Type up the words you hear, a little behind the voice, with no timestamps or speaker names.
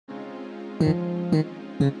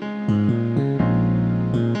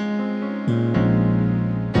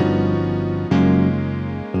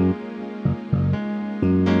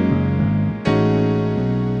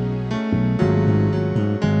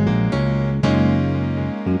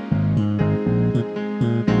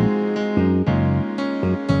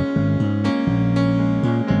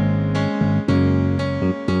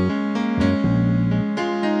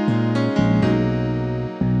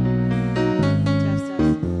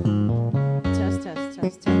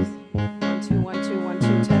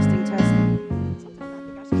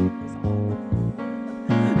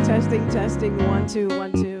Testing, 1, 2,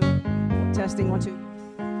 1, 2. Testing, 1, 2.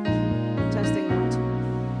 Testing, 1,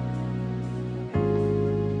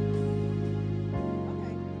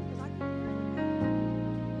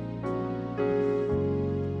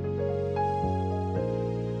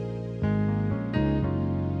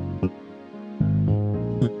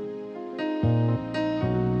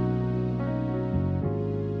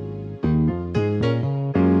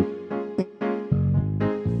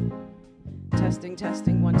 2.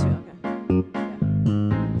 Testing, 1, 2. Okay.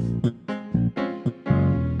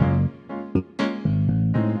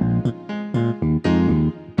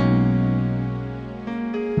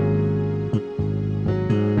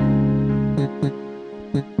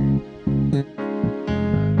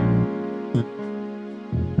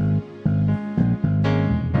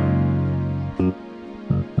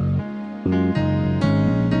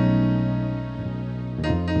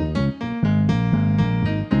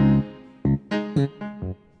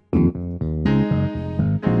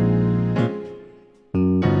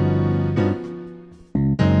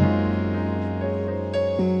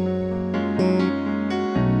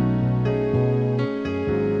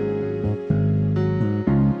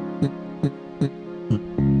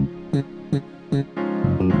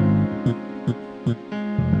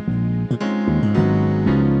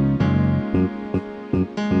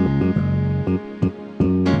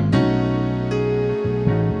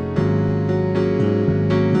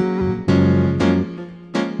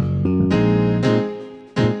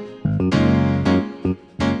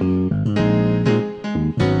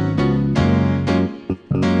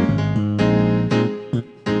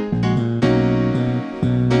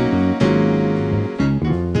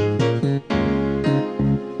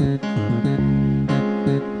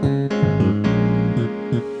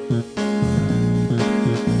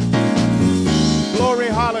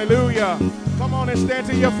 Stand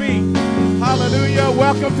to your feet. Hallelujah.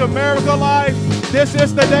 Welcome to Miracle Life. This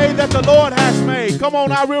is the day that the Lord has made. Come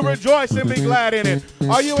on, I will rejoice and be glad in it.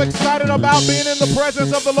 Are you excited about being in the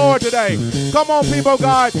presence of the Lord today? Come on, people of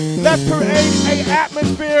God. Let's create an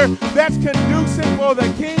atmosphere that's conducive for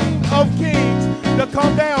the King of Kings to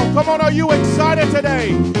come down. Come on, are you excited today?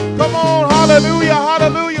 Come on, hallelujah,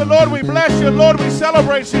 hallelujah. Lord, we bless you. Lord, we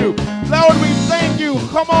celebrate you. Lord, we thank you.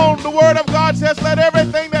 Come on, the word of God says, let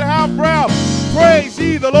everything that have breath praise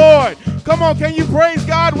ye the Lord. Come on, can you praise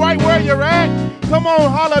God right where you're at? Come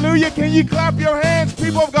on, hallelujah. Can you clap your hands,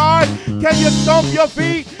 people of God? Can you stomp your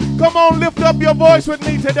feet? Come on, lift up your voice with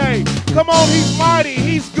me today. Come on, he's mighty,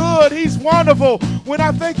 he's good, he's wonderful. When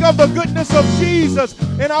I think of the goodness of Jesus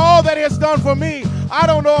and all that he has done for me, I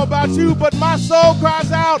don't know about you, but my soul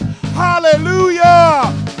cries out,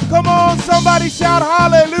 hallelujah. Come on, somebody shout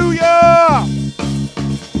hallelujah.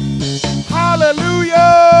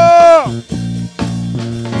 Hallelujah.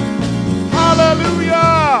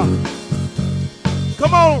 Hallelujah.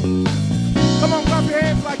 Come on. Come on, clap your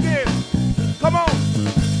hands like this. Come on.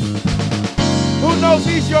 Who knows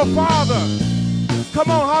he's your father?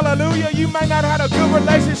 Come on, hallelujah. You may not have a good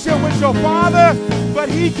relationship with your father, but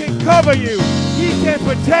he can cover you. He can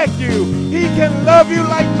protect you. He can love you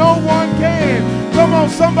like no one can. Come on,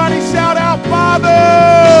 somebody shout out,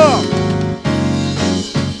 Father.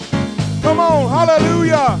 Come on,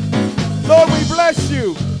 hallelujah. Lord, we bless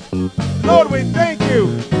you. Lord, we thank you.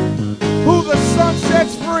 Who the Son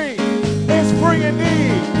sets free is free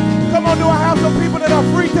indeed. Come on, do I have some people that are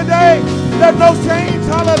free today? Let no chains,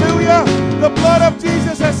 hallelujah. The blood of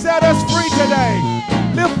Jesus has set us free today.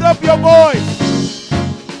 Lift up your voice.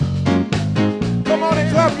 Come on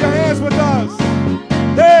and clap your hands with us.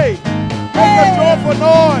 Hey, make a joyful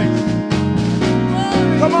noise.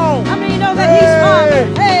 Come on. How many know that he's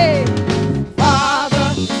Father? Hey.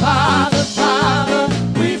 Father, Father, Father,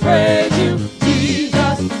 we praise you.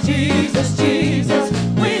 Jesus, Jesus, Jesus,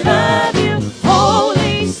 we love you.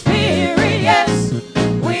 Holy Spirit, yes,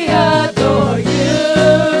 we adore you.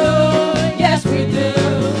 Yes, we do.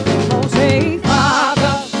 Come on, say,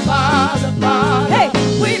 Father, Father, Father, hey,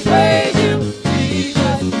 we praise you.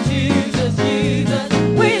 Jesus, Jesus, Jesus,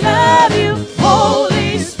 we love you.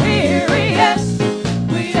 Holy Spirit.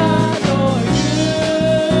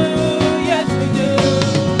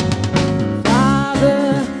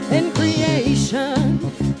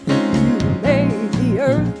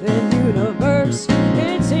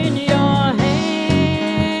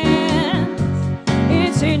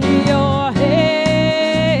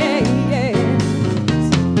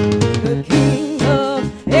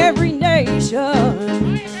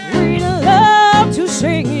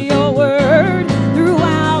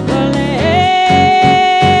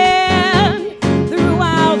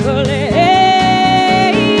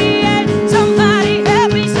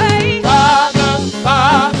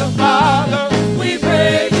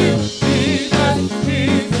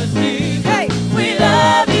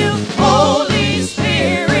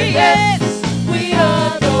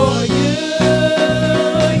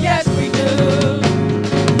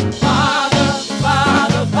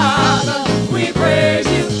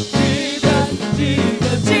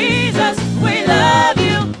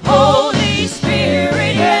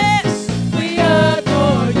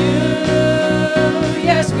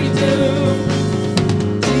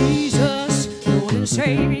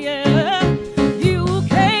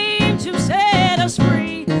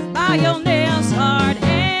 are your nail-scarred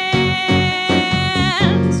hands,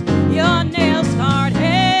 your nail-scarred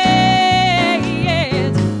hands.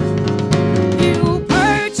 You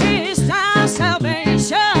purchased our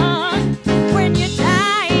salvation when you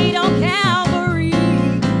died on Calvary.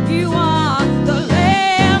 You are the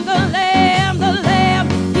Lamb, the Lamb, the Lamb.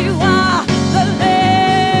 You are the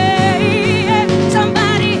Lamb.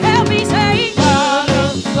 Somebody help me say, Father,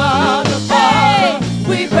 Father, Father,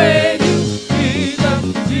 we praise you, Jesus,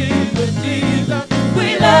 Jesus, Jesus.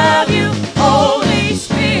 We love you, Holy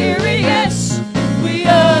Spirit, yes, we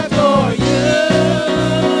adore you,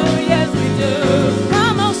 yes we do.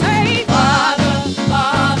 come on, say, Father,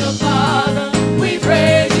 Father, Father, we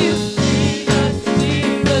praise you, Jesus,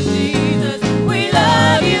 Jesus, Jesus. We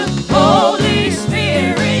love you, Holy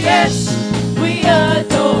Spirit, yes, we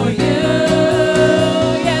adore you,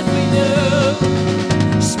 yes we do.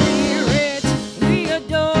 Spirit, we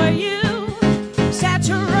adore you.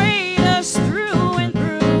 Saturate us through and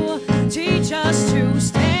through. Teach us to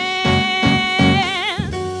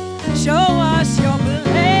stand. Show us your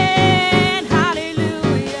plan.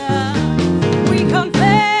 Hallelujah. We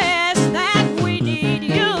confess that we need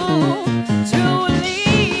you to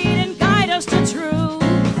lead and guide us to truth.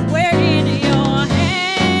 We're in your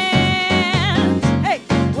hands. Hey,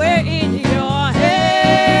 we're in your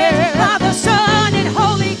hands. Father, Son, and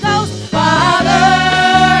Holy Ghost. Father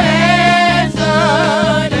and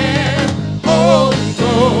Son and Holy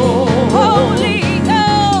Ghost. Holy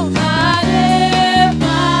Ghost. I lift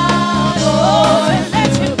my voice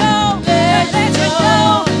Let you know, let you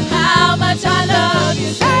know. how much I love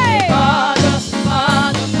you. Hey. Father,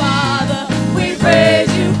 Father, Father, we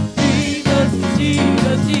praise you, Jesus,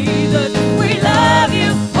 Jesus, Jesus. We love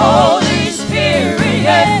you, Holy Spirit,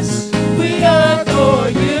 yes, we adore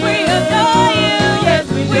you. We adore you. Yes,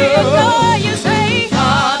 we We do. adore you. Say,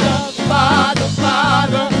 Father, Father,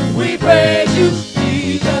 Father, we praise you,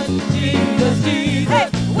 Jesus, Jesus, Jesus. hey,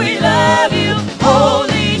 We love you,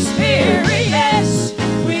 Holy Spirit, yes,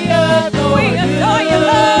 we adore you.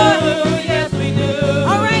 Lord. Yes, we do.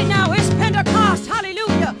 all right, now it's Pentecost.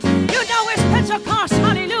 Hallelujah. You know it's Pentecost.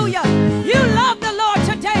 Hallelujah. You love the Lord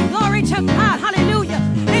today. Glory to God. Hallelujah.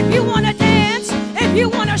 If you want to dance, if you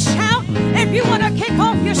want to shout, if you want to kick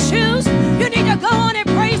off your shoes, you need to go on and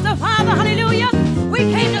praise the Father. Hallelujah. We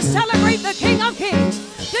came to celebrate the King of Kings.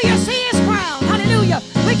 Do you see his crown? Hallelujah.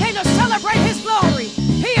 We came to celebrate his glory.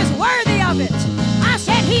 He is worthy of it. I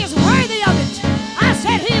said he is worthy of it. I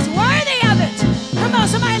said he is worthy of it. Come on,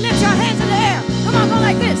 somebody lift your hands in the air. Come on, go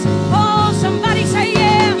like this. Oh, somebody say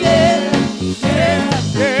yeah. Yeah, yeah,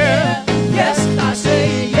 yeah, yes, I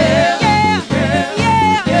say yeah. Yeah,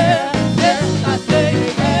 yeah, Yeah, yes, I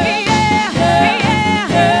say yeah.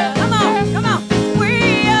 yeah. Come on. We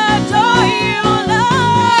adore you,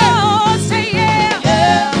 Lord. Say yeah.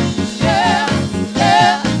 Yeah, yeah,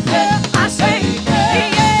 yeah, yeah, I say yeah,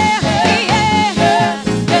 yeah.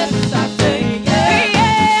 yes, I say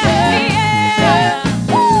yeah. Yeah.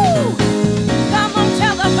 Woo. Come on,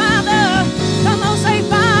 tell the Father. Come on, say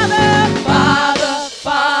Father. Father,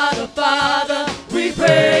 Father, Father, we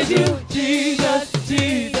praise you, Jesus,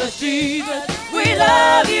 Jesus, Jesus. We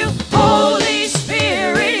love you, Holy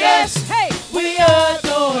Spirit, yes, Hey, we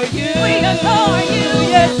adore you. we adore you.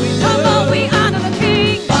 Yes, we do. Come on, we honor the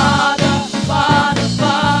King. Father, Father,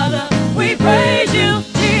 Father, we praise you,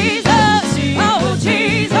 Jesus, Oh,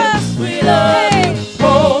 Jesus. we love Hey. you,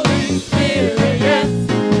 Holy Spirit, yes,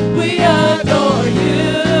 we adore you.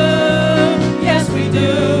 Yes, we do.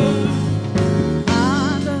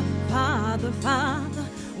 Father, Father, Father,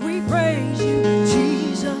 we praise you,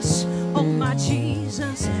 Jesus, oh my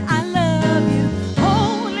Jesus, I love you,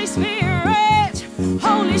 Holy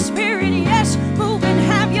Spirit, yes, move and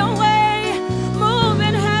have your way, move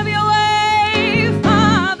and have your way,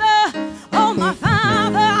 Father, oh my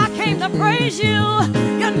Father, I came to praise you,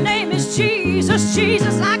 your name is Jesus,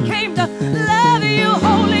 Jesus, I came to love you,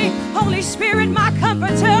 Holy Spirit, my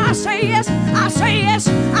comforter, I say yes, I say yes,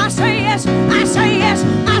 I say yes, I say yes,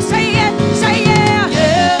 I say yes, say yeah.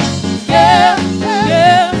 Yeah, yeah,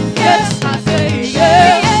 yeah, yes, I say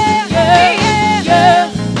yeah, yeah,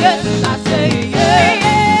 yeah, yes, I say yeah,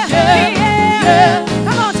 yeah.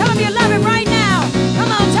 Come on, tell him you love him right now.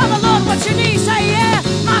 Come on, tell the Lord what you need. Say yeah,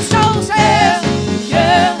 my soul says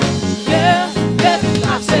Yeah, yeah, yes,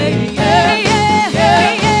 I say yeah, yeah,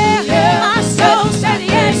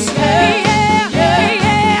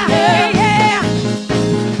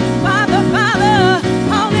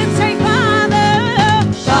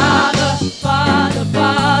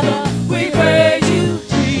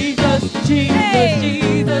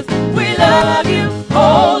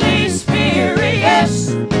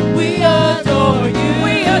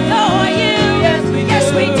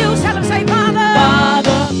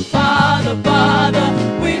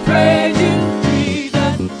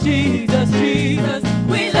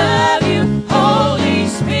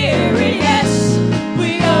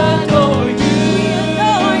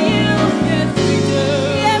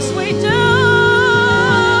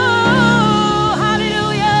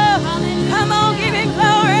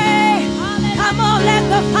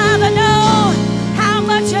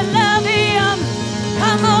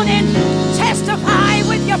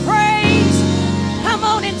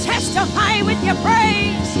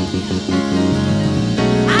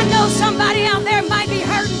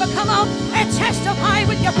 testify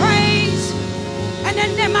with your praise. And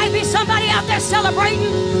then there might be somebody out there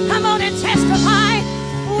celebrating. Come on and testify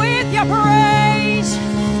with your praise.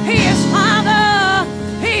 He is Father.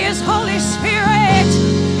 He is Holy Spirit.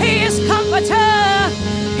 He is Comforter.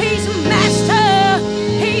 He's Master.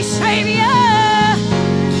 He's Savior.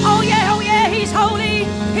 Oh yeah, He's holy.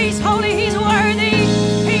 He's holy. He's worthy.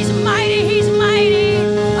 He's mighty. He's mighty.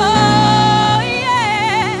 Oh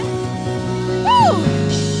yeah. Woo.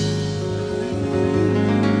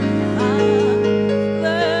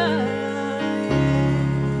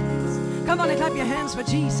 Come on and clap your hands for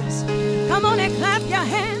Jesus. Come on and clap your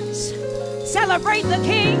hands. Celebrate the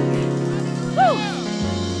King. Woo.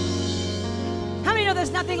 How many know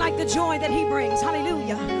there's nothing like the joy that He brings?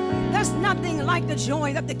 Hallelujah. There's nothing like the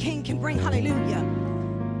joy that the King can bring. Hallelujah.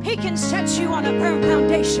 He can set you on a firm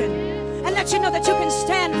foundation and let you know that you can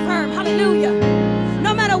stand firm. Hallelujah.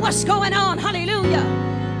 No matter what's going on. Hallelujah.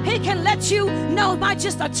 He can let you know by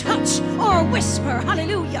just a touch or a whisper.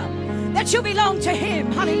 Hallelujah. That you belong to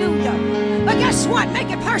Him. Hallelujah. But guess what? Make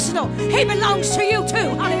it personal. He belongs to you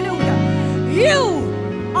too. Hallelujah. You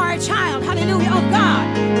are a child. Hallelujah. Of God.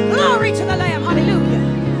 Glory to the Lamb. Hallelujah.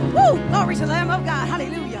 Woo. Glory to the Lamb of God.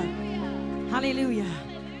 Hallelujah. Hallelujah.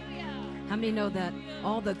 How many know that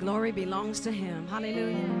all the glory belongs to Him?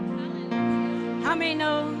 Hallelujah. How many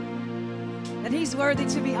know that He's worthy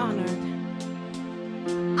to be honored?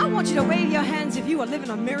 I want you to wave your hands if you are living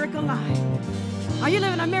a miracle life. Are you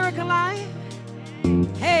living a miracle life?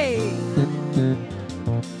 Hey.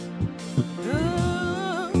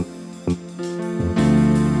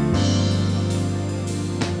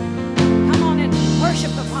 Come on and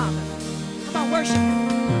worship the Father. Come on, worship Him.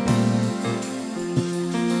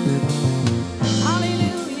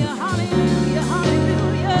 Hallelujah, hallelujah,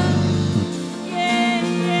 hallelujah. Yeah,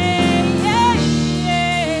 yeah, yeah,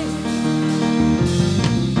 yeah.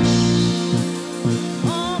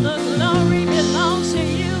 All the glory belongs to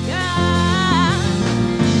you, God.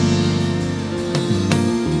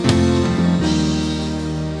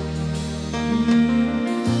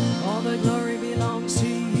 All the glory belongs to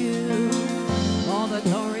you. All the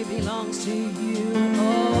glory belongs to you,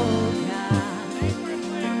 oh God.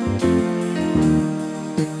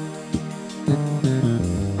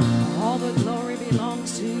 All the glory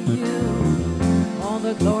belongs to you. All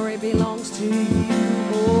the glory belongs to you,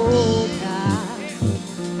 oh God.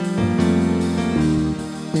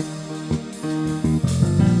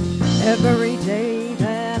 Every day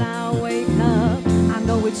that I wake up, I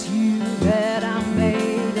know it's you that I'm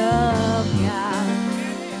made of, God.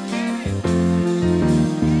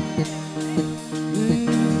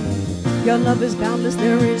 Your love is boundless,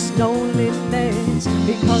 there is no limits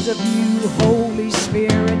because of you, Holy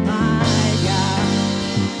Spirit, my God.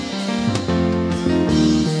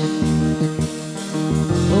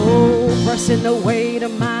 Oh, pressing the way to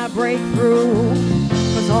my breakthrough,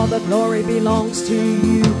 cause all the glory belongs to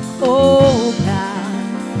you, oh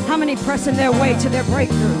God. How many pressing their way to their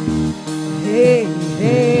breakthrough? Hey,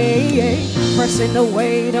 hey, hey, pressing the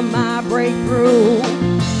way to my breakthrough,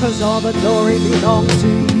 cause all the glory belongs to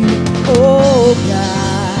you, oh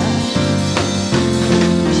God.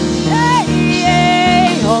 Hey,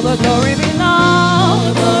 hey, all the glory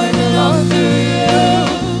belongs to you.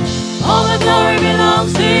 All the glory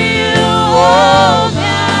belongs to you, oh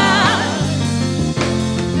God.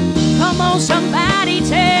 Come on, somebody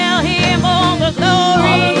tell Him all the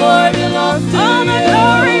glory belongs to you. All the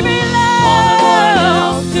glory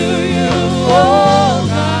belongs to you, oh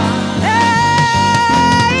God.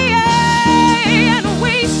 Hey, hey, and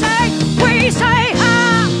we say, hallelujah.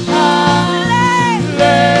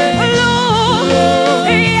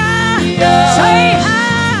 Say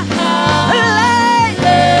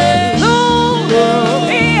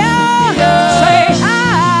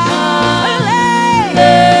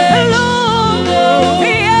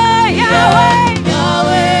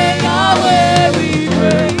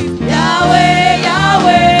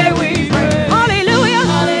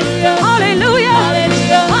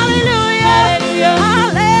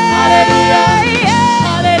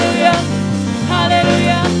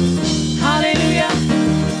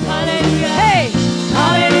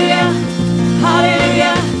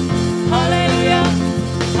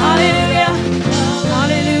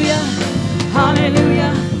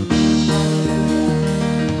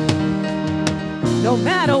no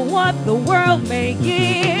matter what the world may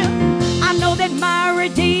give, I know that my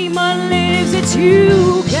Redeemer lives. It's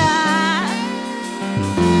you, God.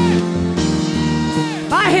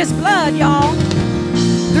 By His blood, y'all.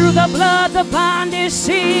 Through the blood, the bond is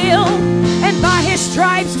sealed, and by His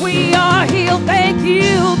stripes we are healed. Thank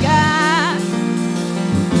you, God.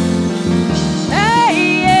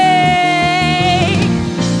 Hey, yeah,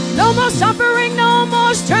 No more suffering, no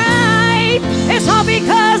more strife. It's all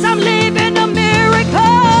because I'm living a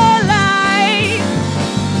miracle life.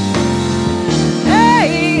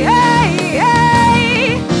 Hey, hey,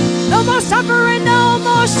 hey. No more suffering, no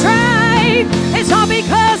more strife. It's all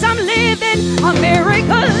because I'm living a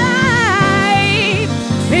miracle life.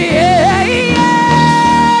 Yeah,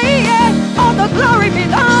 yeah, yeah. All the glory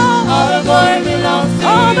belongs. All the glory belongs to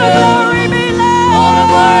All you. the glory belongs. All the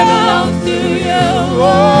glory belongs to you. Oh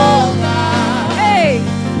God. Hey,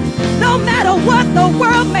 no matter what the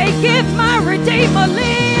world may give, my Redeemer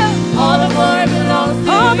lives. All the glory belongs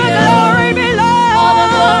to All you. the glory belongs. All the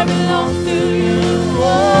glory belongs to you. Oh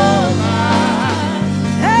God.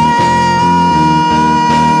 Hey,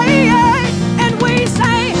 hey, and we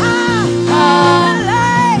say hallelujah.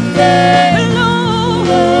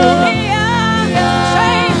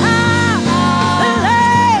 Say hallelujah.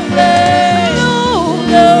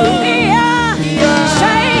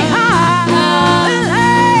 Say hallelujah.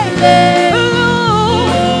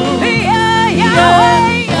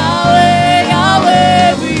 Yahweh. Yahweh,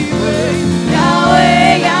 we praise.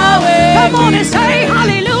 Yahweh, Yahweh. Come on and say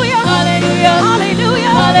hallelujah. Hallelujah.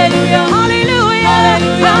 Hallelujah. Hallelujah. Hallelujah.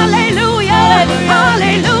 Hallelujah.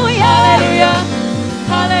 Hallelujah. Hallelujah.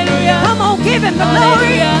 Hallelujah. Come on, give him the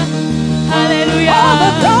glory. Hallelujah. All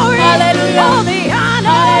the glory. Hallelujah. All the honor.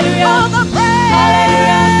 Hallelujah. All the praise.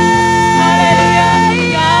 Hallelujah.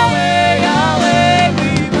 Hallelujah. Yahweh, Yahweh, we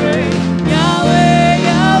praise. Yahweh,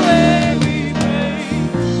 Yahweh, we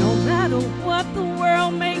praise. No matter what the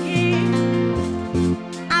world may give,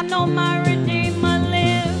 I know my Redeemer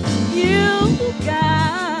lives. You,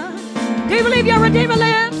 God. Do you believe your Redeemer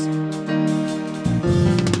lives?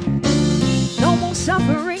 No more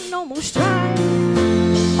suffering, no more strife.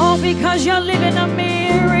 All because you're living a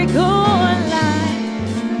miracle life.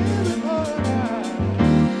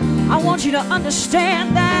 I want you to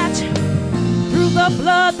understand that through the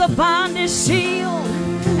blood the bond is sealed,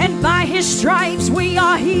 and by his stripes we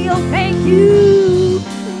are healed. Thank you,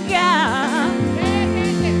 God.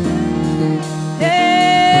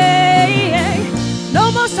 Hey, hey.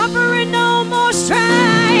 No more suffering, no more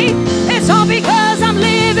strife. It's all because I'm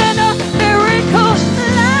living a miracle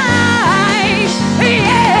life.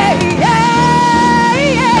 Yeah, yeah,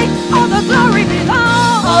 yeah. All the glory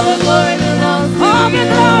belongs. All the glory belongs to All the you.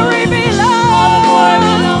 glory belongs. All the glory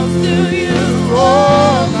belongs to you. Oh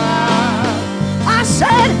God. I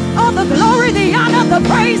said, all the glory, the honor, the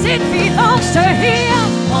praise, it belongs to him.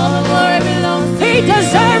 All the glory belongs to He you.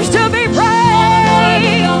 deserves to be All the glory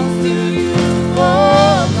praised. belongs to you. Oh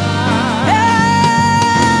God.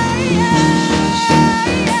 Hey,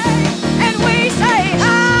 hey, hey. And we say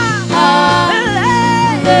hallelujah.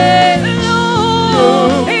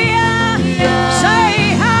 Say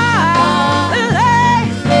hallelujah.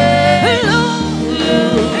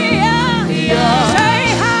 Say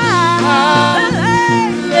hallelujah.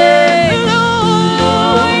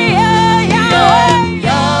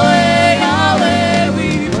 Yahweh, Yahweh, we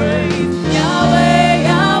praise. Yahweh,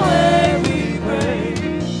 Yahweh, we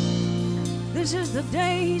praise. This is the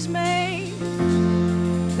day he's made.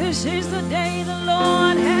 This is the day the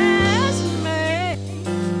Lord has made.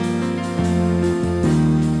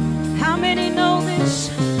 How many know this?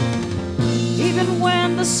 Even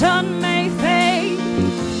when the sun may fade,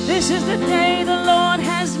 this is the day the Lord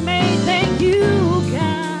has made. Thank you,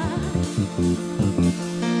 God.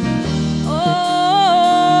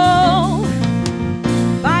 Oh,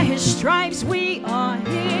 by his stripes we are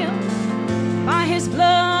healed. By his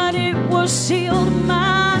blood it was sealed.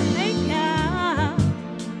 My God,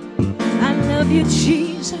 I love you,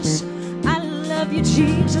 Jesus. I love you,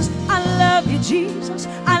 Jesus. I love you, Jesus.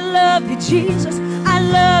 I love you, Jesus. I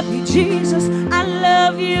love you, Jesus. I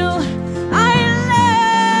love you. I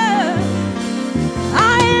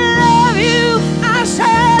love you. I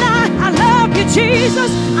said I love you,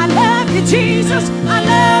 Jesus. I love you, Jesus. I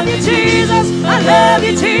love you, Jesus. I love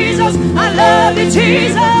you, Jesus. I love you,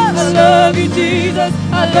 Jesus. I love you, Jesus.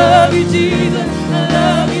 I love you, Jesus. I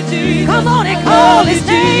love you, Jesus. Come on and call his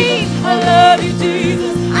name. I love you,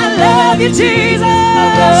 Jesus. I love you, Jesus. I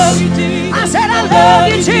love you, Jesus. I said I love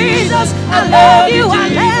you, Jesus. I love you. I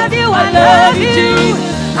love you. I love you.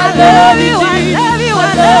 I love you. I love you.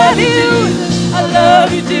 I love you. I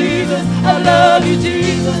love you, Jesus. I love you,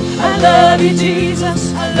 Jesus. I love you,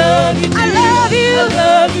 Jesus. I love you, I love you. I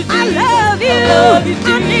love you, I love you. I love you, I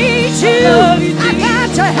need I you. love you, I got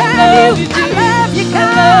to I have love you. you, I love you, I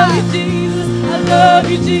love you, God. Jesus. I love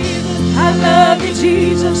you, Jesus. I love you,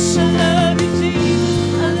 Jesus. I love you,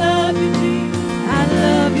 Jesus. I love you, Jesus. I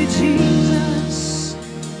love you, Jesus.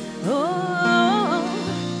 Oh,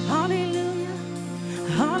 hallelujah.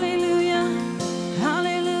 Hallelujah.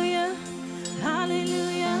 Hallelujah.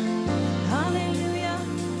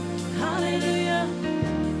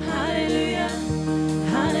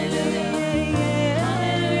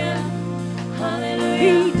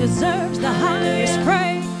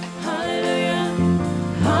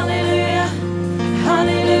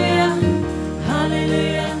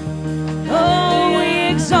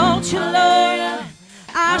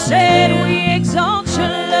 said we exalt you,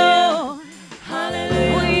 Lord.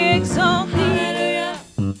 Hallelujah. We exalt thee.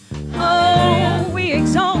 Hallelujah. Oh, we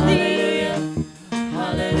exalt thee.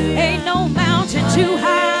 Hallelujah. Ain't no mountain too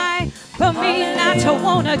high for me not to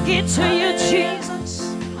want to get to you,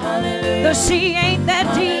 Jesus. Hallelujah. The sea ain't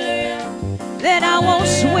that deep that I won't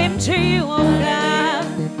swim to you, oh God.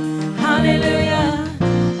 Hallelujah.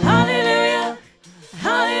 Hallelujah.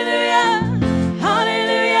 Hallelujah.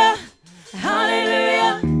 Hallelujah.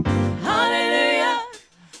 Hallelujah. Hallelujah.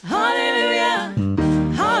 Hallelujah.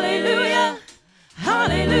 Hallelujah.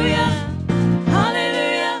 Hallelujah.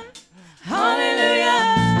 Hallelujah. Hallelujah.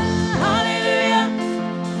 Hallelujah.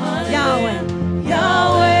 Yahweh.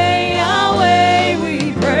 Yahweh. Yahweh, we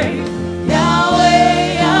pray. Yahweh.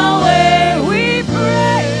 Yahweh, we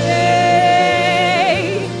pray.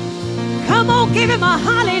 Come on, give him a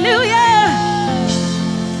hallelujah.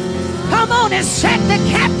 Come on and set the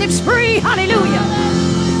captives free. Hallelujah.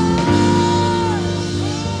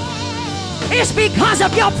 It's because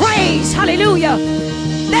of your praise, hallelujah,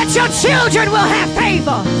 that your children will have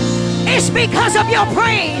favor. It's because of your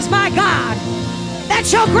praise, my God,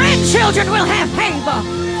 that your grandchildren will have favor.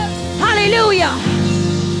 Hallelujah.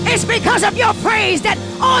 It's because of your praise that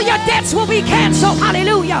all your debts will be canceled.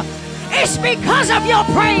 Hallelujah. It's because of your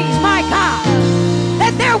praise, my God,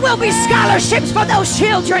 that there will be scholarships for those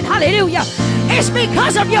children. Hallelujah. It's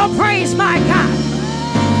because of your praise, my God,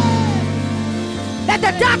 that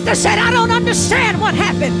the doctor said, I don't understand what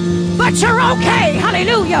happened, but you're okay.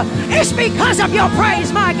 Hallelujah. It's because of your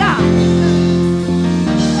praise, my God.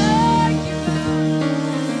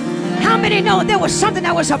 How many know there was something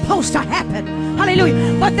that was supposed to happen?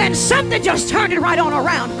 Hallelujah. But then something just turned it right on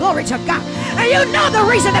around. Glory to God. And you know the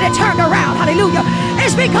reason that it turned around. Hallelujah.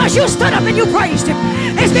 It's because you stood up and you praised him.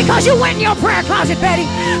 It's because you went in your prayer closet, Betty,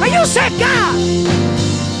 and you said, God.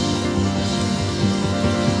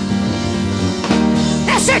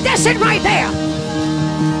 That's it right there.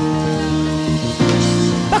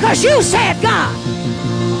 Because you said, God.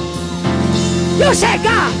 You said,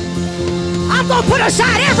 God, I'm going to put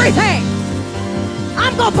aside everything.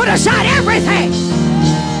 I'm going to put aside everything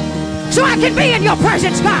so I can be in your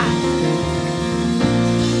presence, God.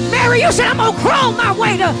 Mary, you said, I'm going to crawl my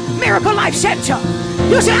way to Miracle Life Center.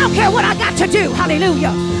 You said, I don't care what I got to do.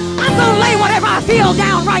 Hallelujah. I'm going to lay whatever I feel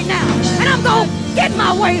down right now, and I'm going to get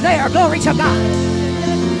my way there. Glory to God.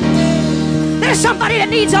 There's somebody that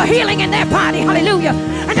needs a healing in their body. Hallelujah.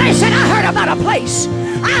 And they said, I heard about a place.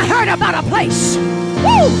 I heard about a place.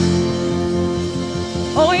 Woo!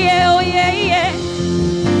 Oh yeah, oh yeah, yeah.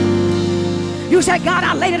 You said, God,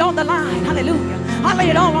 I laid it on the line. Hallelujah. I laid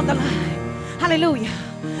it all on the line. Hallelujah.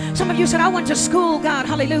 Some of you said, I went to school, God.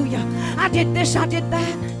 Hallelujah. I did this, I did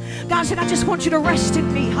that. God said, I just want you to rest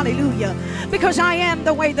in me. Hallelujah. Because I am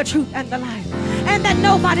the way, the truth, and the life. And that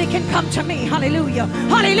nobody can come to me. Hallelujah.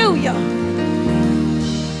 Hallelujah.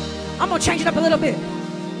 I'm going to change it up a little bit.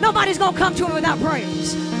 Nobody's going to come to him without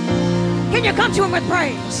praise. Can you come to him with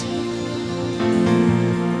praise?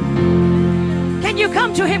 Can you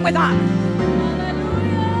come to him with honor?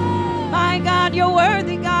 My God, you're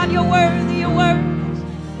worthy. God, you're worthy. You're worthy.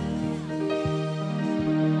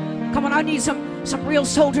 Come on, I need some real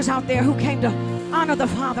soldiers out there who came to honor the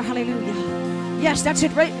Father. Hallelujah. Yes, that's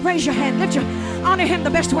it. Raise your hand. Lift your, honor him the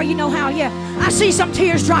best way you know how. Yeah, I see some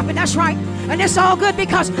tears dropping. That's right. And it's all good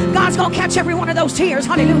because God's going to catch every one of those tears.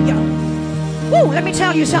 Hallelujah. Woo, let me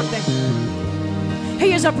tell you something.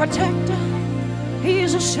 He is a protector. He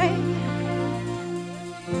is a savior.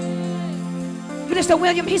 Mr.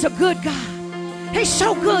 William, he's a good God. He's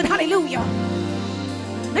so good. Hallelujah.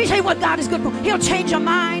 Let me tell you what God is good for. He'll change your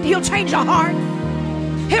mind. He'll change your heart.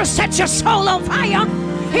 He'll set your soul on fire.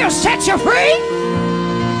 He'll set you free.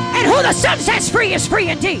 And who the Son sets free is free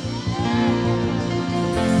indeed.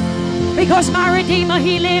 Because my Redeemer,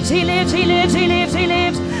 he lives, he lives, he lives, he lives, he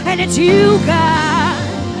lives. And it's you, God.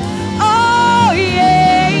 Oh,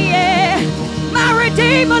 yeah, yeah. My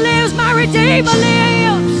Redeemer lives, my Redeemer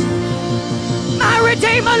lives. My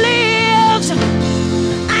Redeemer lives.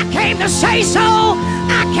 I came to say so.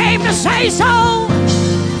 I came to say so.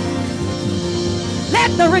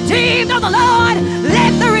 Let the redeemed of the Lord,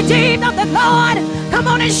 let the redeemed of the Lord come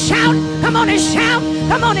on and shout, come on and shout,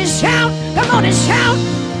 come on and shout, come on and shout.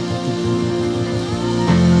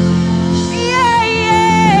 Yeah,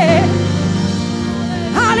 yeah.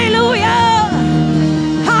 Hallelujah.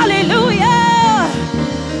 Hallelujah.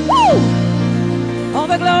 Woo. All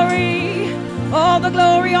the glory, all the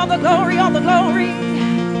glory, all the glory, all the glory.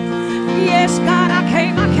 Yes, God, I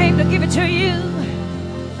came to give it to you.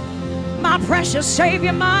 My precious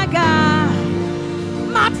Savior, my God.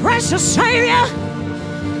 My precious Savior.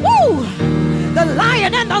 Woo! The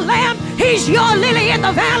lion and the lamb, he's your lily in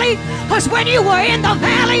the valley. Because when you were in the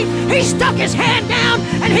valley, he stuck his hand down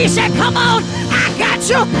and he said, come on, I got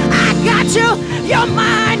you, I got you. You're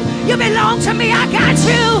mine, you belong to me, I got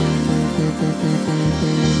you.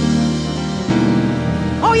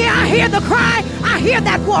 Oh yeah, I hear the cry. I hear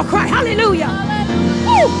that war cry. Hallelujah.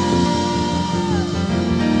 Woo.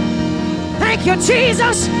 Thank you,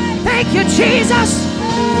 Jesus. Thank you, Jesus.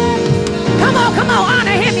 Come on,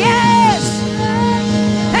 honor him, yes.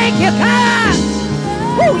 Thank you, God.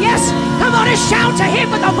 Woo, yes. Come on and shout to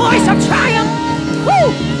him with a voice of triumph.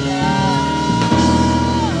 Woo.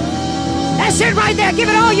 That's it right there. Give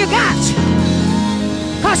it all you got.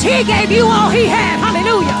 Because he gave you all he had.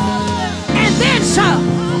 Hallelujah. And then some.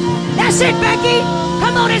 That's it, Becky.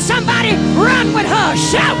 Come on and somebody run with her.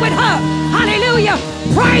 Shout with her. Hallelujah.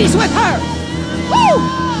 Praise with her.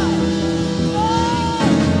 Woo.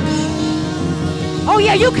 Oh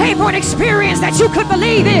yeah, you came for an experience that you could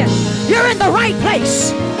believe in. You're in the right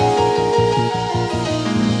place.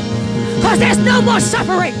 Because there's no more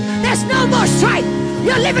suffering. There's no more strife.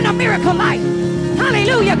 You're living a miracle life.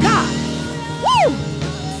 Hallelujah, God. Woo!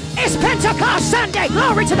 It's Pentecost Sunday.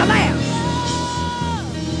 Glory to the Lamb.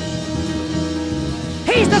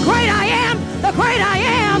 He's the great I am. The great I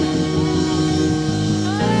am.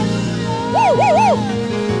 Woo, woo, woo.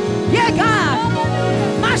 Yeah,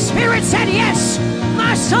 God. My spirit said yes.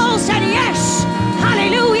 My soul said yes.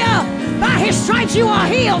 Hallelujah. By his stripes you are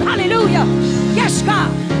healed. Hallelujah. Yes,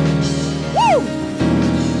 God. Woo.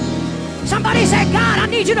 Somebody said, God, I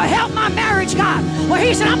need you to help my marriage, God. Well,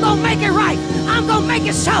 he said, I'm going to make it right. I'm going to make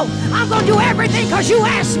it so. I'm going to do everything because you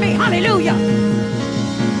asked me. Hallelujah.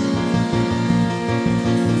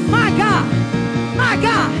 My God. My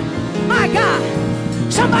God. My God.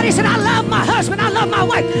 Somebody said, I love my husband. I love my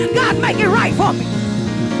wife. God, make it right for me.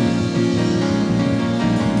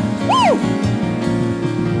 Woo!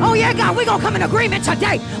 Oh, yeah, God, we're going to come in agreement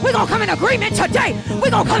today. We're going to come in agreement today.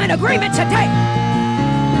 We're going to come in agreement today.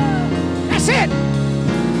 That's it.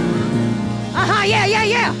 Uh-huh,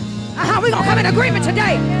 yeah. Uh-huh, we're going to come in agreement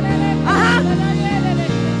today. Uh-huh.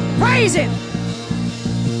 Praise him.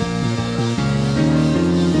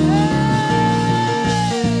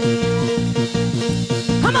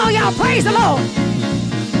 Come on, y'all, praise the Lord.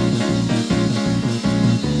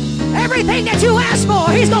 Everything that you ask for,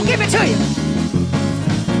 he's going to give it to you.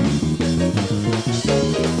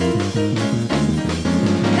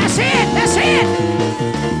 That's it, that's it.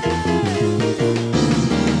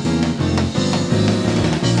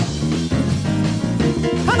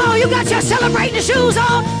 Come on, you got your celebrating shoes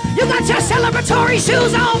on. You got your celebratory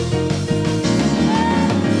shoes on.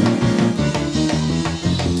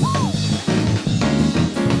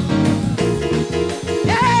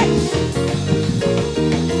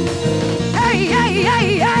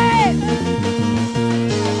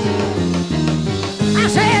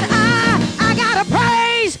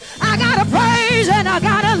 And I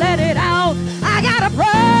gotta let it out. I gotta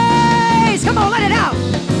praise. Come on, let it out.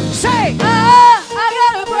 Say, I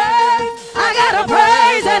gotta praise. I gotta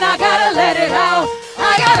praise and I gotta let it out.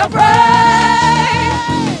 I gotta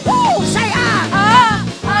praise. Woo, say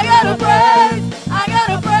I gotta praise. I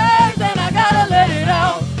gotta praise and I gotta let it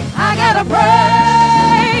out. I gotta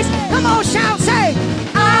praise. Come on, shout, say,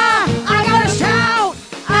 I gotta shout.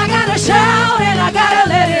 I gotta shout and I gotta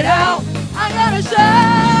let it out. I gotta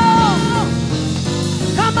shout.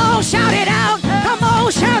 Come on, shout it out. Come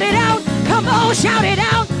on, shout it out. Come on, shout it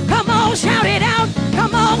out. Come on, shout it out.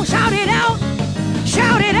 Come on, shout it out.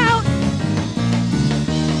 Shout it out.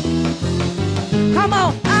 Come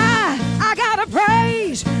on. I gotta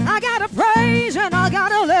praise. I gotta praise and I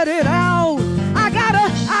gotta let it out. I gotta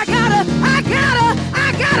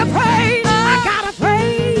praise. I gotta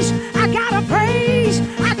praise. I gotta praise.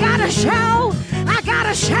 I gotta shout. I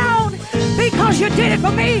gotta shout. Because you did it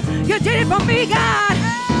for me. You did it for me, God.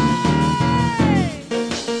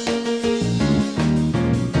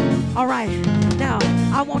 All right, now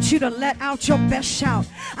I want you to let out your best shout.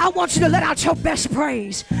 I want you to let out your best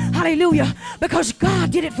praise. Hallelujah. Because God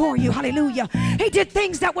did it for you. Hallelujah. He did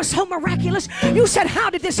things that were so miraculous. You said, how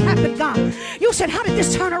did this happen, God? You said, how did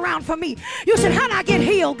this turn around for me? You said, how did I get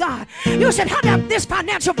healed, God? You said, how did this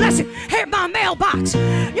financial blessing hit my mailbox?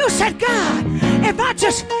 You said, God, if I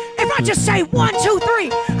just say 1, 2,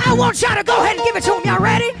 3, I want y'all to go ahead and give it to him. Y'all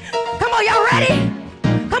ready? Come on, y'all ready?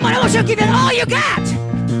 Come on, I want you to give it all you got.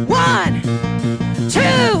 1, 2,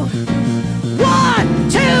 1,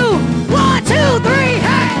 2, 1, 2, 3,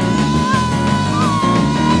 hey!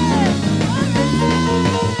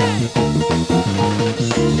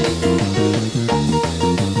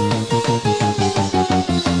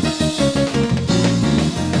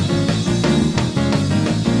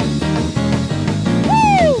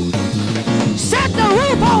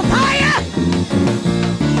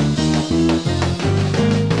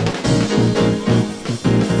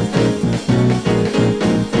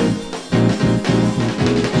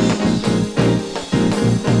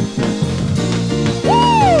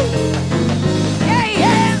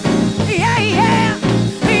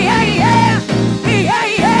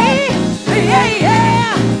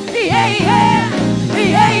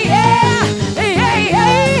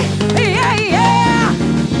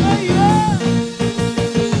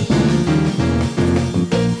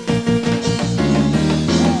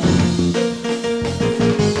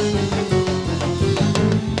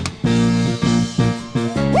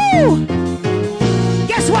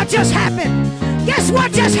 just happened? Guess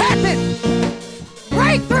what just happened?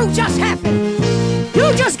 Breakthrough just happened.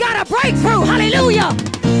 You just got a breakthrough. Hallelujah.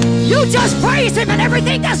 You just praise him and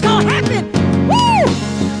everything that's going to happen, woo,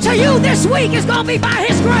 to you this week is going to be by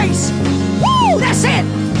his grace. Woo, that's it.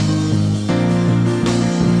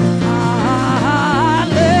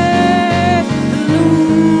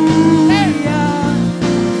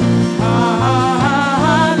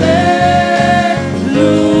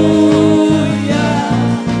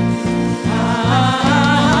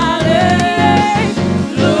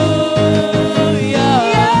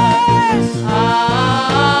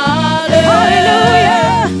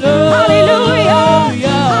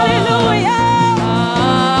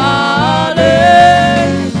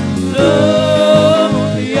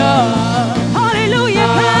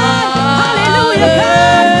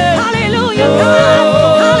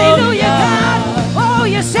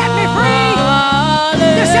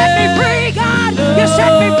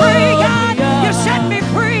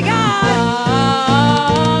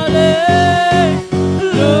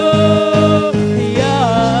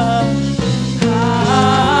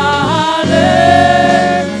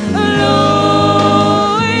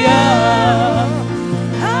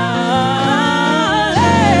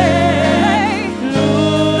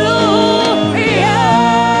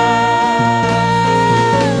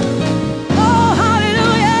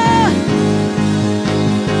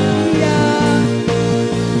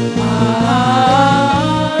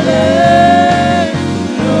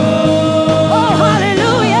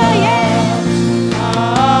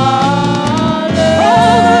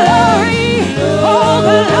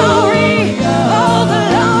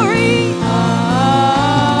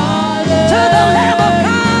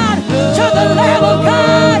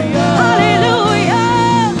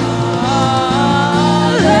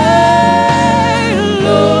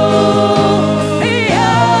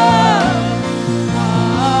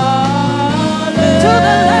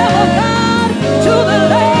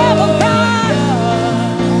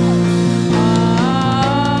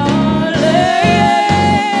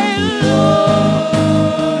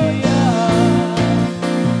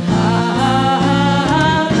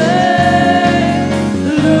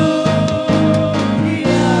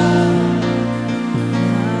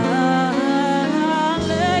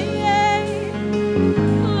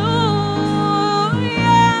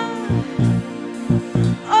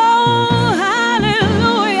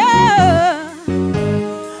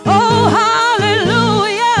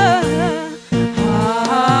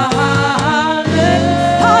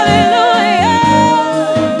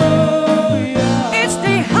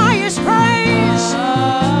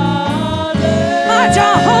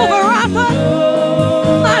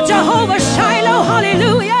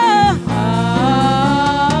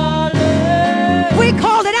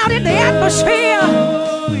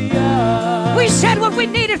 We said what we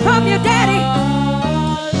needed from you, Daddy.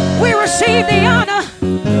 We receive the honor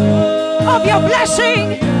of your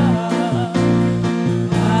blessing.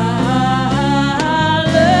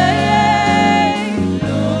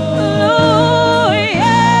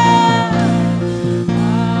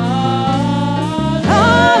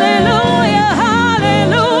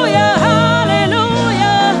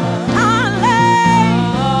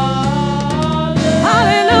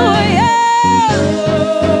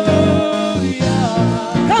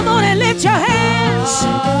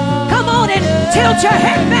 Tilt your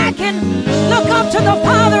head back and look up to the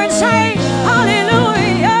Father and say,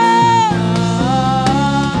 hallelujah.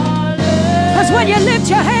 Because when you lift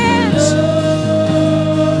your hands,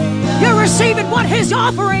 you're receiving what He's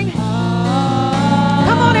offering.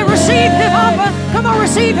 Come on and receive His offer. Come on,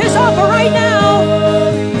 receive His offer right now.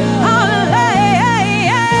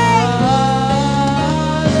 Hallelujah.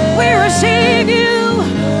 We receive you.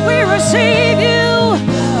 We receive you.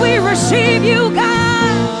 We receive you, God.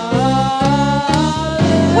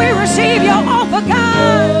 We receive your offer,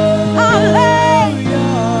 God. Hallelujah.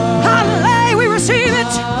 Hallelujah. We receive it.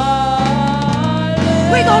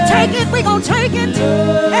 We're going to take it. We're going to take it.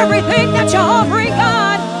 Everything that you're offering,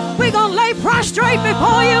 God, we're going to lay prostrate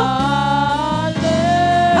before you.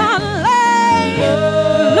 Hallelujah.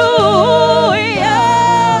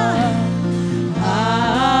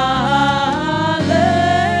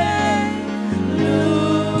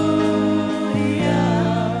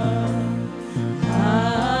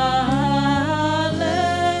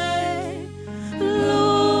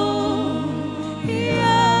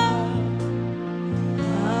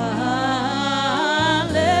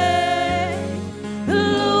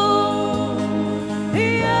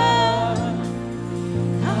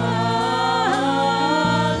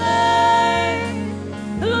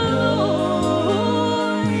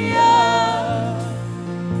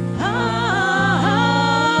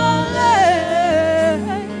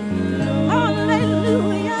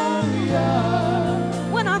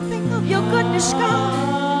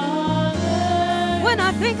 When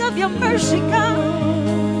I think of your mercy, God,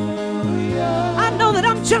 I know that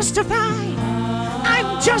I'm justified.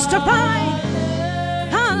 I'm justified.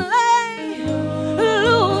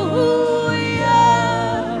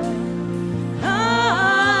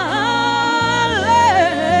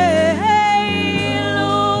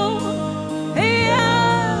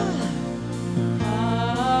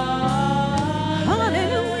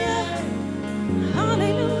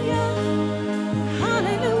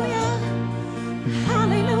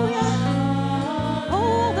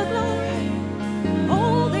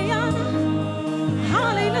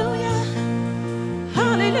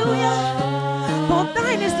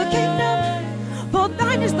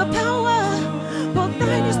 Is the power, for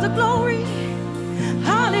thine is the glory.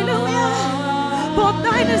 Hallelujah. For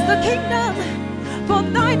thine is the kingdom, for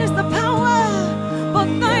thine is the power, for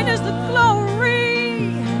thine is the glory.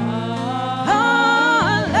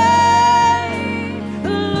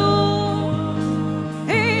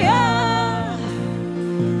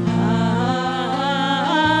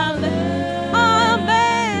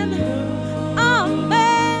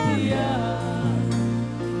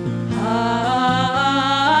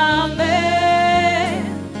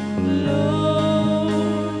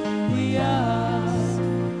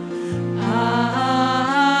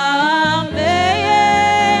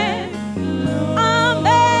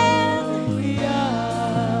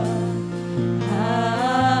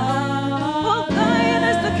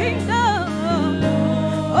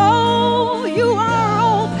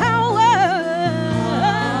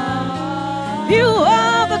 You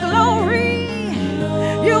are the glory.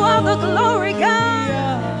 You are the glory, God.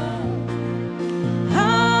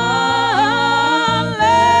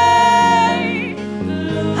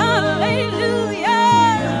 Hallelujah.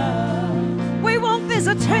 We want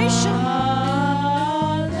visitation.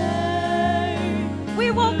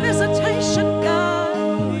 We want visitation, God.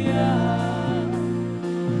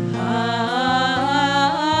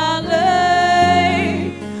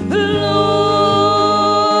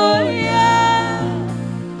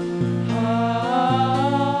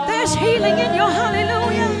 Healing in your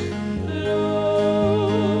hallelujah.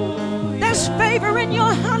 There's favor in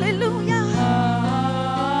your hallelujah.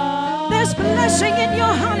 There's blessing in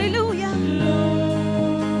your hallelujah.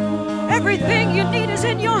 Everything you need is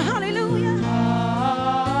in your hallelujah.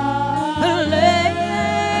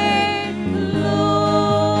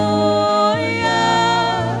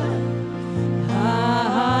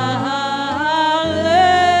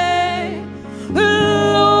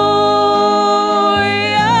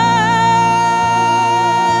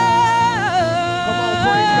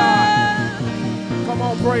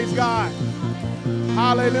 Praise God.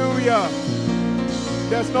 Hallelujah.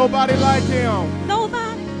 There's nobody like him.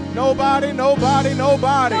 Nobody. Nobody, nobody,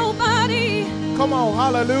 nobody. Nobody. Come on,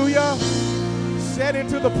 hallelujah. Set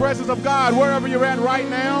into the presence of God wherever you're at right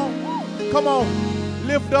now. Come on,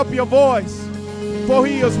 lift up your voice. For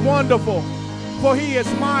he is wonderful. For he is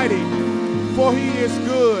mighty. For he is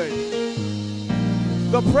good.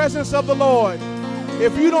 The presence of the Lord.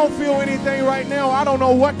 If you don't feel anything right now, I don't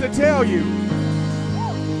know what to tell you.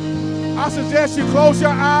 I suggest you close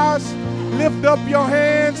your eyes, lift up your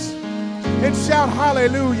hands, and shout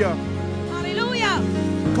hallelujah. Hallelujah.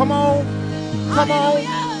 Come on. Come Hallelujah.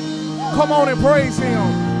 on. Come on and praise him.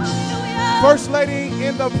 Hallelujah. First lady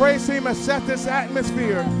in the praise team has set this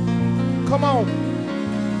atmosphere. Come on.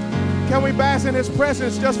 Can we bask in his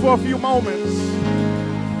presence just for a few moments?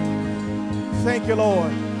 Thank you,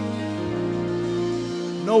 Lord.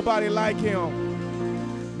 Nobody like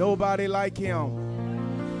him. Nobody like him.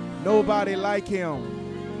 Nobody like him.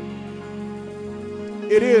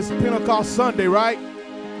 It is Pentecost Sunday, right?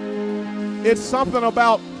 It's something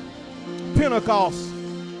about Pentecost.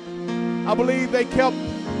 I believe they kept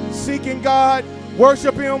seeking God,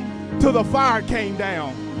 worship him, till the fire came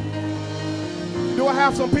down. Do I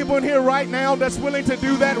have some people in here right now that's willing to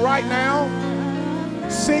do that right now?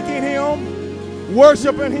 Seeking him,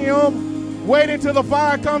 worshiping him, waiting till the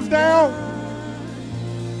fire comes down?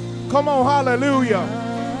 Come on, hallelujah.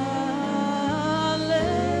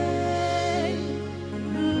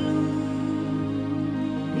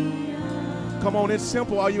 Come on, it's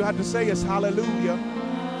simple. All you have to say is hallelujah.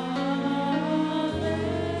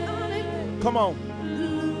 Come on.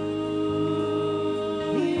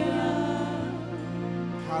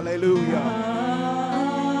 Hallelujah.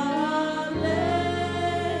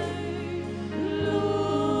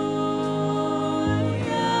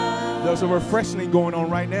 There's a refreshing going on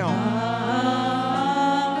right now.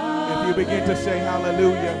 If you begin to say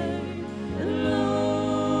hallelujah,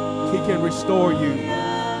 he can restore you.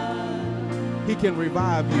 He can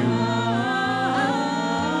revive you.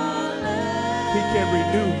 He can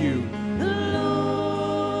renew you.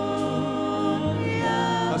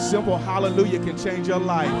 simple hallelujah can change your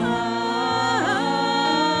life.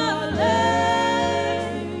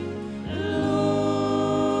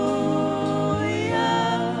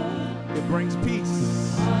 It brings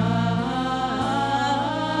peace.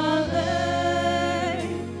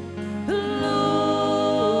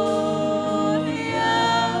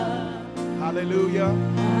 Hallelujah.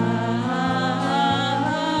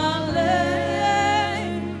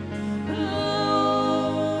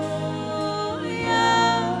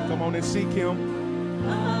 Come on and seek him.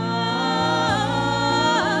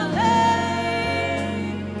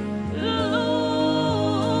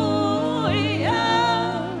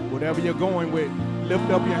 Whatever you're going with, lift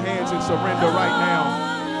up your hands and surrender right now.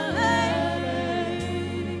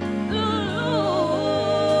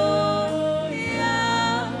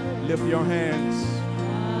 Lift your hands.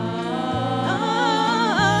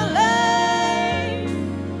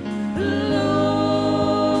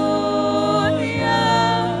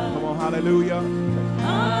 Come on, hallelujah.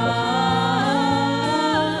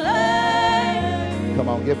 Come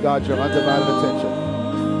on, give God your undivided attention.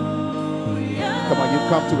 Come on, you've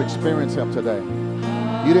come to experience him today.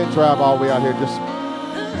 You didn't drive all the way out here, just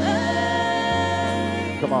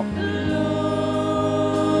come on.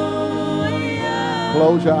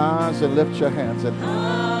 Close your eyes and lift your hands and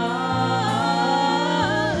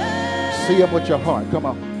see him with your heart. Come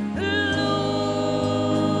on.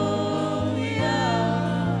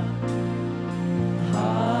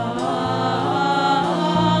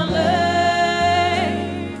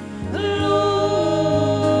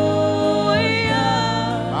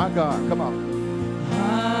 My God, come on.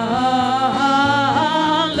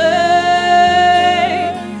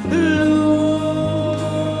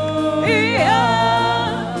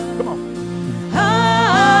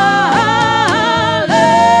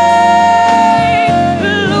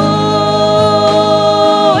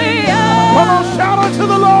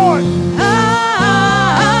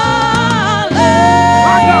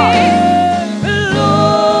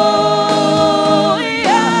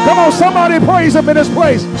 Somebody praise him in this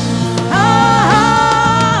place.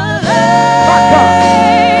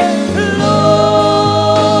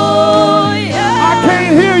 I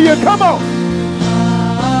can't hear you. Come on.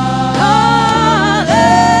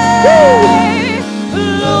 Hey.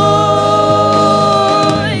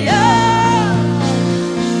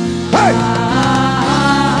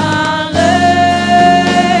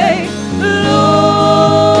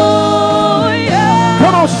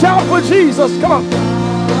 Come on, shout for Jesus. Come on.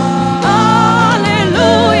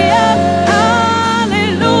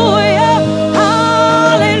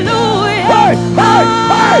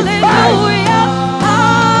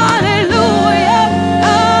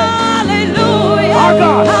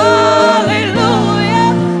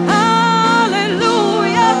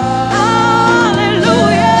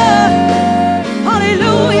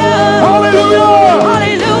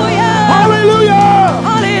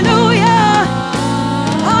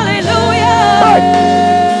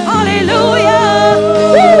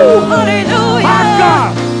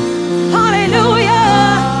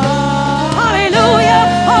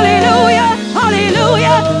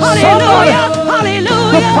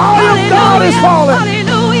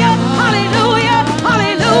 Hallelujah, hallelujah,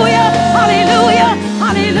 hallelujah, hallelujah,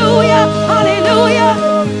 hallelujah, hallelujah,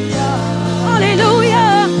 hallelujah.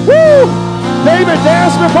 Woo! David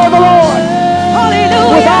danced before the Lord.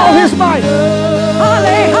 Hallelujah. With all his might.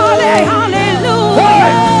 Hallelujah.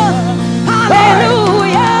 Hallelujah.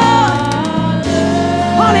 Hallelujah.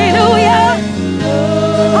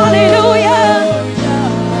 Hallelujah. Hallelujah.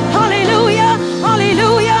 Hallelujah.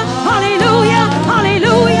 Hallelujah. Hallelujah.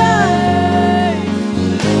 Hallelujah.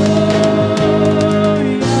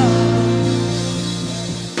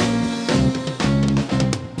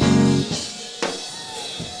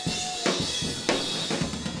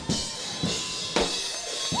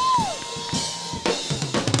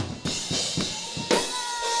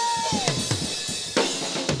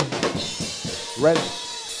 Ready?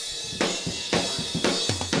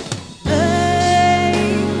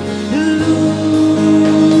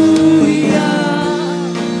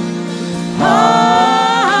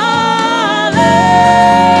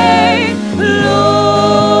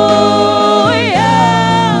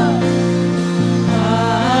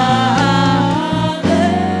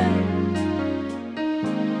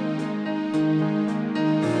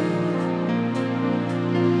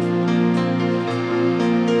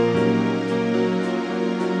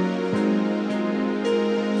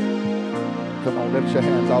 Come on, lift your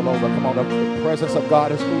hands all over. Come on, the presence of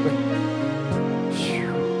God is moving.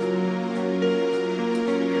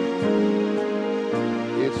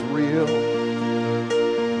 It's real.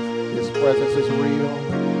 His presence is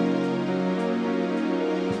real.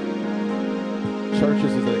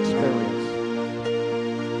 Churches is an experience.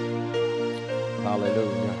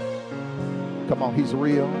 Hallelujah. Come on, he's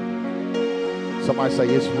real. Somebody say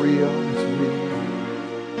it's real. It's real.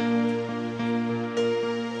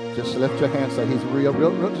 Just lift your hand, say he's real.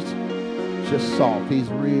 Just soft. He's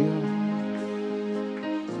real.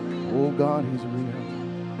 Oh God, he's real.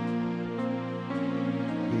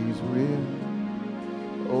 He's real.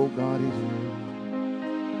 Oh God, he's real.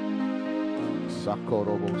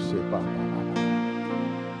 Sakorobo sepa.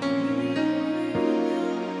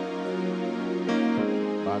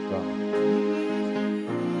 My God.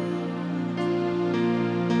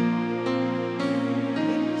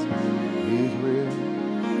 He's real.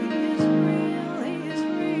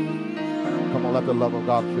 Come on, let the love of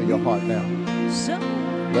God fill your heart now.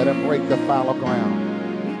 Let him break the fallow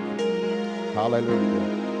ground.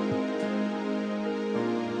 Hallelujah.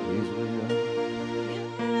 He's real.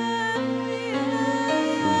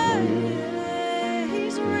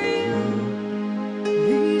 He's real.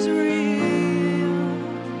 He's real.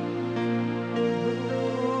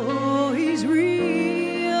 Oh, he's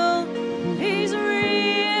real. He's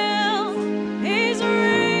real. He's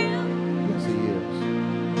real. Yes, he is.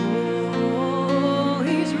 Oh,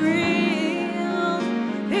 he's real.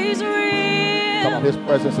 He's real. Come on, his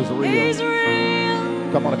presence is real. He's real.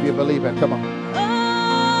 Come on, if you believe it, come on.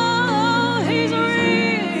 Oh, he's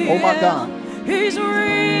real. Oh, my God. He's real.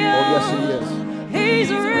 Oh, yes, he is. He's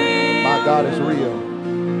real. My God is real.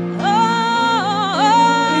 Oh,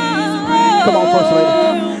 Come on, First Lady.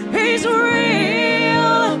 He's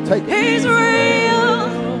real. Take it. He's real.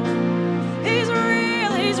 He's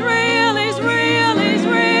real. He's real. He's real. He's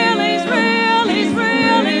real. He's real. He's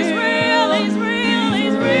real. He's real.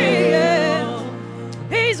 He's real.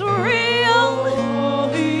 He's real. He's real.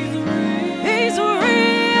 He's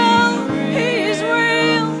real. He's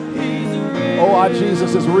real. Oh, our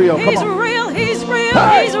Jesus is real. Come He's on. real. He's real.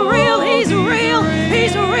 Hey. He's real. He's real.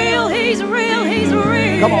 He's real. He's real. He's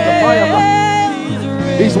real. Come on, the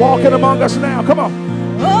fire. He's walking among us now. Come on.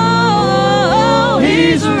 Oh,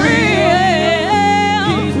 he's real.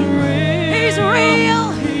 He's real. He's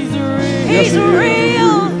real. He's real.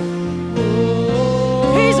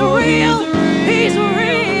 He's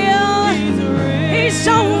real. He's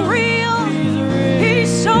so real. He's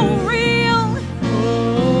so real.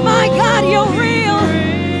 My God, you're real.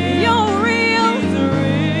 You're real.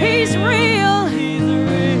 He's real.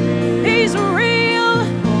 He's real.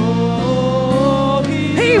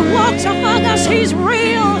 He walks among us. He's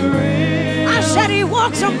real. I said he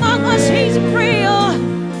walks among us. He's real.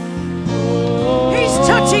 He's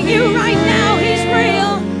touching you right now. He's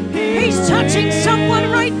real. He's touching someone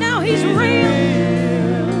right now. He's real.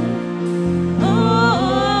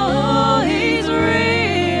 Oh, he's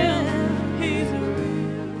real.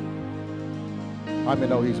 I mean,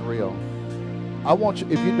 know he's real. I want you,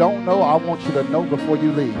 if you don't know, I want you to know before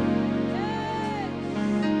you leave.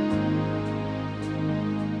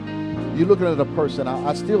 You're looking at a person,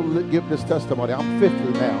 I still give this testimony. I'm 50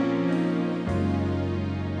 now.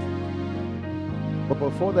 But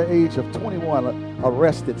before the age of 21,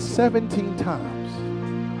 arrested 17 times.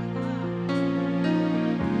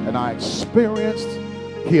 And I experienced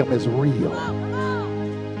him as real.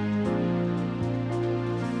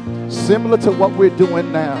 Similar to what we're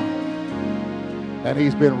doing now. And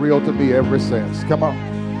he's been real to me ever since. Come on.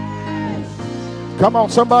 Come on,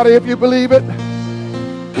 somebody, if you believe it.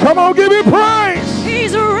 Come on, give me praise.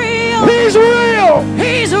 He's real. He's real.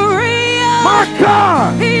 He's real. My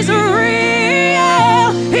God. He's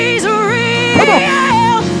real. He's real. Come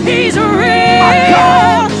on. He's real. My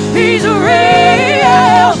God. He's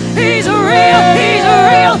real. He's real. He's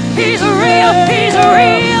real. He's real. He's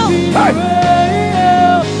real. Hey.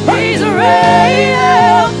 He's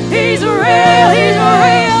real. He's real. He's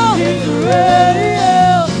real.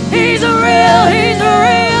 He's real. He's real.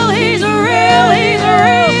 He's real.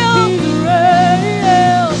 He's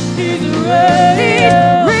real. He's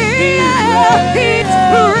real. He's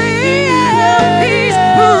real. He's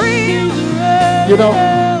real. You know,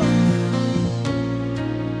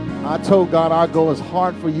 I told God I'd go as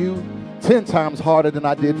hard for you 10 times harder than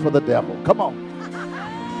I did for the devil. Come on.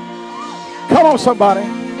 Come on, somebody.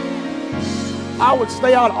 I would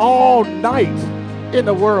stay out all night in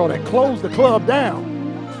the world and close the club down.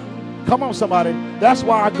 Come on, somebody. That's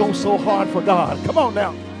why I go so hard for God. Come on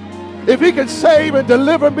now. If he can save and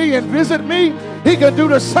deliver me and visit me, he can do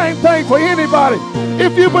the same thing for anybody.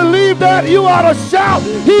 If you believe that, you ought to shout,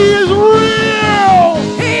 he is real.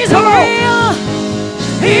 He's Come on. real.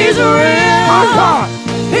 He's real. My God.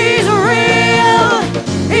 He's real.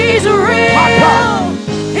 He's real. My God.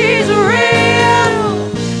 He's real.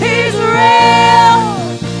 He's real.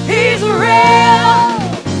 He's real.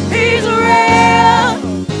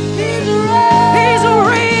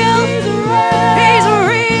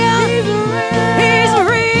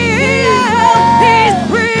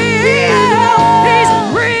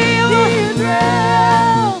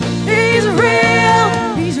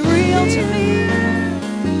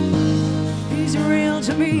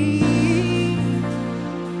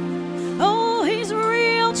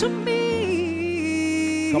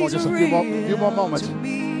 Come on, just a few more moments.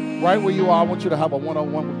 Right where you are, I want you to have a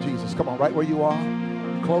one-on-one with Jesus. Come on, right where you are.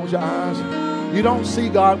 Close your eyes. You don't see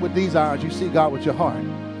God with these eyes. You see God with your heart.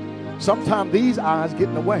 Sometimes these eyes get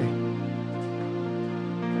in the way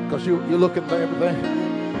because you're looking for everything.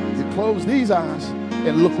 You close these eyes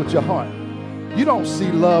and look with your heart. You don't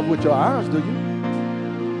see love with your eyes, do you?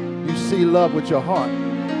 You see love with your heart.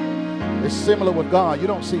 It's similar with God. You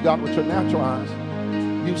don't see God with your natural eyes.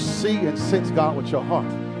 You see and sense God with your heart.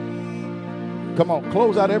 Come on,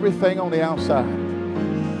 close out everything on the outside.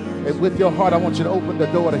 And with your heart, I want you to open the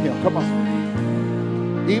door to Him. Come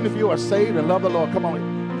on. Even if you are saved and love the Lord, come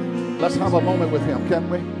on. Let's have a moment with Him, can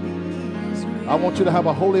we? I want you to have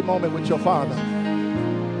a holy moment with your Father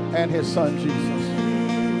and His Son, Jesus.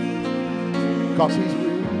 Because He's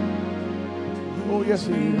real. Oh, yes,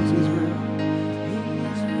 He is. He's real.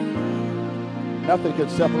 Nothing can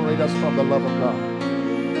separate us from the love of God.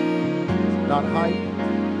 Not height,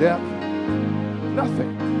 depth,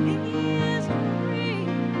 nothing.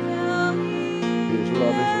 His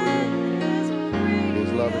love is real.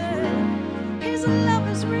 His love is real. His love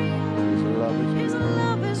is real. His love is His real.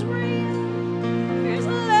 love is real. His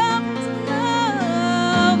love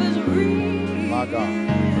is real. My God.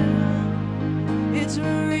 It's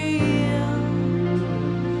real.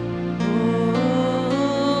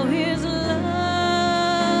 Oh, His love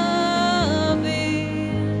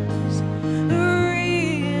is real.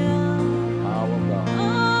 Our God.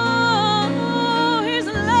 Oh, His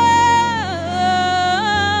love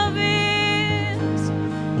is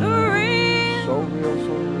real. So real,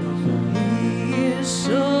 so real, so real. He is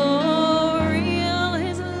so real.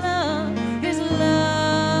 His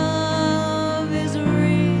love is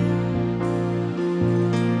real.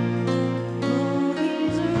 Oh,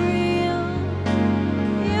 He's real.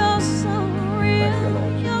 You're so real.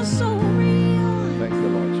 You're so real. Thank you,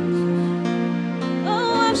 Lord Jesus.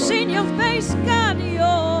 Oh, I've seen your face, God.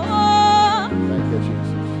 Thank you,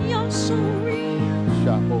 Jesus. You're so real.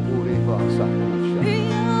 Shapo Uriva Sakusha.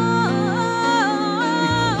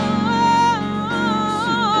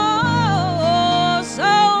 Oh,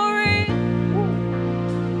 so real.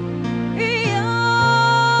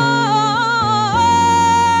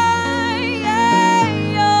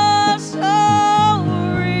 You're so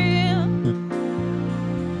real.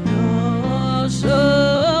 You're so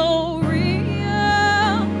real.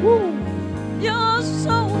 You're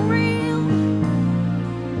so real.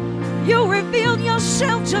 You revealed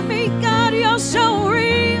yourself to me, God. You're so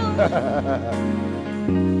real.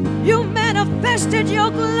 You manifested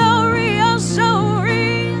your glory. You're so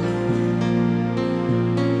real.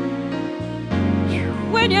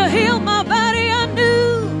 When you healed my body, I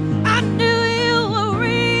knew you were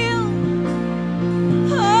real.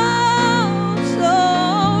 Oh, so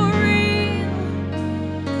real.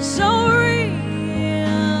 So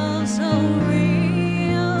real. So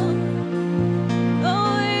real.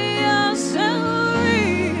 Oh, you're so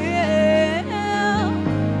real.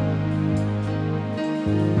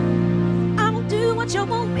 I'll do what you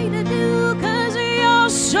want me to do, 'cause you're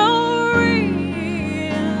so real.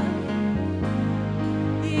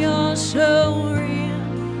 You're so real.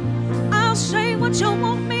 I'll say what you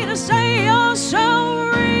want me to say. You're so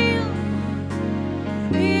real.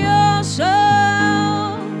 You're so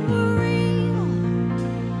real.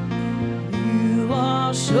 You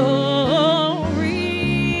are so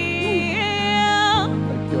real.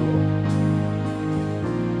 Thank you, Lord.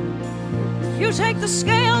 You take the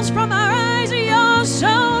scales from our eyes. You're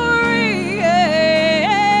so real.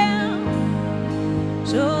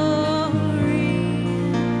 So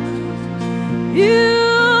real.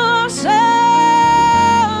 You're so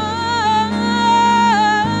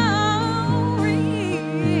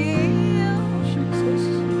real. Jesus.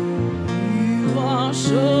 You are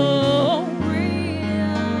so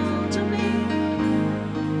real to me.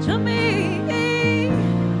 To me.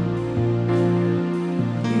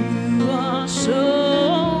 You are so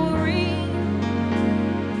real.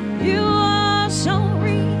 You are so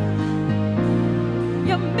real.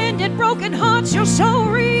 You mended broken hearts. You're so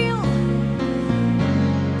real.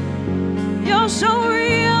 You're so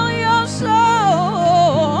real. You're so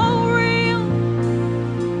real.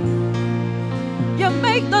 You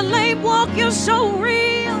make the lame walk. You're so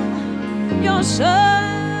real. You're so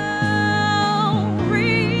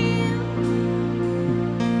real.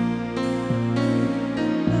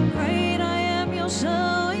 The great I am. You're so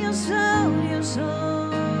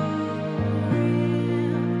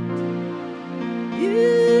real.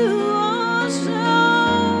 You are so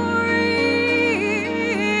real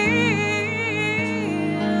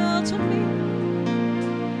to me.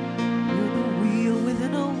 You're the wheel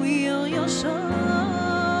within a wheel. You're so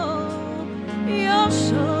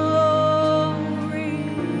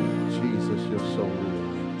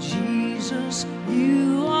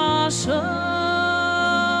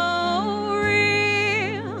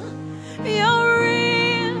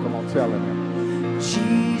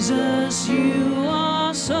Jesus, you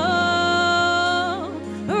are so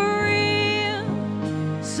real,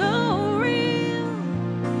 so real.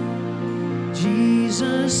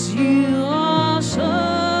 Jesus, you are so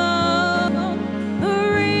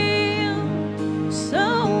real,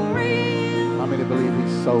 so real. How many believe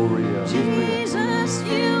he's so real? He's real. Jesus,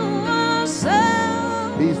 you are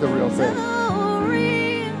so He's the real thing. so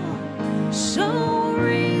real, so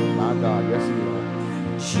real. My God, yes he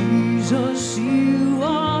is. Jesus, you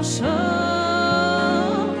are so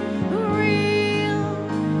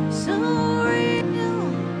real, so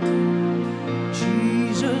real.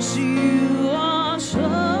 Jesus, you are so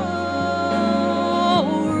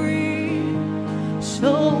real,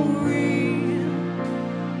 so real.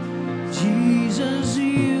 Jesus,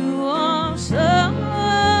 you are so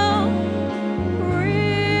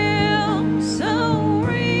real, so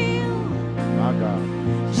real. My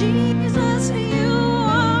God. Jesus, you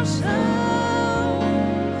are so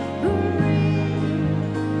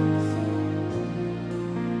real.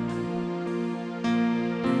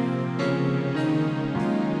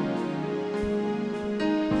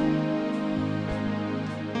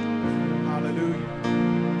 Hallelujah.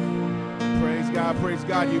 Praise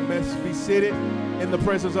God. You must be seated in the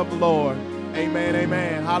presence of the Lord. Amen,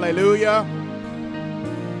 amen. Hallelujah.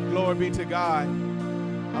 Glory be to God.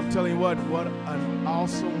 I'm telling you what an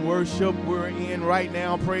awesome worship we're in right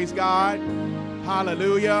now. Praise God.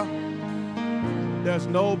 Hallelujah. There's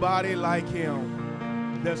nobody like him.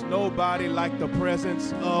 There's nobody like the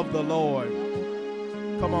presence of the Lord.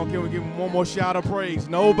 Come on, can we give him one more shout of praise?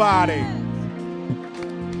 Nobody.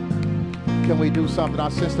 Can we do something? I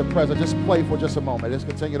sense the presence. Just play for just a moment. Just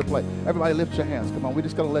continue to play. Everybody lift your hands. Come on. We're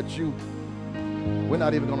just going to let you. We're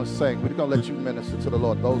not even going to sing. We're going to let you minister to the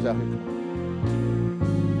Lord. Those out here.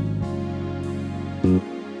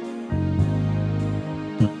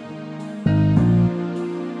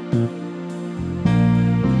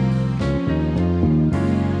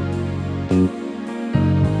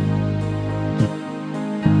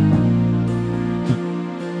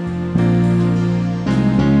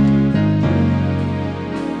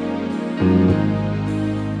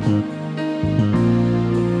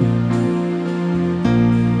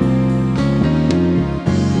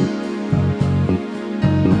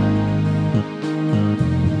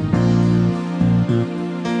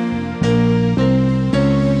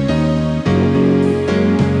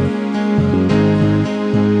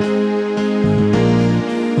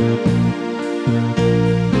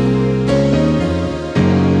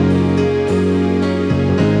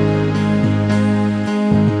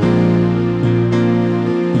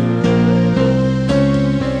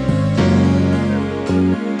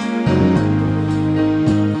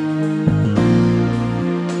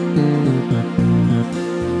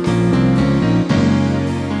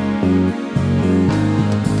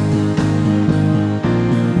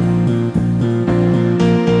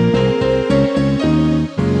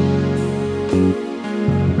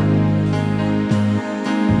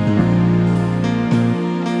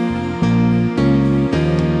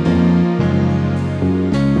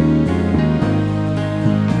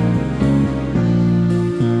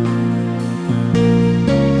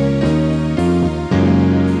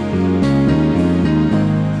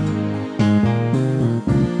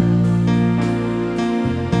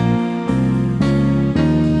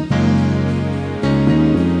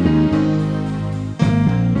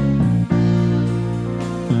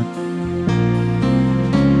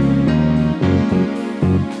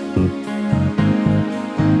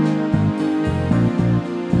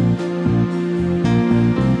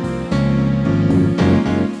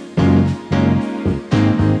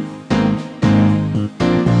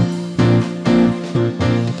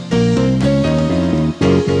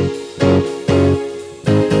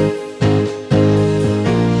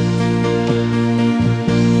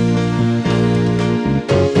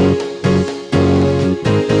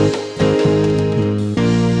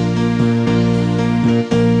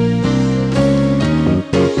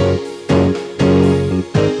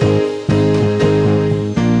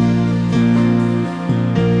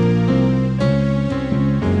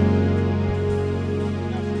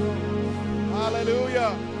 Come on.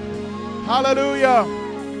 Hallelujah.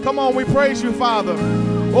 Come on, we praise you, Father.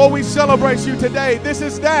 Oh, we celebrate you today. This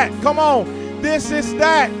is that. Come on. This is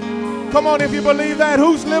that. Come on, if you believe that.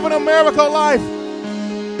 Who's living a miracle life?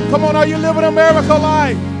 Come on, are you living a miracle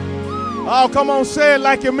life? Oh, come on, say it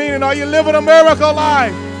like you mean it. Are you living a miracle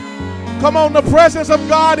life? Come on, the presence of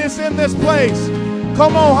God is in this place.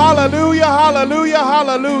 Come on, hallelujah, hallelujah,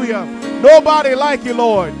 hallelujah. Nobody like you,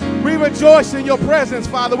 Lord. We rejoice in your presence,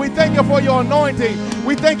 Father. We thank you for your anointing.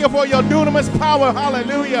 We thank you for your dunamis power.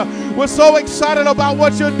 Hallelujah. We're so excited about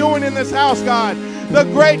what you're doing in this house, God. The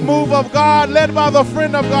great move of God led by the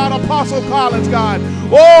friend of God, Apostle Collins, God.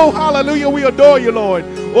 Oh, hallelujah. We adore you, Lord.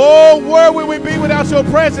 Oh, where would we be without your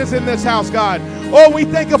presence in this house, God? Oh, we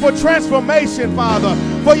thank you for transformation, Father.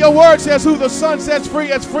 For your word says, who the Son sets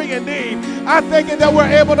free is free indeed. I thank you that we're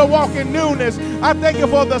able to walk in newness. I thank you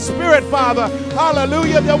for the Spirit, Father.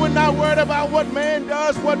 Hallelujah, that we're not worried about what man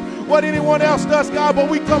does, what anyone else does, God, but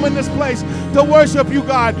we come in this place to worship you,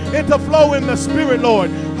 God, and to flow in the Spirit,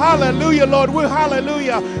 Lord. Hallelujah, Lord.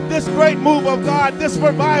 Hallelujah. This great move of God, this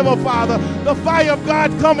revival, Father, the fire of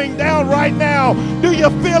God coming down right now. Do you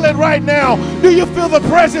feel it right now? Do you feel the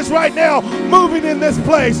presence right now moving in this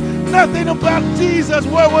place? Nothing about Jesus.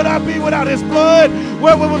 Where would I be without his blood?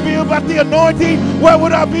 Where would we be without the anointing? Where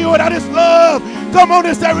would I be without his love? Come on,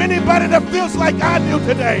 is there anybody that feels like I do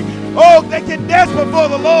today? Oh, they can dance before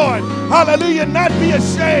the Lord. Hallelujah. Not be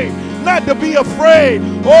ashamed. Not to be afraid.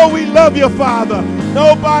 Oh, we love you, Father.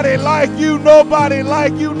 Nobody like you, nobody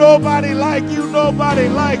like you, nobody like you, nobody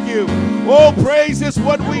like you. Oh, praise is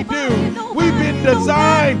what we do. We've been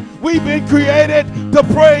designed, we've been created to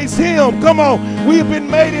praise him. Come on, we've been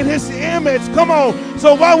made in his image. Come on,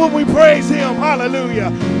 so why would we praise him? Hallelujah.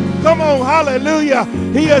 Come on, hallelujah.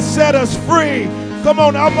 He has set us free. Come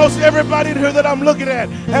on, almost everybody here that I'm looking at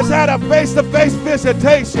has had a face-to-face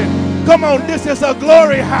visitation. Come on, this is a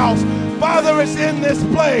glory house. Father is in this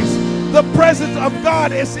place. The presence of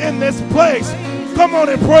God is in this place. Come on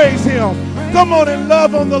and praise him. Come on and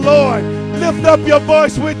love on the Lord. Lift up your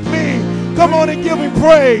voice with me. Come on and give him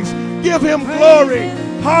praise. Give him glory.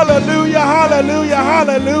 Hallelujah, hallelujah,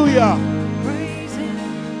 hallelujah.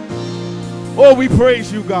 Oh, we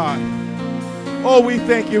praise you, God. Oh, we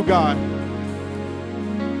thank you, God.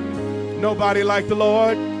 Nobody like the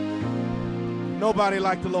Lord. Nobody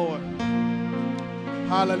like the Lord.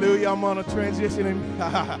 Hallelujah. I'm on a transition.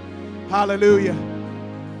 Hallelujah.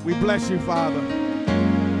 We bless you, Father.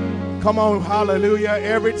 Come on, hallelujah.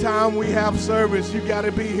 Every time we have service, you got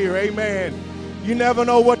to be here. Amen. You never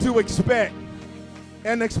know what to expect.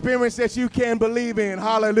 An experience that you can believe in.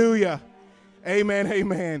 Hallelujah. Amen,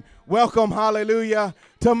 amen. Welcome, hallelujah,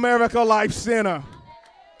 to Miracle Life Center.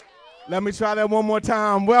 Let me try that one more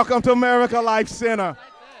time. Welcome to Miracle Life Center.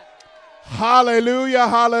 Hallelujah,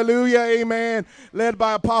 hallelujah, amen. Led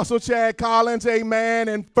by Apostle Chad Collins, amen,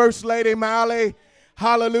 and First Lady Miley.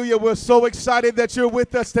 Hallelujah. We're so excited that you're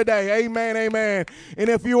with us today. Amen, amen. And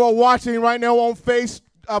if you are watching right now on Facebook,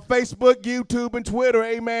 YouTube, and Twitter,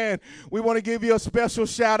 amen, we want to give you a special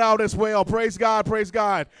shout out as well. Praise God, praise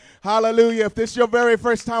God. Hallelujah. If this is your very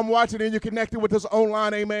first time watching and you're connected with us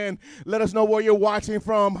online, amen, let us know where you're watching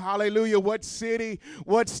from. Hallelujah. What city,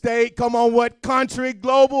 what state, come on, what country,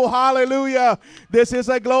 global, hallelujah. This is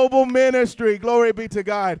a global ministry. Glory be to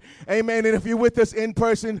God. Amen. And if you're with us in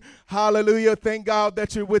person, hallelujah, thank God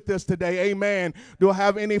that you're with us today. Amen. Do I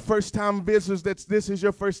have any first-time visitors that this is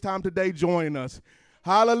your first time today joining us?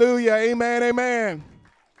 Hallelujah. Amen. Amen.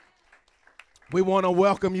 We want to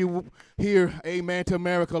welcome you here, amen, to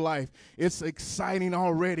Miracle Life. It's exciting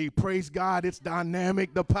already. Praise God. It's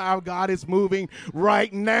dynamic. The power of God is moving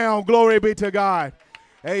right now. Glory be to God.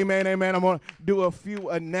 Amen. Amen. I'm going to do a few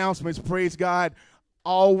announcements. Praise God.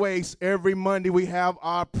 Always, every Monday, we have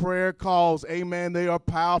our prayer calls. Amen. They are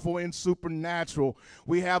powerful and supernatural.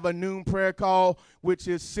 We have a noon prayer call, which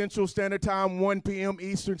is Central Standard Time, 1 p.m.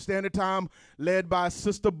 Eastern Standard Time, led by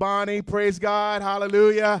Sister Bonnie. Praise God.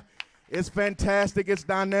 Hallelujah. It's fantastic. It's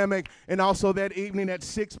dynamic. And also that evening at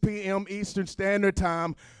 6 p.m. Eastern Standard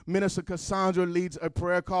Time, Minister Cassandra leads a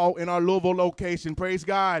prayer call in our Louisville location. Praise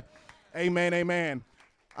God. Amen. Amen.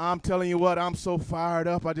 I'm telling you what, I'm so fired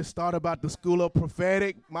up. I just thought about the School of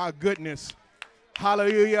Prophetic. My goodness.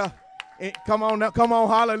 Hallelujah. Come on now. Come on.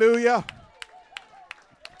 Hallelujah.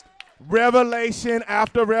 Revelation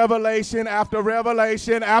after revelation after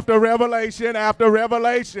revelation after revelation after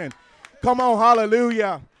revelation. Come on.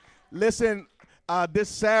 Hallelujah. Listen, this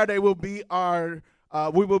Saturday will be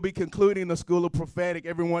we will be concluding the School of Prophetic.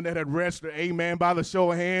 Everyone that had registered, amen, by the show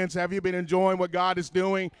of hands. Have you been enjoying what God is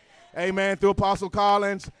doing? Amen, through Apostle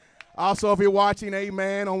Collins. Also, if you're watching,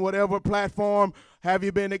 amen, on whatever platform, have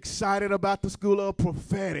you been excited about the School of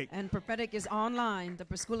Prophetic? And Prophetic is online.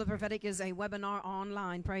 The School of Prophetic is a webinar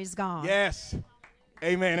online. Praise God. Yes.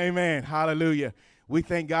 Amen, amen. Hallelujah. We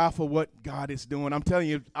thank God for what God is doing. I'm telling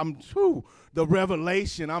you, the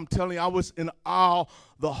revelation, I'm telling you, I was in awe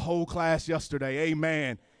the whole class yesterday.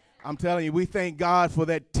 Amen. I'm telling you, we thank God for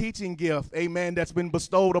that teaching gift, amen, that's been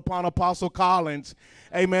bestowed upon Apostle Collins.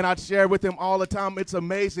 Amen. I share with him all the time. It's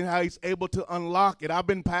amazing how he's able to unlock it. I've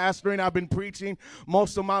been pastoring, I've been preaching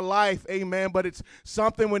most of my life, amen, but it's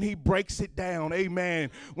something when he breaks it down,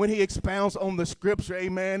 amen, when he expounds on the scripture,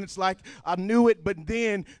 amen. It's like I knew it, but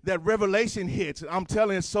then that revelation hits. I'm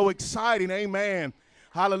telling you, it's so exciting, amen.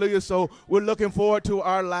 Hallelujah. So we're looking forward to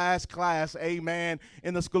our last class, amen,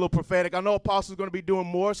 in the School of Prophetic. I know Apostle's going to be doing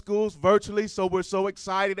more schools virtually, so we're so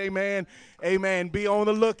excited, amen. Amen. Be on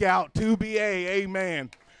the lookout, 2BA, amen.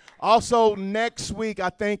 Also, next week, I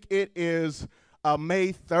think it is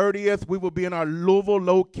May 30th, we will be in our Louisville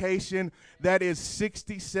location. That is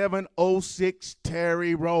 6706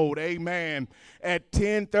 Terry Road, amen, at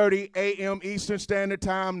 10:30 a.m. Eastern Standard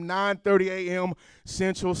Time, 9:30 a.m.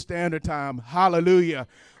 Central Standard Time. Hallelujah.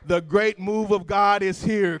 The great move of God is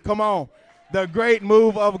here. Come on. The great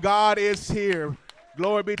move of God is here.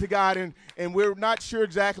 Glory be to God. And we're not sure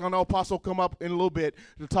exactly. I know Apostle will come up in a little bit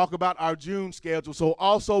to talk about our June schedule. So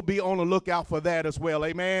also be on the lookout for that as well.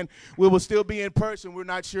 Amen. We will still be in person. We're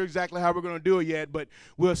not sure exactly how we're going to do it yet, but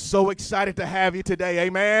we're so excited to have you today.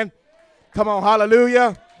 Amen. Come on.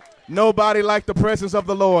 Hallelujah. Nobody like the presence of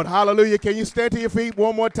the Lord. Hallelujah. Can you stand to your feet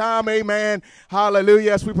one more time? Amen.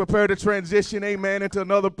 Hallelujah. As we prepare to transition, amen, into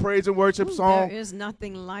another praise and worship song. There is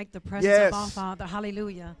nothing like the presence of our Father.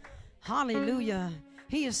 Hallelujah. Hallelujah.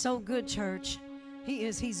 He is so good, church.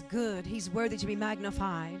 He's good. He's worthy to be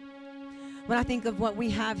magnified. When I think of what we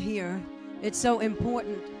have here, it's so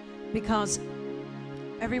important because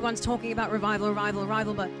everyone's talking about revival,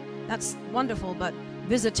 but that's wonderful. But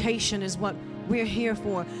visitation is what we're here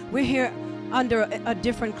for. We're here under a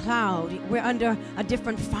different cloud. We're under a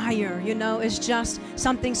different fire. You know, it's just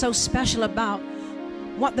something so special about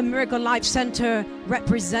what the Miracle Life Center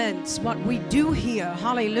represents, what we do here.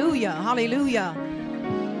 Hallelujah, hallelujah.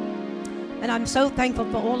 And I'm so thankful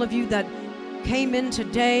for all of you that came in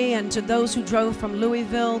today and to those who drove from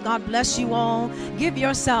Louisville. God bless you all. Give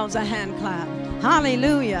yourselves a hand clap.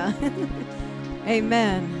 Hallelujah.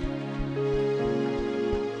 Amen.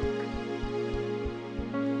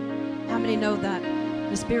 How many know that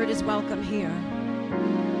the Spirit is welcome here?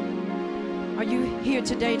 Are you here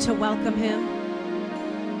today to welcome Him?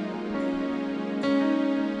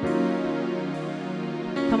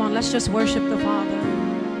 Come on, let's just worship the Father.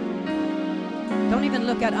 Don't even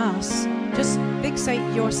look at us. Just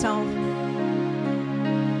fixate yourself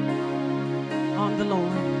on the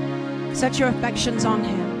Lord. Set your affections on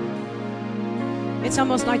Him. It's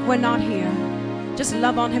almost like we're not here. Just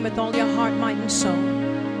love on Him with all your heart, might, and soul.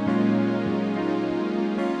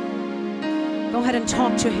 Go ahead and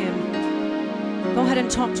talk to Him. Go ahead and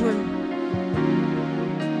talk to Him.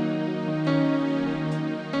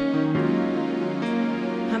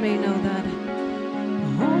 How many know that?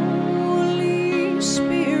 Holy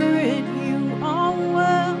Spirit, you are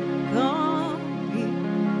welcome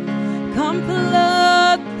here. Come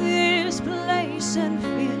flood this place and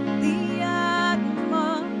fill the atmosphere.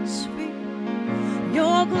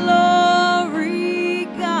 Your glory,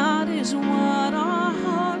 God, is what our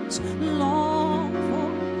hearts long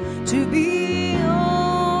for, to be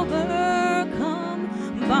overcome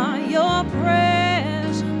by your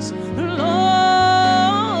presence, Lord.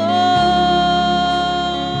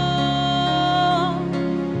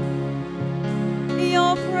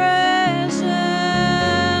 Your presence,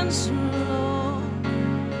 Lord.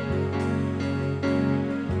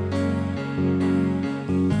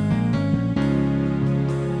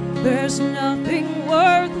 There's nothing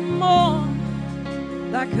worth more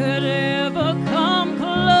that could ever come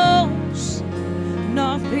close.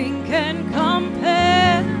 Nothing can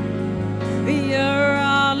compare. You're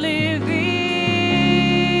our living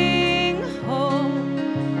hope.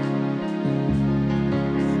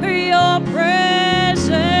 Your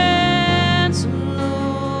presence,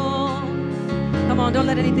 Lord. Come on, don't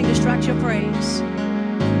let anything distract your praise.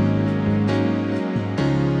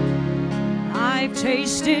 I've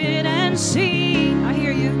tasted and seen, I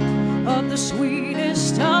hear you, of the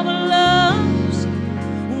sweetest of loves,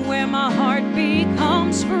 where my heart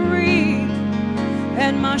becomes free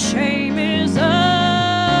and my shame is undone.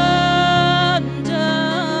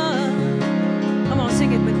 Come on,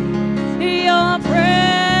 sing it with me. Your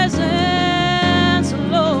presence,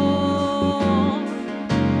 Lord.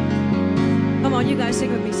 Come on, you guys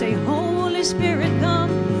sing with me. Say, Holy Spirit, come.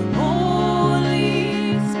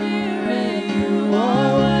 Holy Spirit, you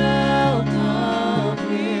are welcome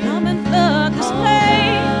here. Come and flood this place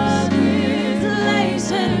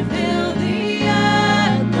and fill the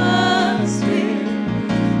atmosphere.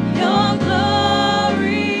 Your glory.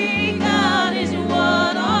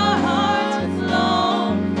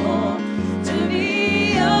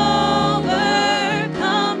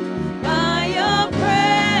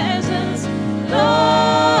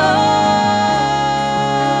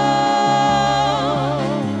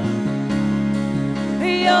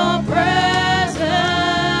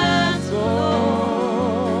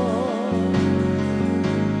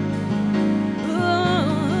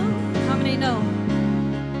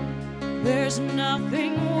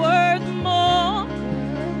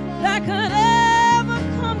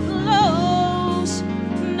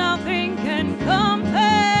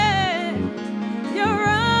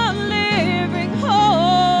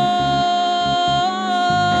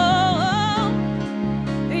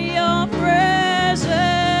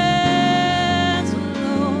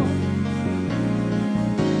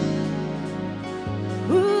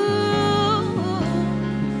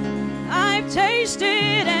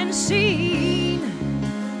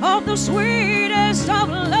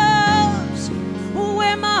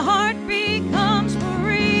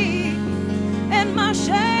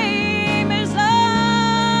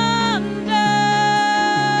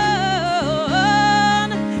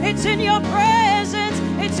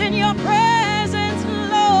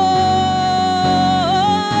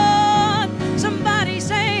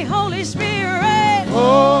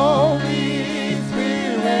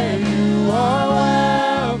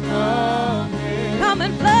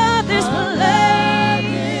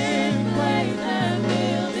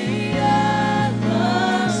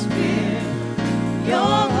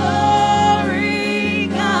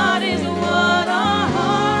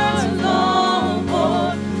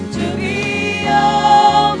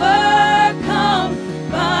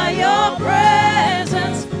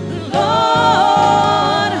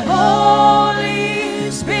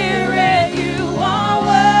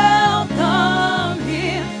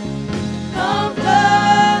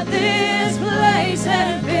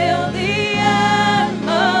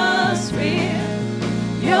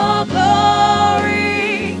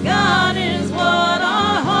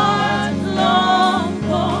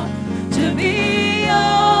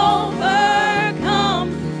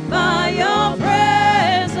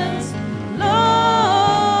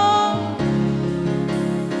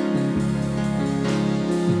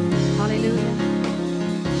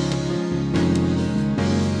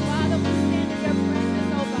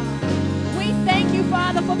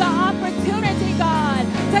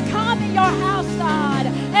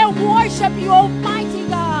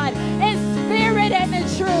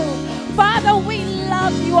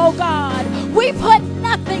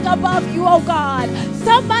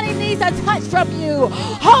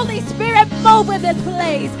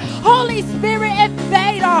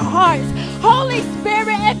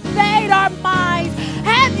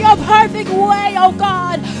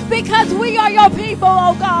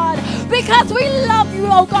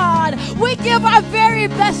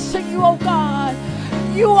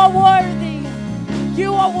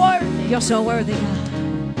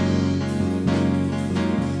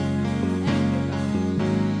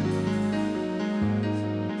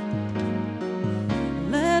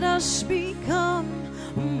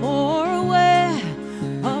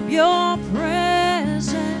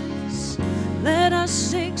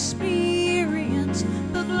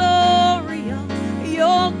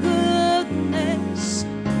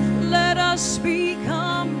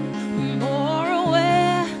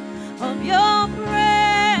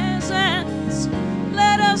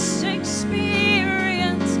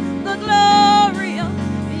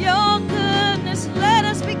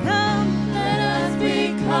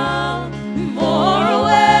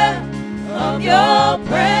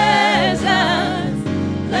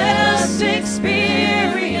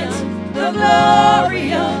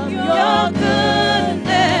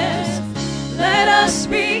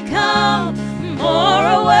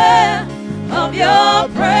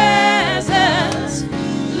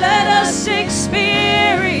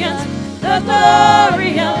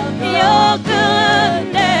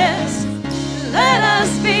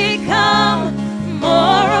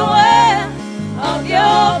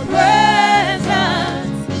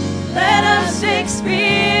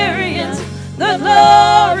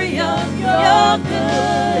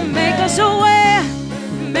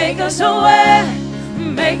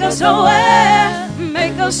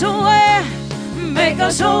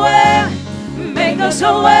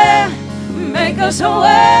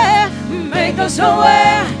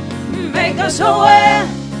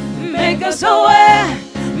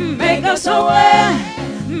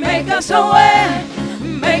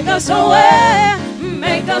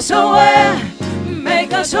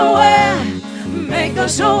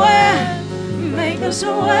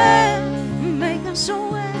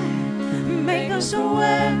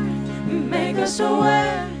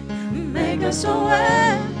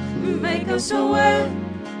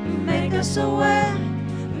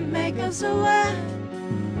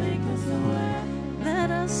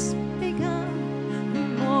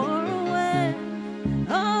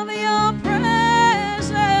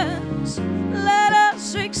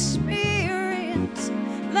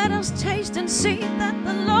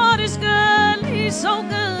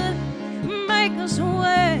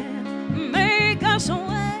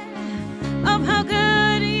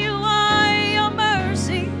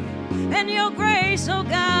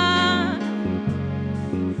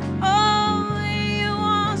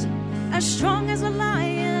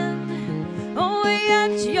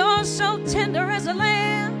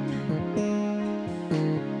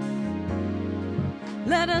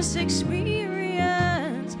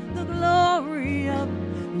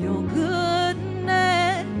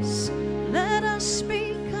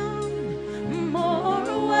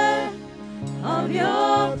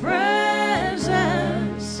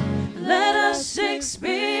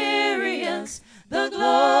 the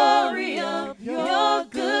glory of your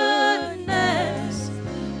goodness.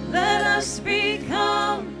 Let us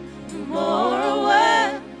become more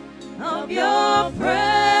aware of your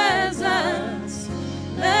presence.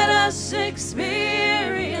 Let us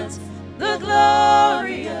experience the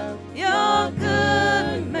glory of your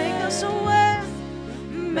good. Make us aware,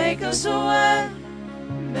 make us aware,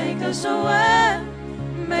 make us aware,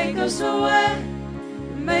 make us aware,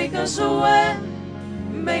 make us aware,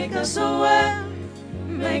 make us aware,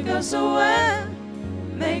 make us aware,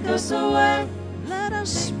 make us aware. Let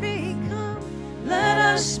us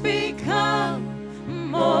become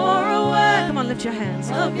more aware. Come on, lift your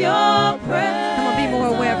hands. Of your presence. Come on, be more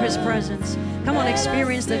aware of his presence. Come on,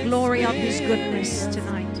 experience the glory of his goodness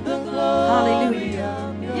tonight.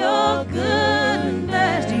 Hallelujah. Your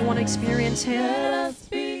goodness. Do you want to experience him?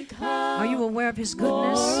 Are you aware of his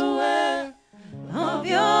goodness? Of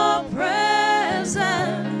your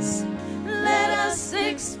presence. Let us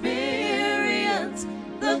experience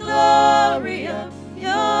the glory of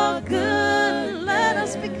your good.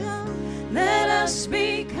 Let us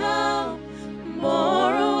become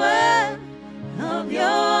more aware of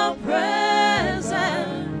your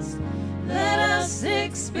presence. Let us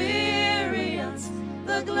experience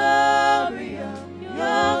the glory of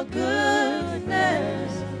your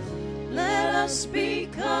goodness. Let us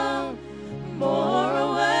become more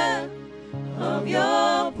aware of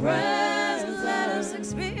your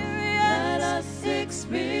presence. Let us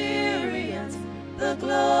experience the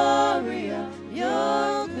glory of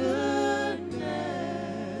your goodness.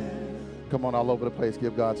 Come on, all over the place,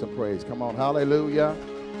 give God some praise. Come on, hallelujah.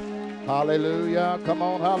 Hallelujah. Come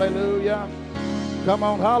on, hallelujah. Come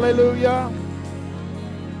on, hallelujah.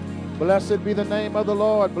 Blessed be the name of the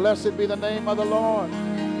Lord. Blessed be the name of the Lord.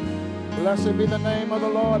 Blessed be the name of the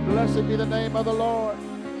Lord. Blessed be the name of the Lord.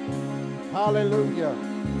 Hallelujah.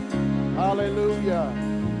 Hallelujah.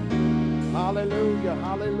 Hallelujah.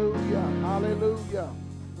 Hallelujah. Hallelujah.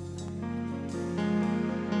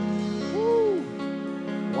 Woo.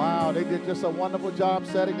 Wow, they did just a wonderful job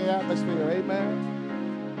setting the atmosphere.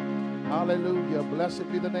 Amen. Hallelujah. Blessed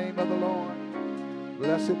be the name of the Lord.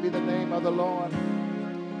 Blessed be the name of the Lord.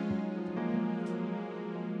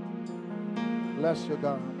 Bless you,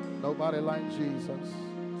 God. Nobody like Jesus.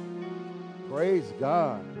 Praise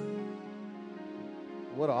God.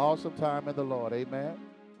 What an awesome time in the Lord. Amen.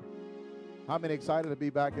 How many excited to be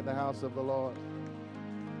back in the house of the Lord?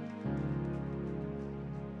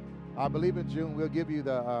 I believe in June we'll give you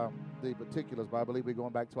the particulars, but I believe we're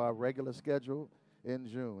going back to our regular schedule in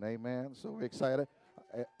June. Amen. So we're excited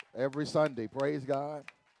every Sunday. Praise God.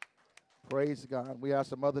 Praise God. We have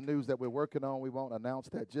some other news that we're working on. We won't announce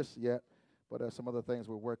that just yet, but there's some other things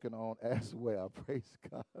we're working on as well. Praise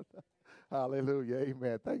God. Hallelujah.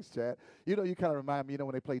 Amen. Thanks, Chad. You know, you kind of remind me,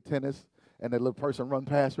 when they play tennis and that little person run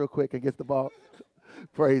past real quick and gets the ball.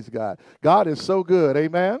 Praise God. God is so good.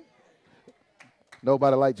 Amen.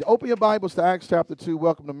 Nobody like you. Open your Bibles to Acts chapter 2.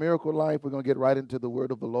 Welcome to Miracle Life. We're going to get right into the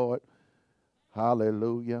word of the Lord.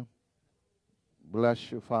 Hallelujah.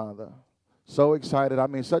 Bless you, Father. So excited. I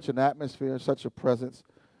mean, such an atmosphere, such a presence.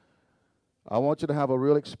 I want you to have a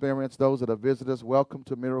real experience. Those that are visitors, welcome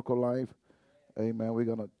to Miracle Life. Amen. We're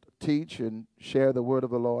going to teach and share the word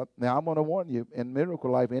of the Lord. Now, I'm going to warn you, in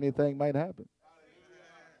Miracle Life, anything might happen.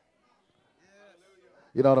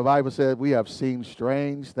 You know, the Bible said we have seen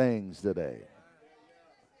strange things today.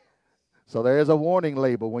 So there is a warning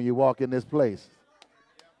label when you walk in this place.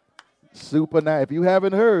 Supernatural. If you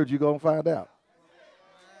haven't heard, you're going to find out.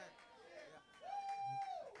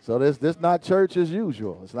 So this not church as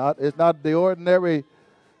usual. It's not the ordinary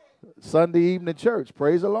Sunday evening church.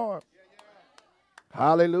 Praise the Lord.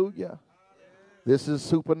 Hallelujah. This is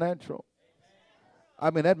supernatural. I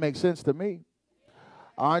mean, that makes sense to me.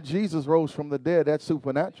 Our Jesus rose from the dead. That's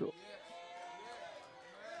supernatural.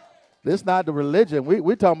 This is not the religion.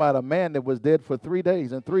 We're talking about a man that was dead for 3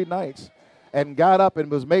 days and 3 nights and got up and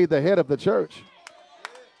was made the head of the church.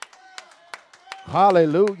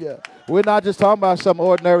 Hallelujah. We're not just talking about some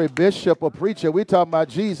ordinary bishop or preacher. We're talking about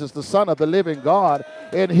Jesus, the Son of the living God.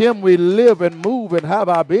 In him we live and move and have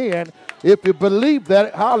our being. If you believe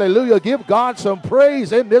that, hallelujah, give God some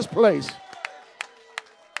praise in this place.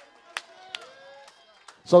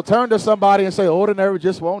 So turn to somebody and say, ordinary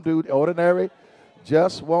just won't do. Ordinary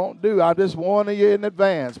just won't do. I'm just warning you in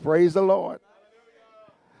advance. Praise the Lord.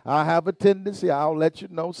 I have a tendency, I'll let you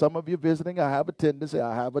know, some of you visiting, I have a tendency.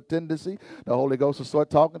 The Holy Ghost will start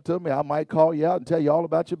talking to me. I might call you out and tell you all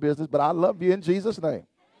about your business, but I love you in Jesus' name.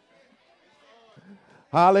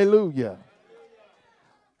 Hallelujah.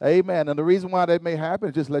 Amen. And the reason why that may happen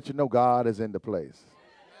is just let you know God is in the place.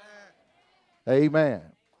 Amen.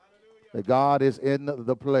 That God is in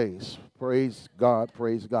the place. Praise God.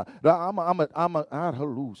 Praise God. Now,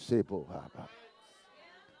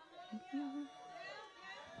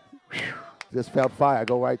 just felt fire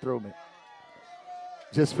go right through me.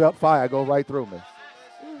 Just felt fire go right through me.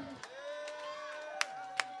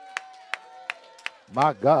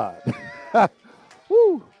 My God.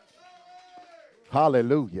 Woo.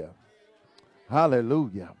 Hallelujah.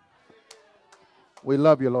 Hallelujah. We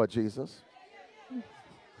love you, Lord Jesus.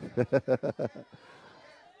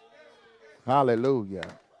 Hallelujah.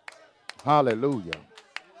 Hallelujah.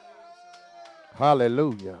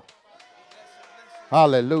 Hallelujah.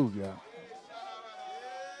 Hallelujah.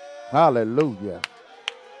 Hallelujah.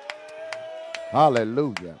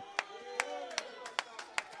 Hallelujah.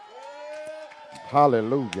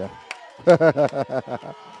 Hallelujah.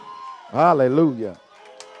 Hallelujah.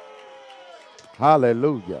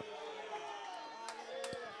 Hallelujah.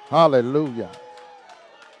 Hallelujah.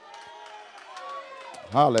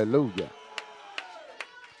 Hallelujah.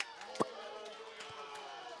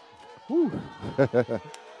 Whew.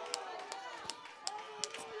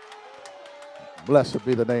 Blessed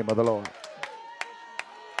be the name of the Lord.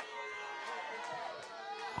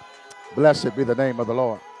 Blessed be the name of the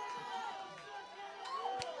Lord.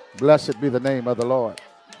 Blessed be the name of the Lord.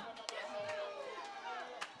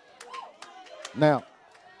 Now,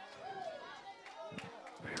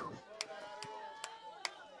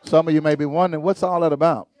 some of you may be wondering, what's all that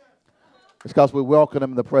about? It's because we welcome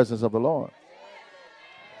him in the presence of the Lord.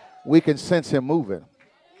 We can sense him moving.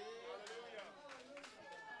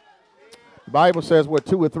 The Bible says where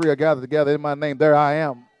two or three are gathered together in my name, there I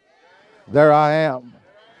am. There I am.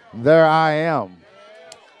 There I am.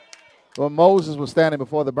 When Moses was standing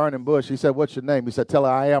before the burning bush, he said, what's your name? He said, tell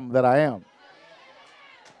her I am that I am.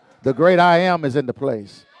 The great I am is in the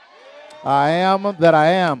place. I am that I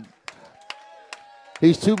am.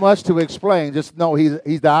 He's too much to explain. Just know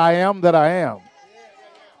he's the I am that I am.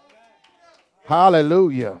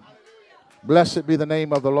 Hallelujah. Blessed be the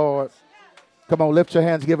name of the Lord. Come on, lift your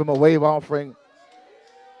hands, give him a wave offering.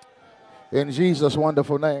 In Jesus'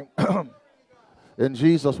 wonderful name. In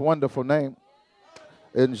Jesus' wonderful name.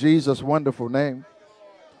 In Jesus' wonderful name.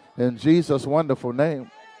 In Jesus' wonderful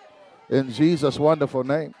name. In Jesus' wonderful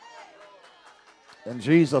name. In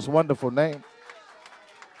Jesus' wonderful name.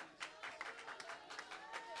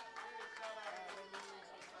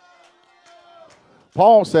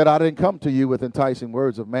 Paul said, I didn't come to you with enticing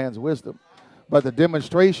words of man's wisdom, but the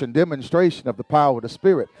demonstration of the power of the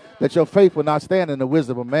Spirit, that your faith will not stand in the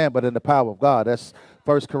wisdom of man, but in the power of God. That's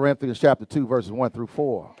 1 Corinthians chapter 2, verses 1 through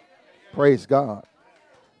 4. Praise God.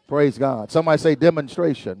 Praise God. Somebody say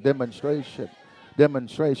demonstration, demonstration,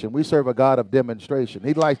 demonstration. We serve a God of demonstration.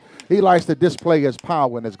 He likes to display his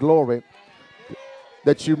power and his glory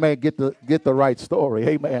that you may get the right story.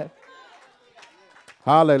 Amen.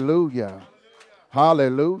 Hallelujah.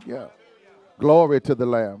 Hallelujah. Glory to the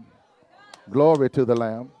Lamb. Glory to the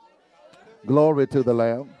Lamb. Glory to the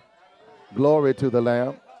Lamb. Glory to the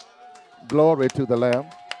Lamb. Glory to the Lamb.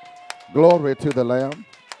 Glory to the Lamb.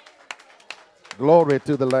 Glory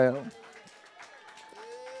to the Lamb.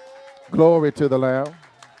 Glory to the Lamb.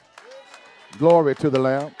 Glory to the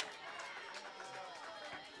Lamb.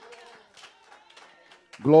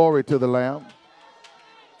 Glory to the Lamb.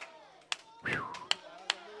 Whew.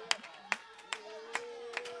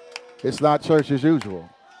 It's not church as usual.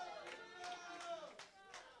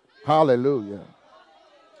 Hallelujah.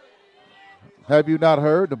 Have you not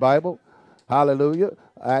heard the Bible? Hallelujah.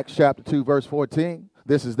 Acts chapter 2, verse 14.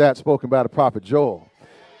 This is that spoken by the prophet Joel.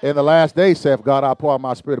 In the last days, saith God, I'll pour out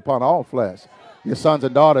my spirit upon all flesh. Your sons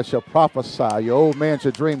and daughters shall prophesy. Your old men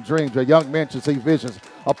shall dream dreams. Your young men shall see visions.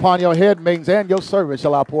 Upon your headmaidens and your servants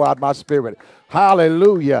shall I pour out my spirit.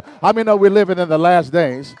 Hallelujah. I mean, we're living in the last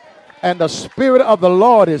days, and the Spirit of the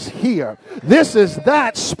Lord is here. This is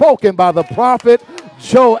that spoken by the prophet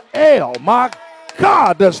Joel. My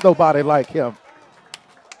God, there's nobody like him.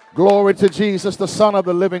 Glory to Jesus, the Son of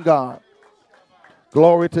the living God.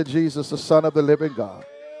 Glory to Jesus, the Son of the living God.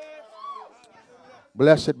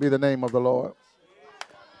 Blessed be the name of the Lord.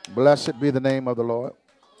 Blessed be the name of the Lord.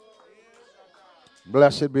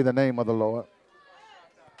 Blessed be the name of the Lord.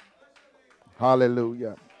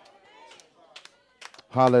 Hallelujah.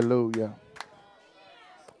 Hallelujah.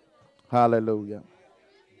 Hallelujah.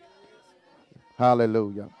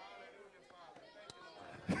 Hallelujah.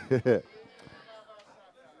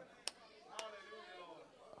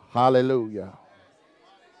 Hallelujah.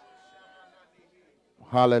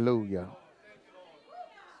 Hallelujah.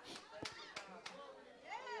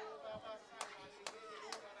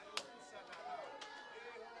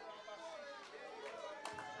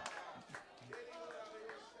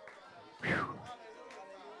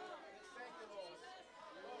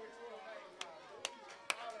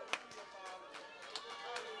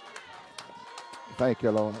 Thank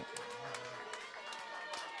you, Lord.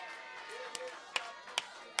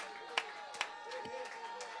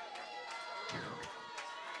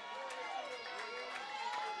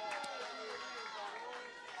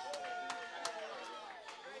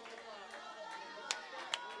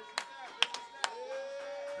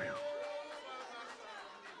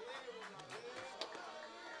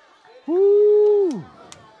 Woo!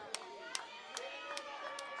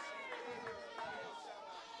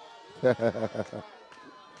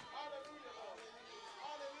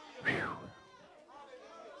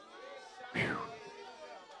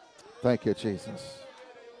 Thank you, Jesus.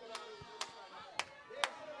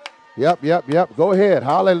 Yep. Go ahead.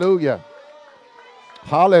 Hallelujah.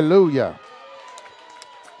 Hallelujah.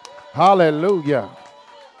 Hallelujah.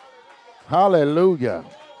 Hallelujah.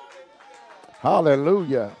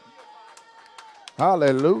 Hallelujah.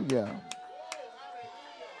 Hallelujah.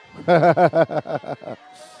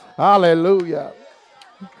 Hallelujah.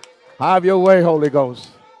 Have your way, Holy Ghost.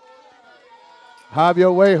 Have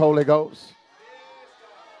your way, Holy Ghost.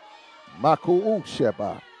 Maku'u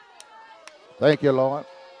Sheba. Thank you, Lord.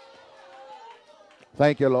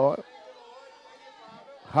 Thank you, Lord.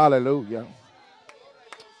 Hallelujah.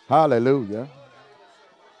 Hallelujah.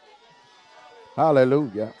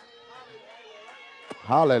 Hallelujah.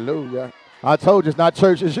 Hallelujah. I told you it's not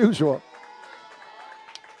church as usual.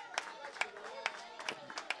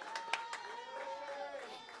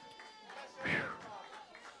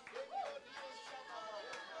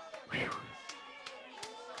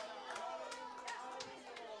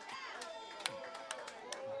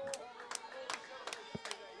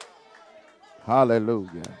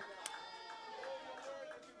 Hallelujah.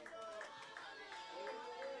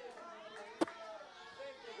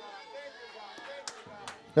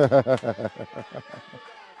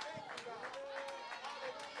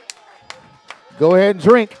 Go ahead and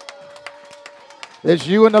drink. It's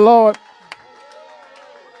you and the Lord.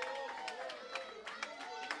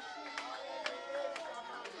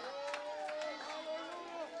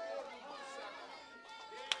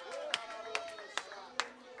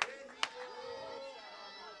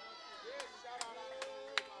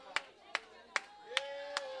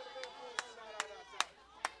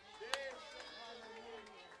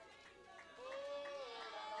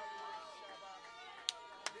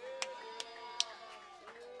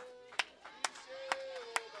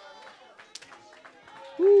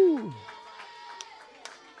 Woo.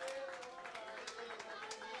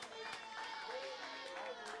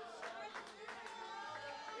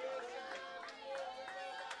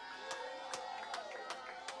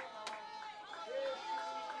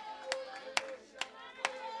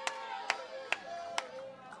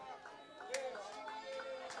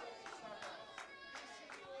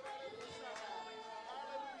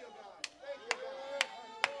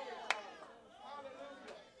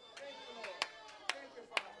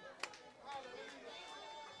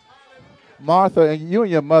 Martha, and you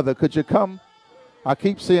and your mother, could you come? I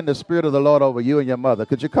keep seeing the Spirit of the Lord over you and your mother.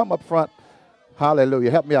 Could you come up front? Hallelujah.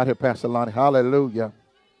 Help me out here, Pastor Lonnie. Hallelujah.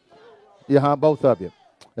 Yeah, both of you.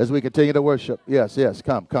 As we continue to worship. Yes,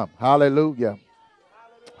 come. Hallelujah.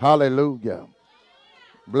 Hallelujah.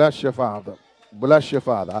 Bless your Father. Bless your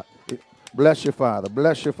Father. Bless your Father.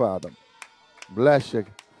 Bless your Father. Bless you.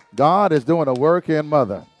 God is doing a work in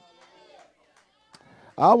mother.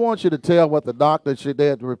 I want you to tell what the doctor they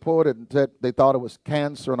had reported and said they thought it was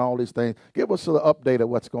cancer and all these things. Give us an update of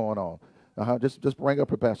what's going on. Just bring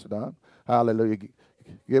up her, Pastor Don. Hallelujah.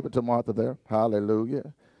 Give it to Martha there.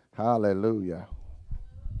 Hallelujah. Hallelujah.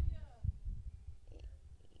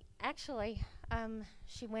 Actually,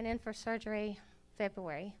 she went in for surgery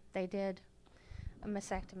February. They did a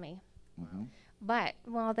mastectomy. Mm-hmm. But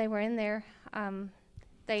while they were in there,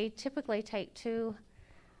 they typically take 2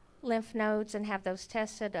 lymph nodes and have those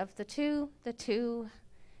tested. Of the two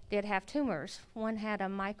did have tumors. One had a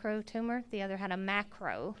micro tumor, the other had a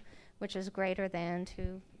macro, which is greater than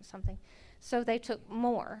 2 something. So they took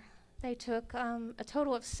more. They took a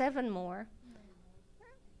total of 7 more,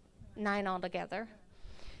 9 altogether,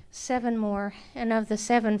 7 more, and of the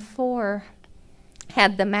 7, 4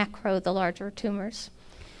 had the macro, the larger tumors.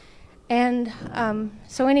 And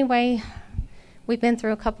so anyway, we've been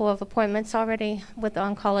through a couple of appointments already with the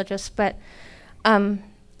oncologist, but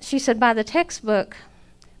she said by the textbook,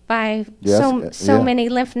 by so many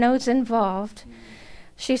lymph nodes involved,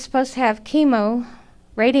 she's supposed to have chemo,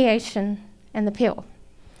 radiation, and the pill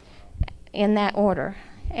in that order.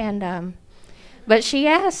 And but she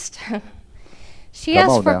asked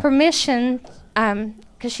for permission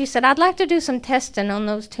because she said, I'd like to do some testing on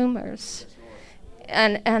those tumors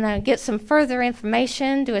and get some further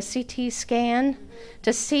information, do a CT scan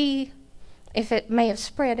to see if it may have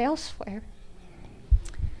spread elsewhere.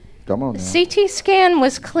 Come on now. The CT scan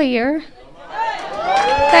was clear.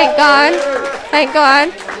 Thank God. Thank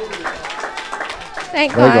God.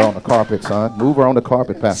 Thank Lay her God. on the carpet, son. Move her on the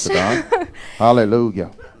carpet, Pastor Don.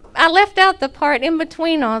 Hallelujah. I left out the part in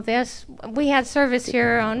between all this. We had service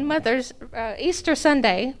here on Easter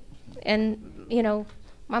Sunday, and you know,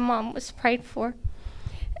 my mom was prayed for.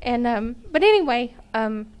 And but anyway,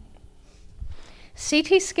 CT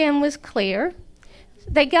scan was clear.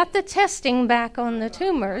 They got the testing back on the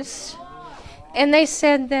tumors, and they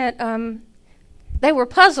said that they were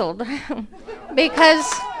puzzled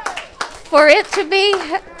because for it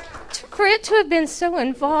to have been so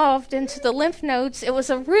involved into the lymph nodes, it was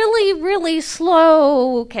a really, really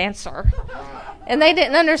slow cancer. And they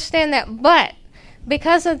didn't understand that. But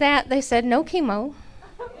because of that, they said no chemo.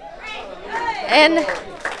 And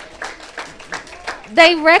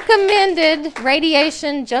they recommended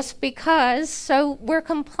radiation just because. So we're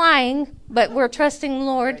complying, but we're trusting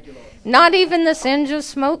Lord. Not even the singe of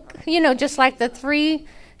smoke, you know, just like the 3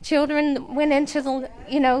 children that went into the,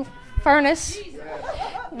 you know, furnace.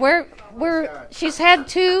 She's had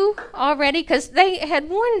 2 already because they had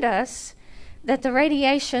warned us that the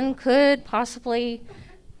radiation could possibly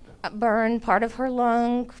burn part of her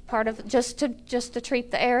lung, part of just to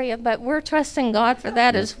treat the area. But we're trusting God for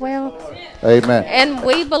that as well. Amen. And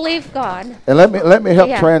we believe God. And let me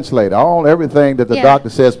help translate. Everything that the doctor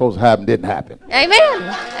says supposed to happen didn't happen. Amen.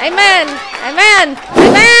 Amen. Amen.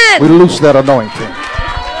 Amen. We loose that anointing.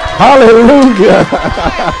 Hallelujah.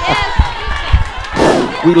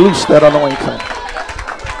 We loose that anointing.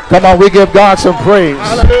 Come on, we give God some praise.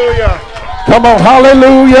 Hallelujah. Come on,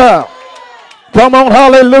 hallelujah. Come on,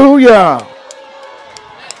 hallelujah.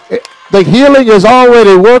 The healing is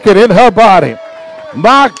already working in her body.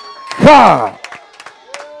 My God.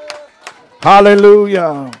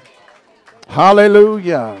 Hallelujah.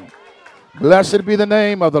 Hallelujah. Blessed be the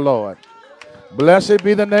name of the Lord. Blessed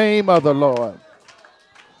be the name of the Lord.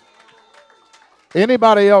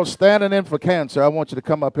 Anybody else standing in for cancer, I want you to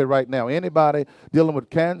come up here right now. Anybody dealing with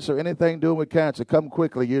cancer, anything doing with cancer, come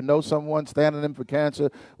quickly. You know someone standing in for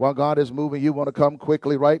cancer while God is moving. You want to come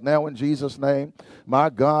quickly right now in Jesus' name. My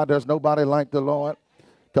God, there's nobody like the Lord.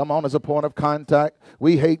 Come on, as a point of contact.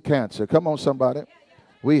 We hate cancer. Come on, somebody.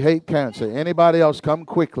 We hate cancer. Anybody else, come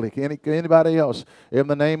quickly. Anybody else, in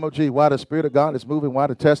the name of Jesus. Why the Spirit of God is moving, why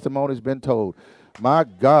the testimony's been told. My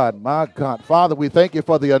God, my God. Father, we thank you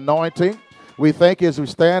for the anointing. We thank you as we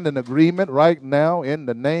stand in agreement right now in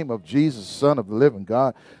the name of Jesus, Son of the living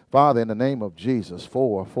God. Father, in the name of Jesus,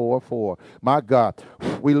 4. My God,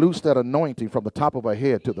 we loose that anointing from the top of our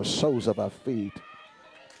head to the soles of our feet.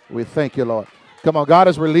 We thank you, Lord. Come on, God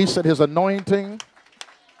is releasing his anointing.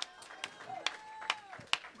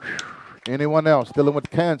 Anyone else dealing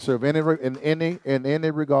with cancer in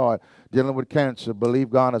any regard, dealing with cancer,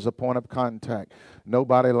 believe God as a point of contact.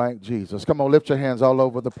 Nobody like Jesus. Come on, lift your hands all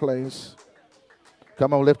over the place.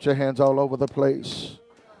 Come on, lift your hands all over the place.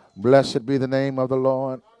 Blessed be the name of the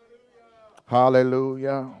Lord.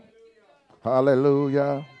 Hallelujah.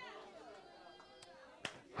 Hallelujah.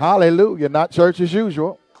 Hallelujah. Not church as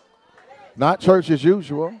usual. Not church as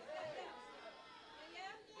usual.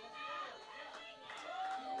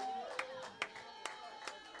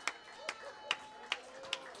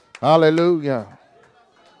 Hallelujah.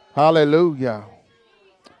 Hallelujah.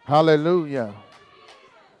 Hallelujah.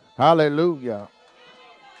 Hallelujah.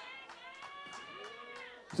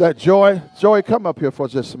 Is that Joy? Joy, come up here for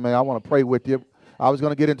just a minute. I want to pray with you. I was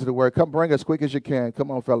going to get into the word. Come bring as quick as you can. Come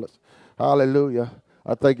on, fellas. Hallelujah.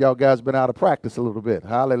 I think y'all guys been out of practice a little bit.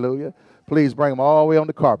 Hallelujah. Please bring them all the way on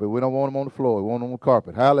the carpet. We don't want them on the floor. We want them on the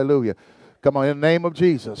carpet. Hallelujah. Come on, in the name of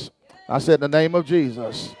Jesus. I said in the name of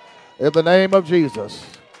Jesus. In the name of Jesus.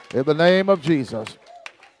 In the name of Jesus.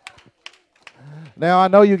 Now, I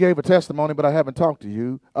know you gave a testimony, but I haven't talked to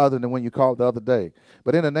you other than when you called the other day.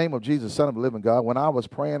 But in the name of Jesus, Son of the living God, when I was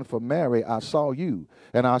praying for Mary, I saw you,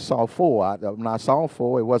 and I saw 4. When I saw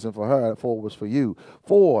 4, it wasn't for her. 4 was for you.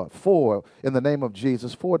 4, in the name of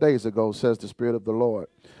Jesus. 4 days ago, says the Spirit of the Lord.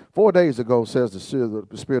 4 days ago, says the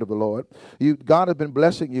Spirit of the Lord. God has been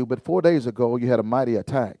blessing you, but 4 days ago, you had a mighty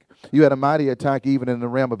attack. You had a mighty attack even in the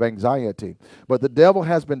realm of anxiety. But the devil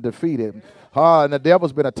has been defeated. And the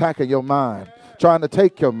devil's been attacking your mind, trying to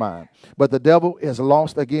take your mind. But the devil is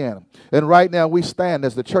lost again. And right now we stand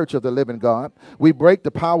as the church of the living God. We break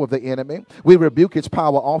the power of the enemy. We rebuke its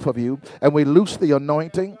power off of you. And we loose the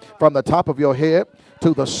anointing from the top of your head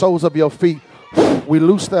to the soles of your feet. We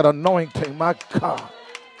loose that anointing, my God.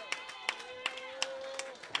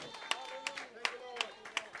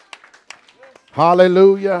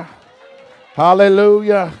 Hallelujah.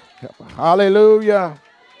 Hallelujah. Hallelujah.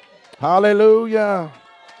 Hallelujah.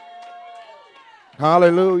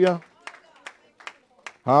 Hallelujah.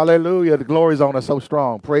 Hallelujah. The glory's on us so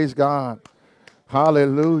strong. Praise God.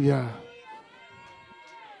 Hallelujah.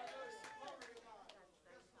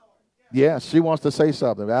 Yes, she wants to say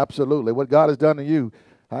something. Absolutely. What God has done to you.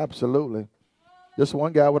 Absolutely. Just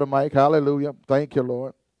one guy with a mic. Hallelujah. Thank you,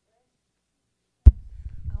 Lord. I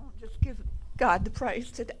want to just give God the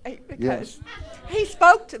praise today because He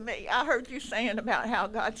spoke to me. I heard you saying about how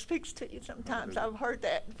God speaks to you sometimes. I've heard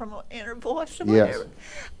that from an inner voice or whatever.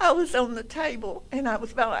 I was on the table, and I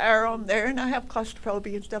was about an hour on there, and I have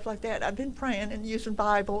claustrophobia and stuff like that. I've been praying and using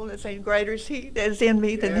Bible and saying, greater is He that is in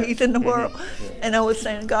me than He's in the world. And I was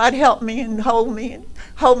saying, God, help me and hold me and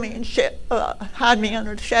hide me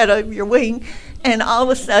under the shadow of your wing. And all of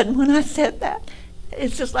a sudden, when I said that,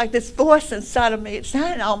 it's just like this voice inside of me. It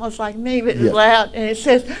sounded almost like me, but it's loud. And it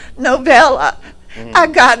says, Novella, I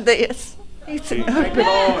got this. He said,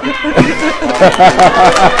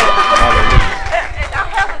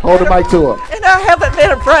 Hold the mic to her. And I haven't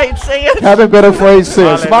been afraid since. Haven't been afraid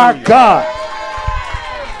since. My God.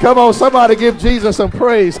 Come on, somebody give Jesus some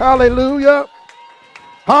praise. Hallelujah.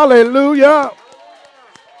 Hallelujah.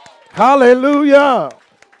 Hallelujah.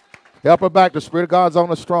 Help her back. The Spirit of God's on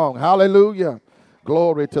her strong. Hallelujah.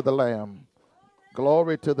 Glory to the Lamb.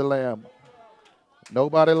 Glory to the Lamb.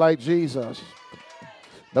 Nobody like Jesus.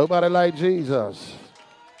 Nobody like Jesus.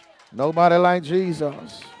 Nobody like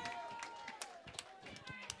Jesus.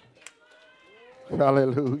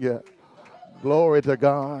 Hallelujah. Glory to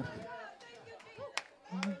God.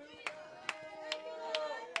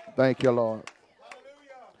 Thank you, Lord.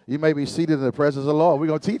 You may be seated in the presence of the Lord. We're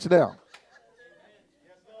going to teach now.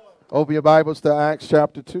 Open your Bibles to Acts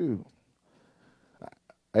chapter 2.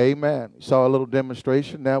 Amen. You saw a little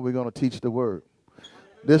demonstration. Now we're going to teach the word.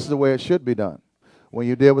 This is the way it should be done. When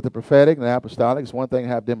you deal with the prophetic and the apostolic, it's one thing to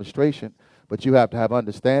have demonstration, but you have to have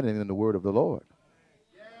understanding in the word of the Lord.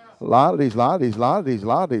 A lot of these,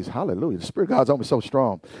 hallelujah. The Spirit of God's on me so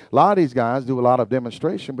strong. A lot of these guys do a lot of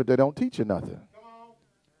demonstration, but they don't teach you nothing.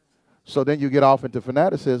 So then you get off into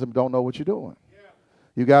fanaticism, don't know what you're doing.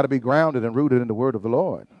 You got to be grounded and rooted in the word of the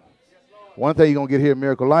Lord. One thing you're going to get here in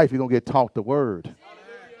Miracle Life, you're going to get taught the word.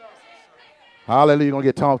 Hallelujah, you're going to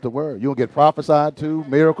get taught the word. You're going to get prophesied to,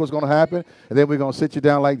 miracles going to happen, and then we're going to sit you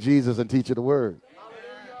down like Jesus and teach you the word.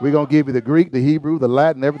 We're going to give you the Greek, the Hebrew, the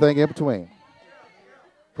Latin, everything in between.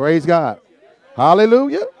 Praise God.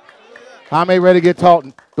 Hallelujah. How many ready to get taught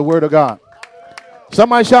the word of God?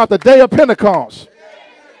 Somebody shout the day of Pentecost.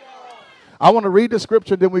 I want to read the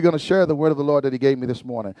scripture, then we're going to share the word of the Lord that He gave me this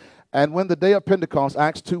morning. And when the day of Pentecost,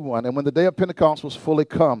 Acts 2:1, and when the day of Pentecost was fully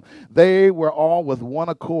come, they were all with one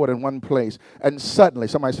accord in one place. And suddenly,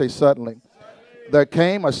 somebody say suddenly, there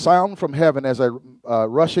came a sound from heaven as a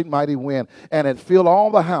rushing mighty wind, and it filled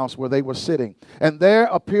all the house where they were sitting. And there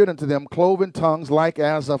appeared unto them cloven tongues like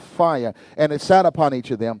as of fire, and it sat upon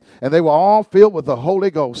each of them. And they were all filled with the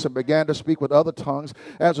Holy Ghost, and began to speak with other tongues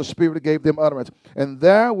as the Spirit gave them utterance. And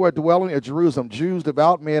there were dwelling at Jerusalem Jews,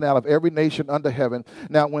 devout men out of every nation under heaven.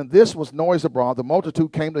 Now when this was noised abroad, the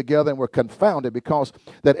multitude came together and were confounded, because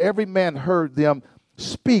that every man heard them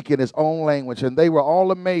speak in his own language. And they were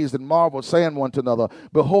all amazed and marveled, saying one to another,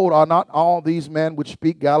 behold, are not all these men which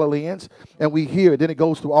speak Galileans? And we hear, then it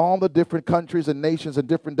goes through all the different countries and nations and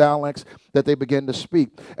different dialects that they begin to speak.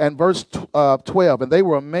 And verse 12, and they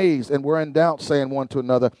were amazed and were in doubt, saying one to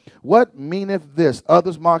another, what meaneth this?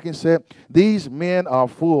 Others mocking said, these men are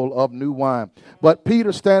full of new wine. But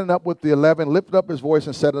Peter, standing up with the 11, lifted up his voice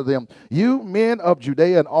and said to them, you men of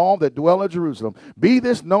Judea and all that dwell in Jerusalem, be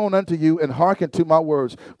this known unto you, and hearken to my words.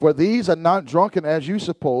 For these are not drunken as you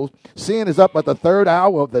suppose, sin is up at the third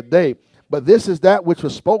hour of the day. But this is that which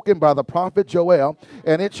was spoken by the prophet Joel.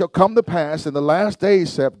 And it shall come to pass in the last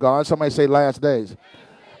days, saith God. Somebody say last days.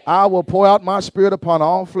 I will pour out my spirit upon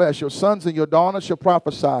all flesh. Your sons and your daughters shall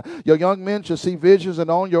prophesy. Your young men shall see visions, and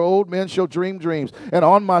on your old men shall dream dreams. And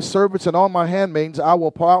on my servants and on my handmaidens I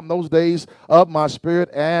will pour out in those days of my spirit,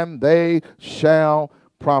 and they shall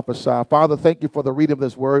prophesy. Father, thank you for the reading of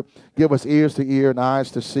this word. Give us ears to hear and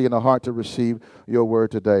eyes to see and a heart to receive your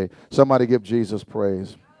word today. Somebody give Jesus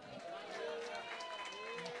praise.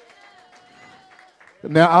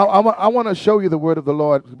 Now, I want to show you the word of the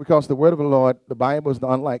Lord, because the word of the Lord, the Bible, is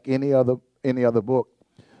unlike any other book.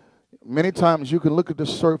 Many times you can look at the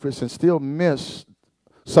surface and still miss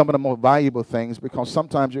some of the more valuable things, because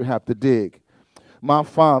sometimes you have to dig. My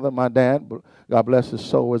father, my dad, God bless his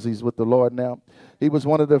soul as he's with the Lord now, he was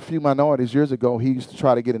one of the few minorities years ago. He used to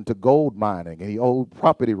try to get into gold mining, and he owed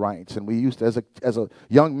property rights. And we used to, as a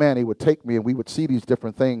young man, he would take me, and we would see these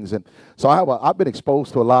different things. And so I've been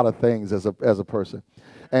exposed to a lot of things as a person.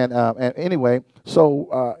 And anyway,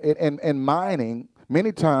 so in mining,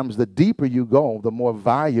 many times the deeper you go, the more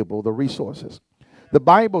valuable the resources. The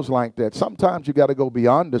Bible's like that. Sometimes you got to go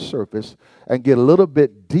beyond the surface and get a little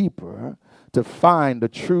bit deeper to find the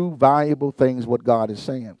true valuable things what God is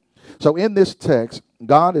saying. So in this text,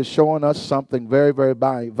 God is showing us something very, very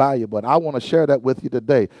valuable. And I want to share that with you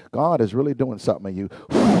today. God is really doing something in you.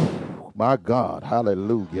 My God.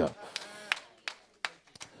 Hallelujah.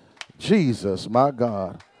 Jesus, my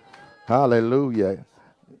God. Hallelujah.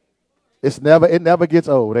 It never gets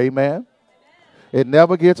old. Amen. It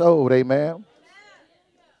never gets old. Amen.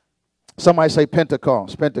 Somebody say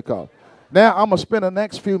Pentecost. Pentecost. Now I'm gonna spend the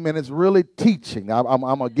next few minutes really teaching. I'm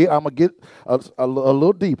gonna get a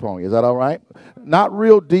little deep on you. Is that all right? Not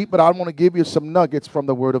real deep, but I want to give you some nuggets from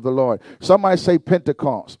the word of the Lord. Somebody say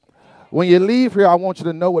Pentecost. When you leave here, I want you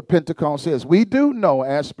to know what Pentecost is. We do know,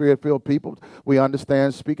 as Spirit-filled people, we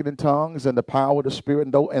understand speaking in tongues and the power of the Spirit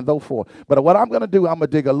and so forth. But what I'm going to do, I'm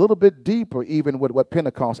going to dig a little bit deeper even with what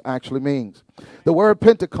Pentecost actually means. The word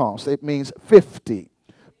Pentecost, it means 50.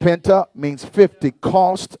 Penta means 50.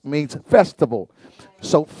 Cost means festival.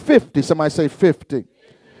 So 50, somebody say 50.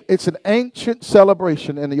 It's an ancient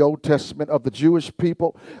celebration in the Old Testament of the Jewish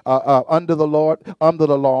people under the Lord, under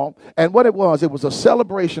the law. And what it was a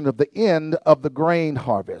celebration of the end of the grain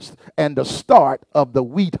harvest and the start of the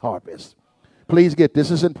wheat harvest. Please get this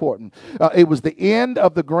is important. It was the end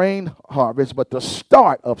of the grain harvest, but the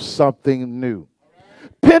start of something new.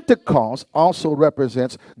 Pentecost also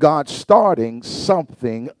represents God starting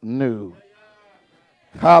something new.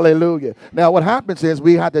 Hallelujah. Now what happens is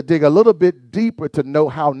we had to dig a little bit deeper to know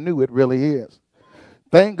how new it really is.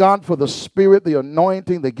 Thank God for the Spirit, the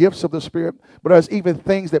anointing, the gifts of the Spirit. But there's even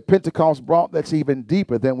things that Pentecost brought that's even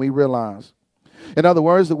deeper than we realize. In other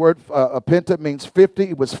words, the word Penta means 50.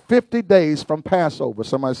 It was 50 days from Passover.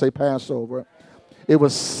 Somebody say Passover. It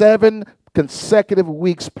was 7 consecutive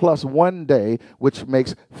weeks plus 1 day, which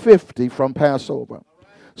makes 50 from Passover.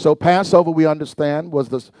 So Passover, we understand, was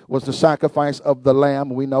the sacrifice of the lamb.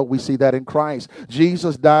 We see that in Christ.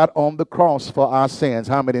 Jesus died on the cross for our sins.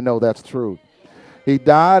 How many know that's true? He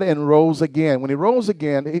died and rose again. When he rose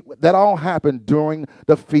again, that all happened during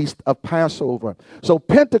the feast of Passover. So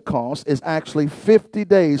Pentecost is actually 50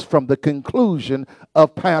 days from the conclusion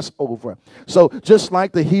of Passover. So just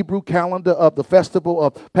like the Hebrew calendar of the festival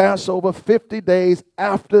of Passover, 50 days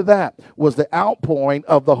after that was the outpouring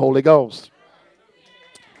of the Holy Ghost.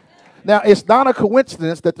 Now, it's not a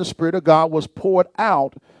coincidence that the Spirit of God was poured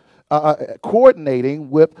out coordinating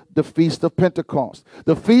with the Feast of Pentecost.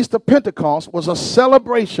 The Feast of Pentecost was a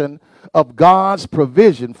celebration of God's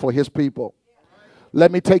provision for his people.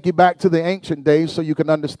 Let me take you back to the ancient days so you can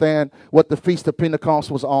understand what the Feast of Pentecost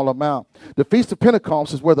was all about. The Feast of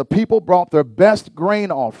Pentecost is where the people brought their best grain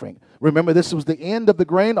offering. Remember, this was the end of the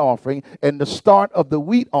grain offering and the start of the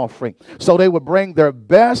wheat offering. So they would bring their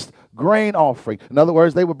best grain offering. In other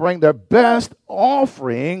words, they would bring their best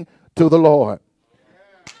offering to the Lord.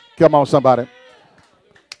 Come on, somebody.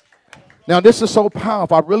 Now, this is so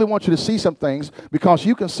powerful. I really want you to see some things because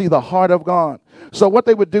you can see the heart of God. So what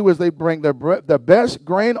they would do is they bring their best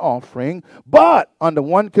grain offering, but under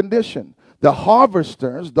one condition. The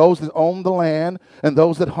harvesters, those that owned the land and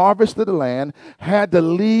those that harvested the land, had to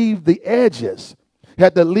leave the edges,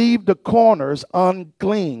 had to leave the corners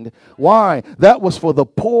uncleaned. Why? That was for the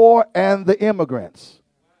poor and the immigrants.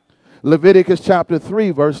 Leviticus chapter 3,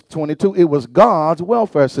 verse 22, it was God's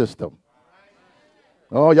welfare system.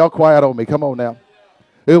 Oh, y'all quiet on me. Come on now.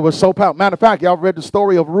 It was so powerful. Matter of fact, y'all read the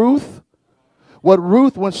story of Ruth? What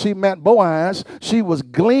Ruth, when she met Boaz, she was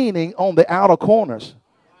gleaning on the outer corners.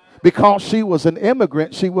 Because she was an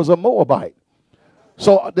immigrant, she was a Moabite.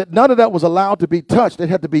 So none of that was allowed to be touched. It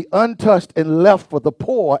had to be untouched and left for the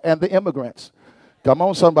poor and the immigrants. Come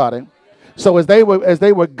on, somebody. So as they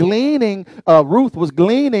were gleaning, Ruth was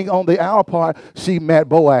gleaning on the outer part, she met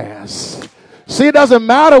Boaz. See, it doesn't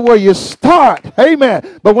matter where you start,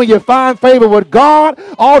 amen. But when you find favor with God,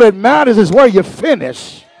 all that matters is where you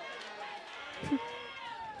finish.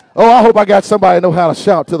 Oh, I hope I got somebody to know how to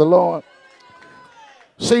shout to the Lord.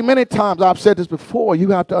 See, many times I've said this before,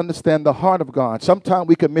 you have to understand the heart of God. Sometimes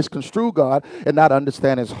we can misconstrue God and not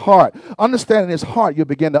understand his heart. Understanding his heart, you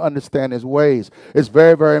begin to understand his ways. It's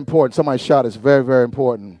very, very important. Somebody shout, it's very, very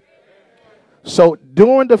important. So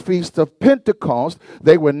during the Feast of Pentecost,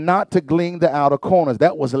 they were not to glean the outer corners.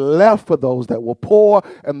 That was left for those that were poor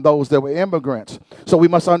and those that were immigrants. So we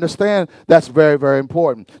must understand that's very, very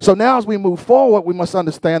important. So now as we move forward, we must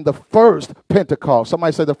understand the first Pentecost.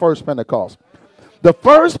 Somebody say the first Pentecost. The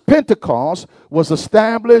first Pentecost was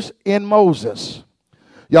established in Moses.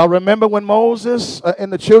 Y'all remember when Moses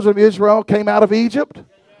and the children of Israel came out of Egypt?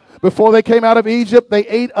 Before they came out of Egypt, they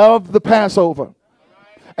ate of the Passover.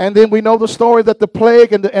 And then we know the story that the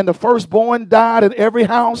plague and the firstborn died in every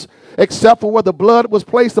house except for where the blood was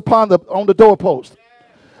placed on the doorpost.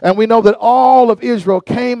 And we know that all of Israel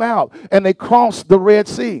came out and they crossed the Red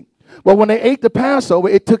Sea. Well, when they ate the Passover,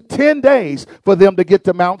 it took 10 days for them to get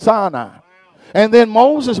to Mount Sinai. And then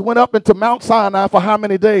Moses went up into Mount Sinai for how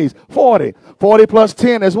many days? 40. 40 plus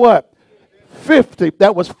 10 is what? 50.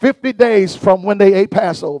 That was 50 days from when they ate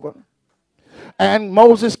Passover. And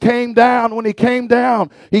Moses came down. When he came down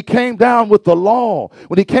with the law.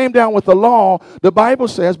 When he came down with the law, the Bible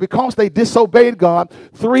says because they disobeyed God,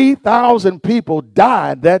 3,000 people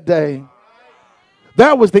died that day.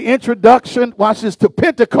 That was the introduction, watch this, to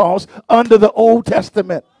Pentecost under the Old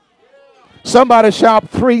Testament. Somebody shout,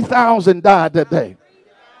 3,000 died that day.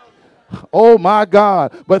 Oh my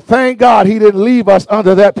God. But thank God he didn't leave us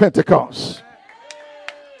under that Pentecost.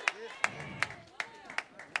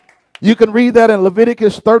 You can read that in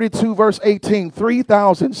Leviticus 32 verse 18.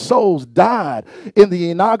 3,000 souls died in the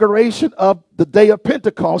inauguration of the day of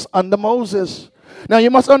Pentecost under Moses. Now you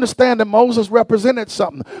must understand that Moses represented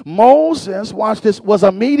something. Moses, watch this, was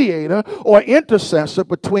a mediator or intercessor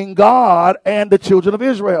between God and the children of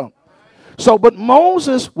Israel. So, but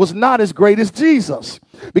Moses was not as great as Jesus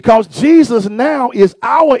because Jesus now is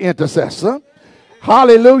our intercessor.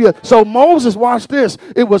 Hallelujah. So Moses, watch this.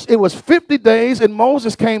 It was 50 days and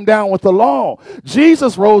Moses came down with the law.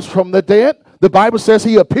 Jesus rose from the dead. The Bible says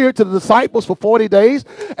he appeared to the disciples for 40 days.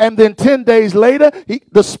 And then 10 days later,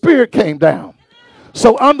 the Spirit came down.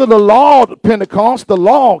 So under the law of Pentecost, the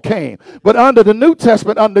law came. But under the New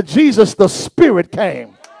Testament, under Jesus, the Spirit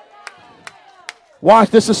came.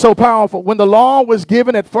 Watch, this is so powerful. When the law was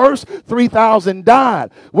given at first, 3,000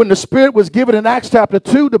 died. When the Spirit was given in Acts chapter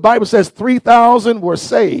 2, the Bible says 3,000 were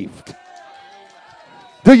saved.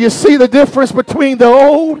 Do you see the difference between the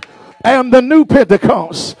old and the new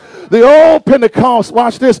Pentecost? The old Pentecost,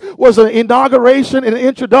 watch this, was an inauguration and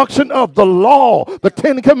introduction of the law, the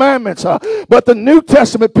 10 Commandments. But the New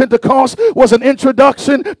Testament Pentecost was an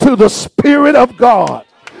introduction to the Spirit of God.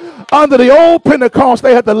 Under the old Pentecost,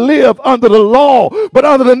 they had to live under the law. But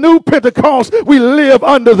under the new Pentecost, we live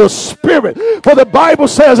under the Spirit. For the Bible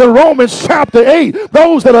says in Romans chapter 8,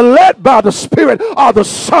 those that are led by the Spirit are the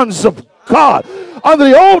sons of God. Under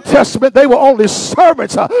the Old Testament, they were only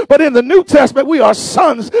servants. But in the New Testament, we are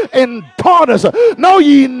sons and daughters. Know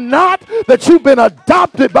ye not that you've been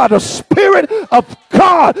adopted by the Spirit of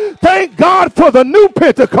God? Thank God for the new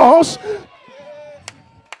Pentecost.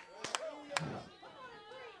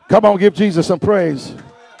 Come on, give Jesus some praise.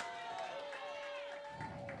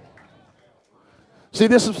 See,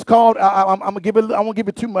 this is called, I won't give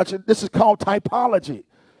it too much. This is called typology.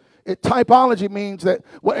 Typology means that,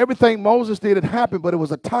 well, everything Moses did had happened, but it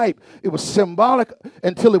was a type. It was symbolic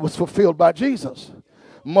until it was fulfilled by Jesus.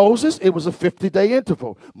 Moses, it was a 50-day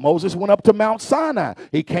interval. Moses went up to Mount Sinai.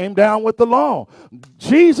 He came down with the law.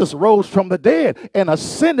 Jesus rose from the dead and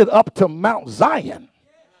ascended up to Mount Zion.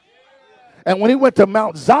 And when he went to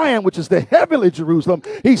Mount Zion, which is the heavenly Jerusalem,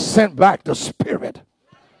 he sent back the Spirit.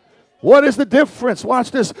 What is the difference? Watch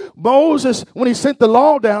this. Moses, when he sent the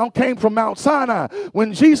law down, came from Mount Sinai.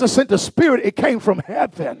 When Jesus sent the Spirit, it came from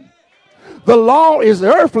heaven. The law is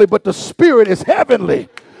earthly, but the Spirit is heavenly.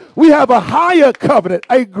 We have a higher covenant,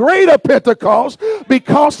 a greater Pentecost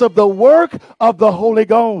because of the work of the Holy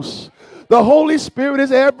Ghost. The Holy Spirit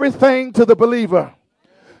is everything to the believer.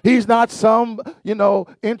 He's not some,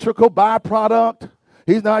 integral byproduct.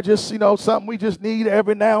 He's not just, something we just need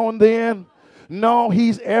every now and then. No,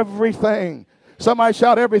 he's everything. Somebody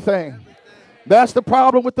shout everything. That's the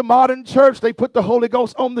problem with the modern church. They put the Holy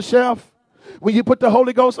Ghost on the shelf. When you put the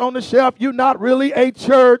Holy Ghost on the shelf, you're not really a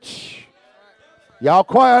church. Y'all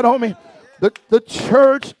quiet on me. The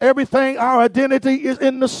church, everything, our identity is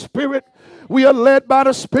in the Spirit. We are led by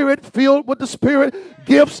the Spirit, filled with the Spirit,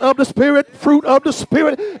 gifts of the Spirit, fruit of the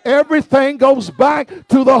Spirit. Everything goes back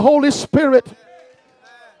to the Holy Spirit.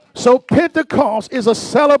 So Pentecost is a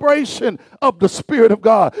celebration of the Spirit of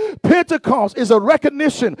God. Pentecost is a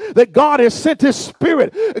recognition that God has sent His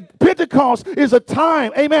Spirit. Pentecost is a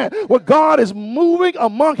time, amen, where God is moving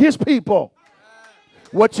among His people.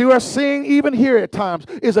 What you are seeing even here at times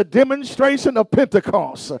is a demonstration of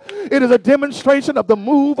Pentecost. It is a demonstration of the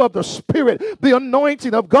move of the Spirit, the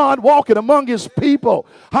anointing of God walking among his people.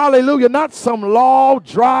 Hallelujah. Not some law,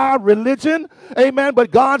 dry religion. Amen.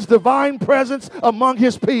 But God's divine presence among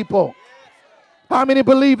his people. How many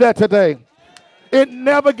believe that today? It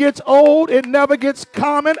never gets old. It never gets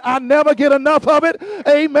common. I never get enough of it.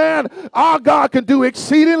 Amen. Our God can do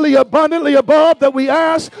exceedingly abundantly above that we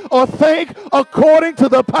ask or think, according to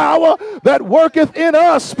the power that worketh in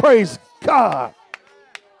us. Praise God.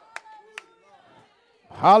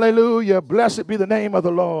 Hallelujah. Blessed be the name of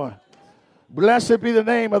the Lord. Blessed be the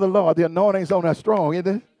name of the Lord. The anointing's on that strong,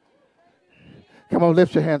 isn't it? Come on,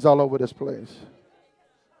 lift your hands all over this place.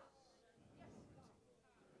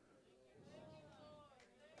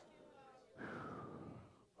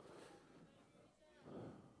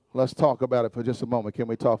 Let's talk about it for just a moment. Can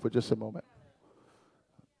we talk for just a moment?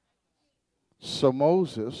 So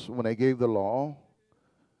Moses, when they gave the law,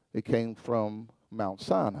 it came from Mount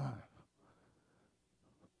Sinai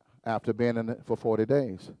after being in it for 40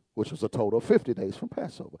 days, which was a total of 50 days from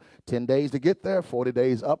Passover. 10 days to get there, 40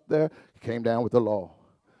 days up there, came down with the law.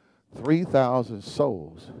 3,000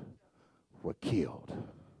 souls were killed.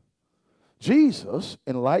 Jesus,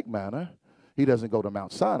 in like manner, he doesn't go to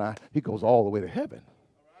Mount Sinai, he goes all the way to heaven.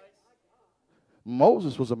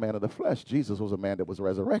 Moses was a man of the flesh. Jesus was a man that was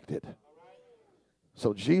resurrected.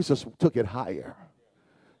 So Jesus took it higher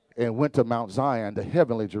and went to Mount Zion, the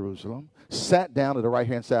heavenly Jerusalem, sat down at the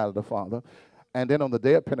right-hand side of the Father, and then on the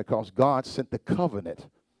day of Pentecost, God sent the covenant,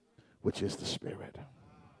 which is the Spirit.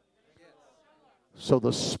 So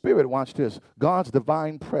the Spirit, watch this, God's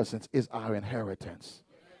divine presence is our inheritance.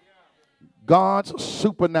 God's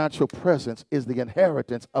supernatural presence is the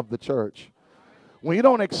inheritance of the church. When you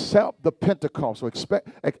don't accept the Pentecost or accept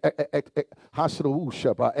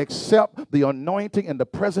the anointing and the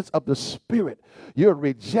presence of the Spirit, you're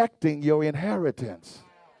rejecting your inheritance.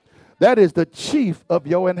 That is the chief of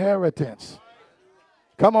your inheritance.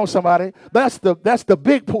 Come on, somebody. That's the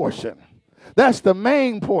big portion. That's the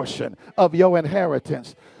main portion of your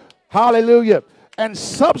inheritance. Hallelujah. And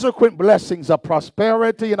subsequent blessings of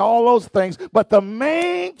prosperity and all those things. But the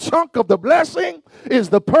main chunk of the blessing is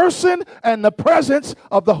the person and the presence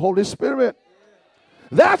of the Holy Spirit.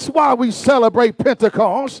 That's why we celebrate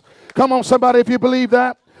Pentecost. Come on, somebody, if you believe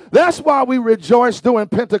that. That's why we rejoice during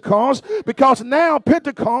Pentecost, because now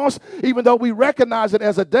Pentecost, even though we recognize it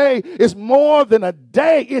as a day, is more than a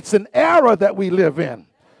day. It's an era that we live in.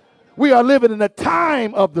 We are living in a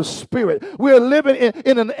time of the Spirit. We are living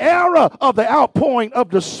in an era of the outpouring of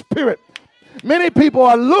the Spirit. Many people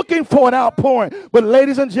are looking for an outpouring, but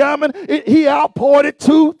ladies and gentlemen, he outpoured it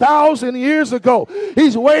 2,000 years ago.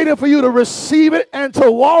 He's waiting for you to receive it and to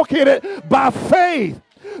walk in it by faith.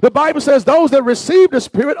 The Bible says those that receive the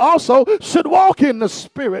Spirit also should walk in the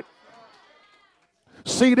Spirit.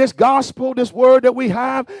 See, this gospel, this word that we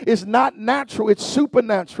have is not natural. It's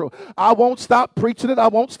supernatural. I won't stop preaching it. I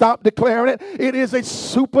won't stop declaring it. It is a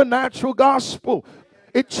supernatural gospel.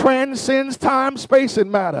 It transcends time, space,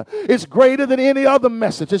 and matter. It's greater than any other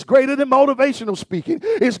message. It's greater than motivational speaking.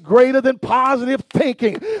 It's greater than positive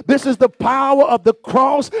thinking. This is the power of the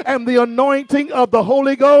cross and the anointing of the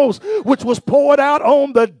Holy Ghost, which was poured out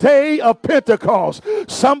on the day of Pentecost.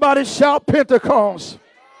 Somebody shout Pentecost.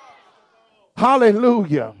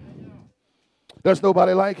 Hallelujah. There's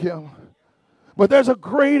nobody like him. But there's a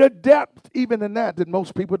greater depth even in that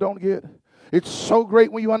most people don't get. It's so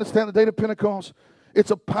great when you understand the day of Pentecost.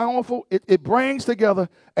 It's a powerful, it brings together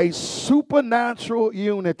a supernatural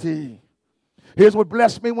unity. Here's what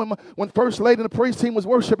blessed me when First Lady and the praise team was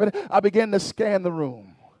worshiping. I began to scan the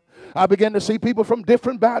room. I began to see people from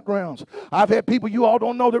different backgrounds. I've had people you all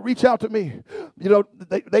don't know that reach out to me. You know,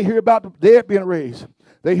 they hear about the dead being raised.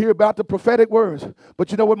 They hear about the prophetic words.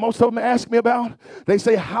 But you know what most of them ask me about? They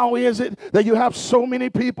say, how is it that you have so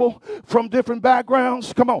many people from different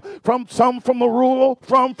backgrounds? Come on. Some from the rural,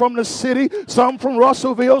 from the city, some from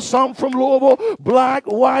Russellville, some from Louisville, black,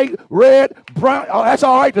 white, red, brown. Oh, that's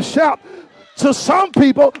all right to shout. To some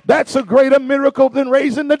people, that's a greater miracle than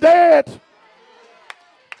raising the dead.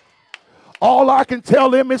 All I can tell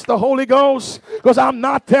them is the Holy Ghost, because I'm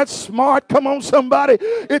not that smart. Come on, somebody.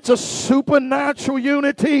 It's a supernatural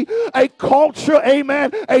unity, a culture,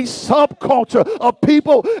 amen, a subculture, a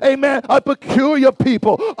people, amen, a peculiar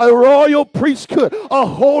people, a royal priesthood, a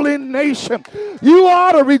holy nation. You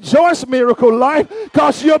ought to rejoice, Miracle Life,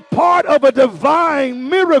 because you're part of a divine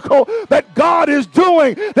miracle that God is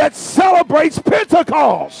doing that celebrates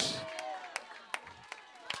Pentecost.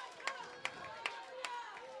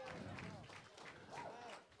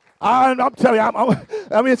 I'm telling you,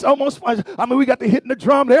 I mean, it's almost fun. I mean, we got the hitting the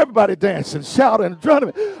drum and everybody dancing, shouting, and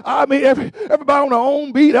drumming. I mean, everybody on their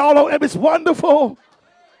own beat, all over. It's wonderful.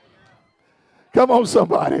 Come on,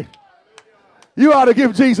 somebody. You ought to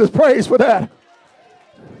give Jesus praise for that.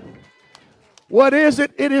 What is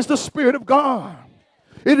it? It is the Spirit of God.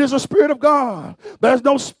 It is the Spirit of God. There's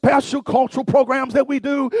no special cultural programs that we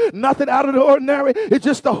do. Nothing out of the ordinary. It's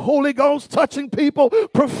just the Holy Ghost touching people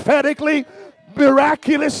prophetically,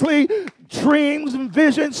 miraculously, dreams and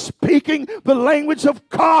visions, speaking the language of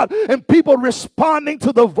God, and people responding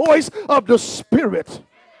to the voice of the Spirit.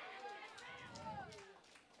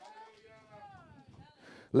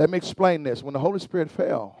 Let me explain this. When the Holy Spirit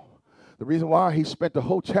fell, the reason why he spent the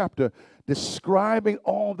whole chapter describing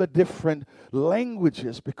all the different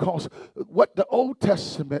languages, because what the Old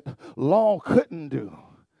Testament law couldn't do,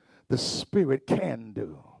 the Spirit can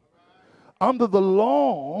do. Under the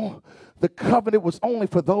law, the covenant was only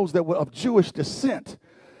for those that were of Jewish descent,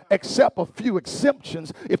 except a few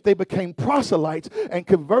exemptions if they became proselytes and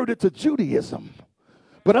converted to Judaism.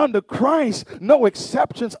 But under Christ, no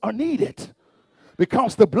exceptions are needed,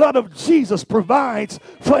 because the blood of Jesus provides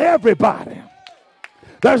for everybody.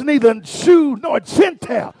 There's neither Jew nor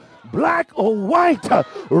Gentile, black or white,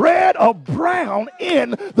 red or brown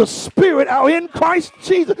in the Spirit or in Christ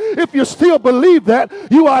Jesus. If you still believe that,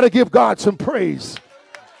 you ought to give God some praise.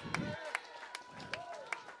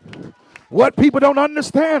 What people don't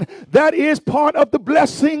understand, that is part of the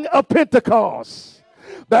blessing of Pentecost.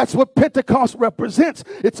 That's what Pentecost represents.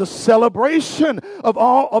 It's a celebration of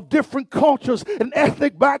all of different cultures and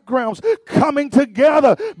ethnic backgrounds coming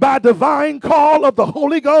together by divine call of the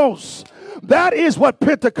Holy Ghost. That is what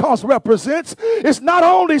Pentecost represents. It's not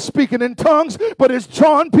only speaking in tongues, but it's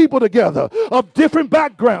drawing people together of different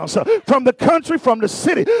backgrounds, from the country, from the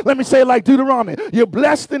city. Let me say it like Deuteronomy. You're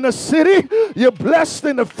blessed in the city. You're blessed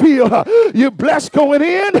in the field. You're blessed going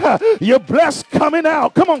in. You're blessed coming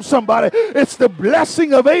out. Come on, somebody. It's the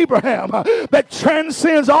blessing of Abraham that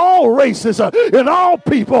transcends all races and all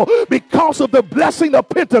people because of the blessing of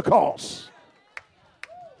Pentecost.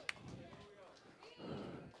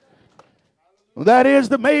 That is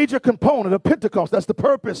the major component of Pentecost. That's the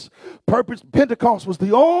purpose. Pentecost was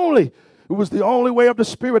the only way of the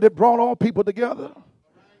Spirit that brought all people together.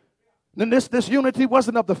 And this unity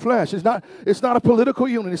wasn't of the flesh. It's not a political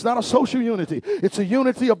unity. It's not a social unity. It's a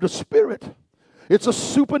unity of the Spirit. It's a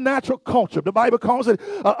supernatural culture. The Bible calls it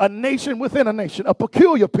a nation within a nation, a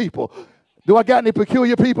peculiar people. Do I got any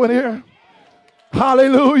peculiar people in here?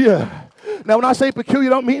 Hallelujah. Now, when I say peculiar,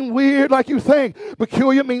 I don't mean weird like you think.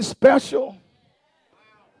 Peculiar means special.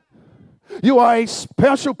 You are a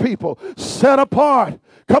special people, set apart,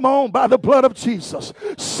 come on, by the blood of Jesus,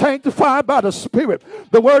 sanctified by the Spirit.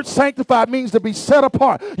 The word sanctified means to be set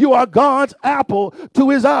apart. You are God's apple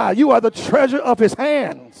to his eye. You are the treasure of his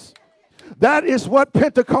hands. That is what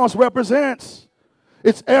Pentecost represents.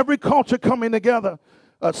 It's every culture coming together,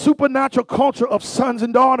 a supernatural culture of sons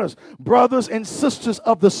and daughters, brothers and sisters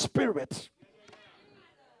of the Spirit.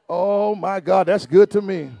 Oh my God, that's good to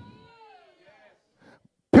me.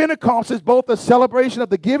 Pentecost is both a celebration of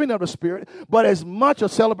the giving of the Spirit, but as much a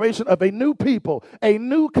celebration of a new people, a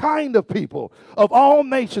new kind of people, of all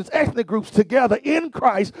nations, ethnic groups together in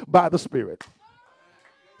Christ by the Spirit.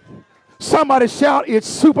 Somebody shout, it's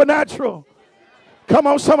supernatural. Come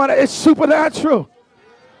on, somebody, it's supernatural.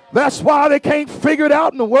 That's why they can't figure it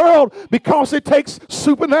out in the world, because it takes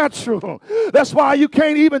supernatural. That's why you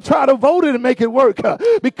can't even try to vote it and make it work,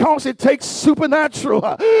 because it takes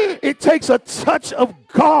supernatural. It takes a touch of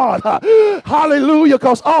God. Hallelujah,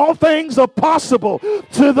 because all things are possible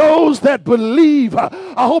to those that believe.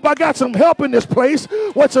 I hope I got some help in this place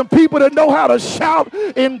with some people that know how to shout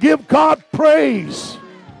and give God praise.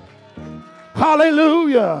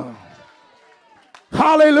 Hallelujah.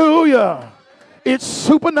 Hallelujah. It's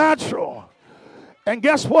supernatural. And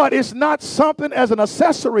guess what? It's not something as an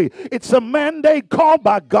accessory. It's a mandate called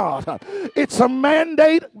by God. It's a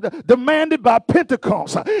mandate demanded by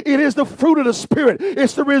Pentecost. It is the fruit of the Spirit.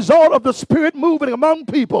 It's the result of the Spirit moving among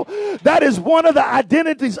people. That is one of the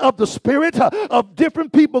identities of the Spirit, of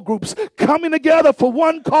different people groups coming together for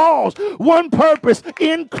one cause, one purpose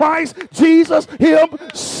in Christ Jesus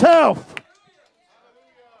himself.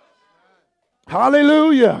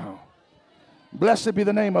 Hallelujah. Blessed be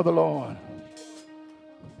the name of the Lord.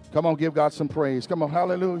 Come on, give God some praise. Come on,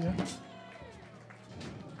 hallelujah.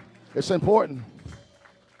 It's important.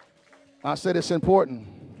 I said it's important.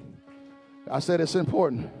 I said it's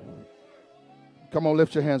important. Come on,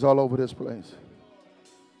 lift your hands all over this place.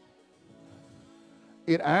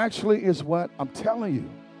 It actually is what I'm telling you.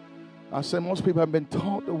 I said most people haven't been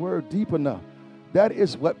taught the word deep enough. That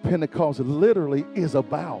is what Pentecost literally is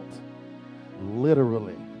about.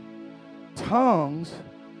 Literally. Tongues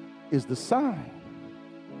is the sign.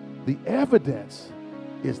 The evidence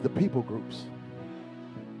is the people groups.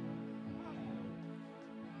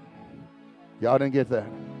 Y'all didn't get that.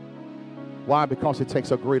 Why? Because it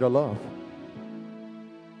takes a greater love.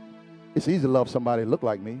 It's easy to love somebody that look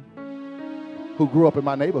like me, who grew up in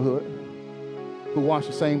my neighborhood, who watched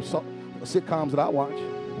the same sitcoms that I watch.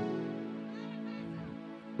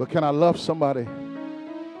 But can I love somebody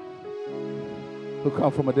who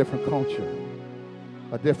come from a different culture,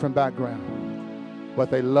 a different background,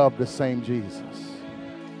 but they love the same Jesus?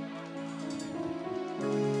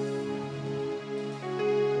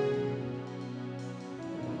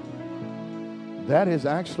 That is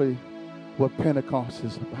actually what Pentecost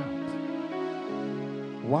is about.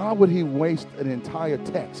 Why would he waste an entire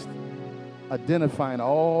text identifying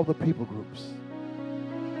all the people groups?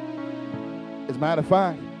 As a matter of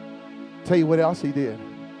fact, tell you what else he did.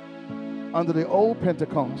 Under the old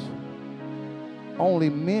Pentecost, only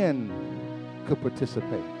men could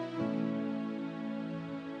participate.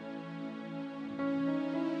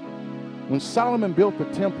 When Solomon built the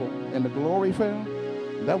temple and the glory fell,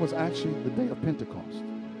 that was actually the day of Pentecost.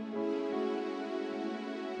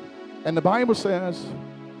 And the Bible says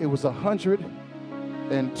it was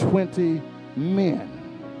 120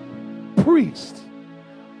 men, priests.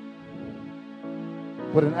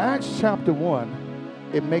 But in Acts chapter 1,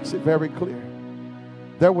 it makes it very clear.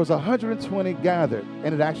 There was 120 gathered,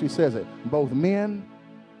 and it actually says it, both men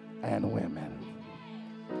and women.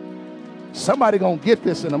 Somebody gonna get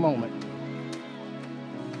this in a moment.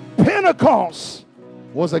 Pentecost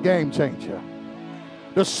was a game changer.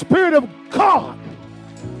 The Spirit of God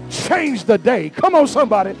changed the day. Come on,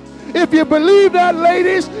 somebody. If you believe that,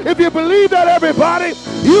 ladies, if you believe that, everybody,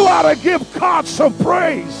 you ought to give God some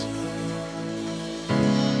praise.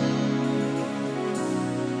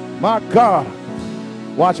 My God.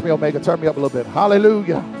 Watch me, Omega. Turn me up a little bit.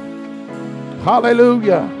 Hallelujah.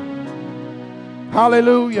 Hallelujah.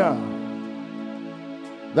 Hallelujah.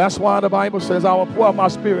 That's why the Bible says, I will pour out my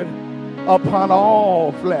Spirit upon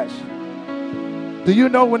all flesh. Do you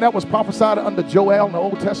know when that was prophesied under Joel in the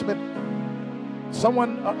Old Testament?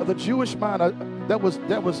 Someone, the Jewish mind that was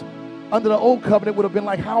under the Old Covenant would have been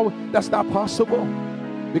like, how? That's not possible.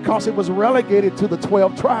 Because it was relegated to the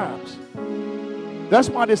 12 tribes. That's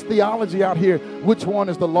why this theology out here, which one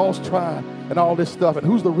is the lost tribe and all this stuff, and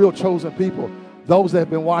who's the real chosen people? Those that have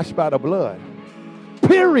been washed by the blood.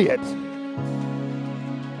 Period.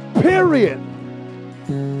 Period.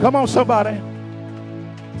 Come on, somebody.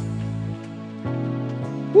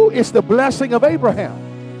 Ooh, it's the blessing of Abraham.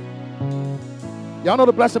 Y'all know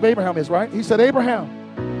the blessing of Abraham is, right? He said,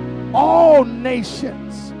 Abraham, all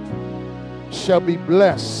nations shall be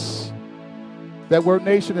blessed. That word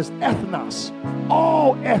nation is ethnos.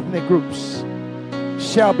 All ethnic groups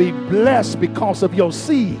shall be blessed because of your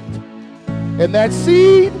seed. And that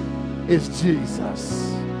seed is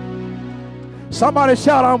Jesus. Somebody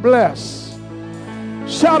shout, I'm blessed.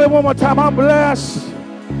 Shout it one more time, I'm blessed.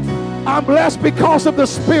 I'm blessed because of the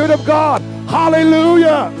Spirit of God.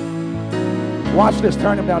 Hallelujah. Watch this.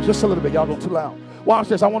 Turn him down just a little bit. Y'all going too loud. Watch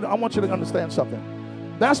this. I want you to understand something.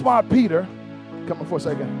 That's why Peter, come on for a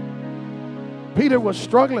second. Peter was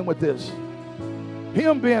struggling with this.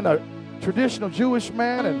 Him being a traditional Jewish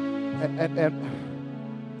man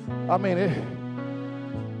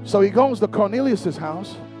so he goes to Cornelius'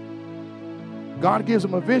 house. God gives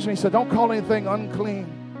him a vision. He said, don't call anything unclean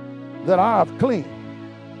that I have clean.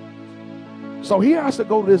 So he has to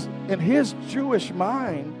go to this, in his Jewish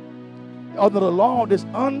mind, under the law, this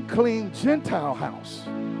unclean Gentile house.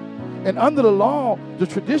 And under the law, the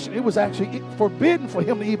tradition, it was actually forbidden for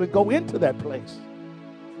him to even go into that place.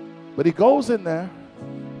 But he goes in there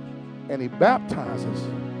and he baptizes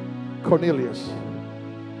Cornelius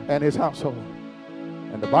and his household.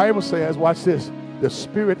 And the Bible says, watch this, the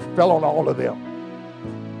Spirit fell on all of them.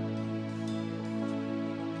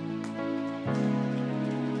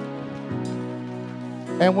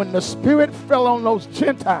 And when the Spirit fell on those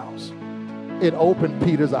Gentiles, it opened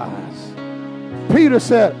Peter's eyes. Peter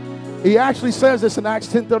said, he actually says this in Acts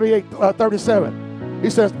 10:37.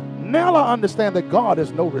 He says, now I understand that God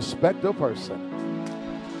is no respecter of person.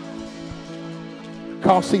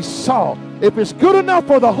 Because he saw, if it's good enough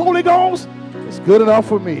for the Holy Ghost, it's good enough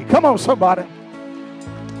for me. Come on, somebody.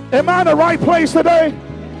 Am I in the right place today?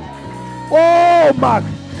 Oh, my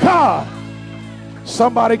God.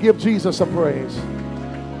 Somebody give Jesus a praise.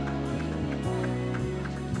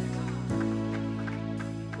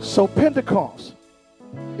 So Pentecost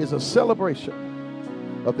is a celebration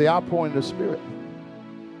of the outpouring of the Spirit.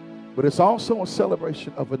 But it's also a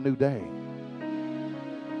celebration of a new day.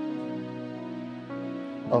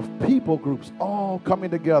 Of people groups all coming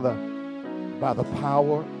together by the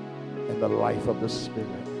power and the life of the Spirit.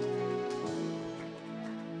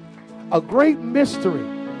 A great mystery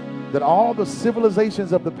that all the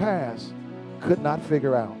civilizations of the past could not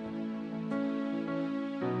figure out.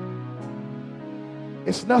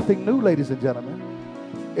 It's nothing new, ladies and gentlemen.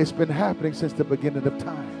 It's been happening since the beginning of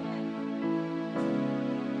time.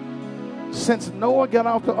 Since Noah got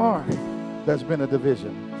off the ark, there's been a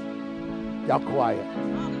division. Y'all quiet.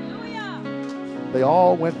 They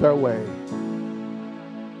all went their way.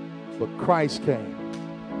 But Christ came,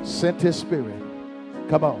 sent his Spirit.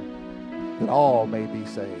 Come on, that all may be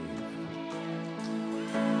saved.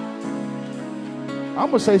 I'm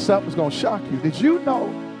going to say something that's going to shock you. Did you know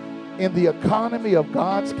in the economy of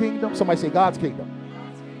God's kingdom, somebody say God's kingdom.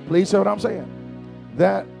 Please say what I'm saying.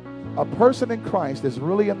 That a person in Christ that's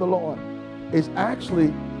really in the Lord is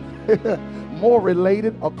actually more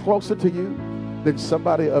related or closer to you than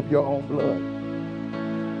somebody of your own blood.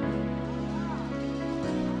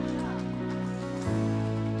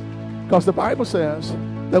 Because the Bible says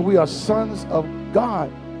that we are sons of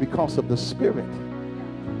God because of the Spirit.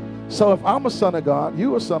 So if I'm a son of God,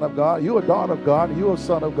 you a son of God, you a daughter of God, you a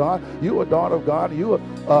son of God, you a daughter of God, you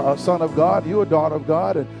a son of God, you a daughter of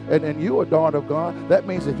God, and you a daughter of God. That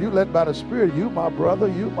means if you led by the Spirit, you my brother,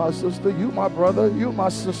 you my sister, you my brother, you my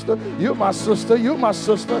sister, you my sister, you my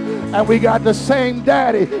sister, and we got the same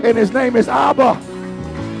daddy, and his name is Abba.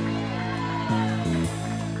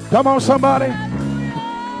 Come on, somebody.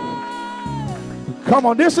 Come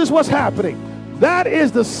on, this is what's happening. That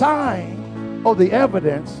is the sign or the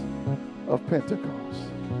evidence of Pentecost.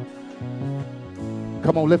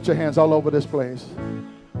 Come on, lift your hands all over this place.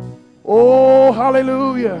 Oh,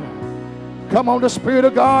 hallelujah. Come on, the Spirit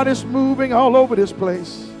of God is moving all over this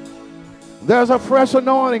place. There's a fresh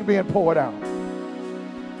anointing being poured out.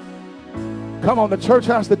 Come on, the church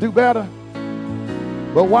has to do better.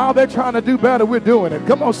 But while they're trying to do better, we're doing it.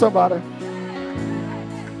 Come on, somebody.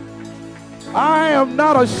 I am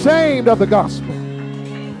not ashamed of the gospel.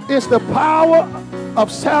 It's the power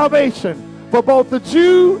of salvation for both the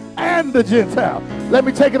Jew and the Gentile. Let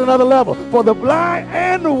me take it another level. For the black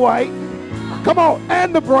and the white, come on,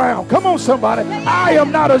 and the brown. Come on, somebody. I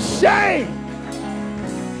am not ashamed.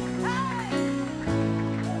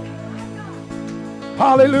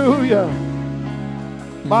 Hallelujah.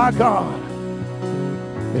 My God.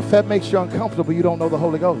 If that makes you uncomfortable, you don't know the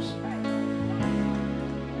Holy Ghost.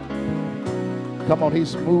 Come on,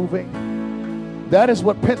 he's moving. That is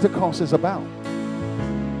what Pentecost is about.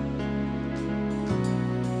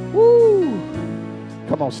 Woo!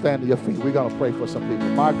 Come on, stand to your feet. We're going to pray for some people.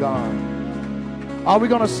 My God. Are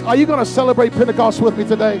you going to celebrate Pentecost with me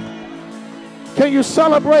today? Can you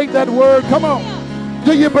celebrate that word? Come on.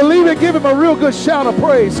 Do you believe it? Give him a real good shout of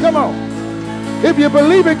praise. Come on. If you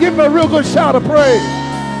believe it, give him a real good shout of praise.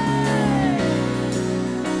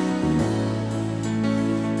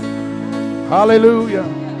 Hallelujah.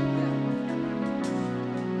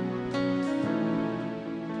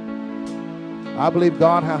 I believe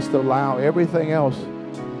God has to allow everything else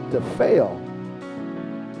to fail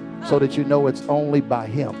so that you know it's only by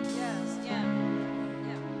him.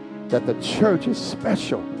 That the church is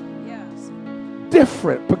special,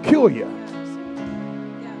 different, peculiar.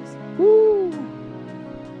 Woo.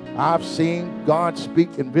 I've seen God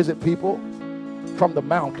speak and visit people from the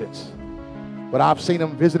mountains. But I've seen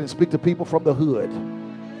him visit and speak to people from the hood.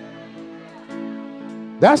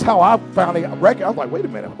 That's how I finally reckoned. I was like, wait a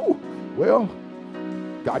minute. Ooh, well,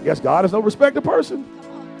 I guess God is no respected person.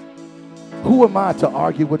 Who am I to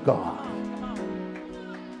argue with God?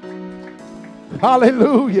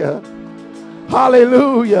 Hallelujah.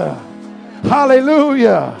 Hallelujah.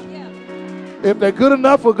 Hallelujah. If they're good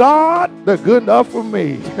enough for God, they're good enough for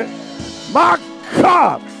me. My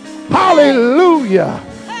God. Hallelujah.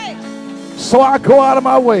 So I go out of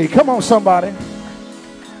my way. Come on, somebody.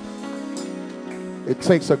 It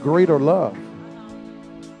takes a greater love.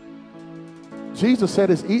 Jesus said,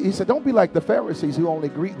 he said, don't be like the Pharisees who only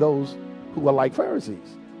greet those who are like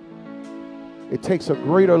Pharisees. It takes a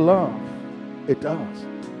greater love. It does.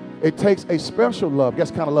 It takes a special love. Guess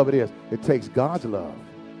what kind of love it is? It takes God's love.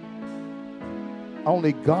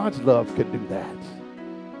 Only God's love can do that.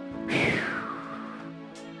 Whew.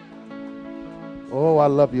 Oh, I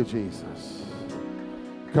love you, Jesus.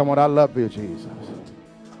 Come on, I love you, Jesus.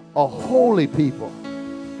 A holy people.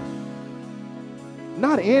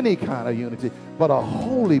 Not any kind of unity, but a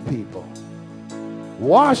holy people.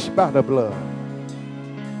 Washed by the blood.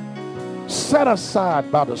 Set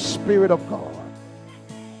aside by the Spirit of God.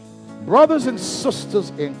 Brothers and sisters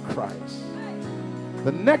in Christ,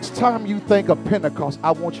 the next time you think of Pentecost,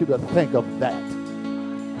 I want you to think of that.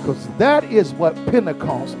 Because that is what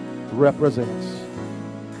Pentecost represents.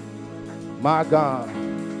 My God,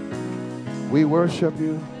 we worship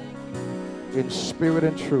you in spirit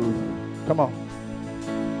and truth. Come on.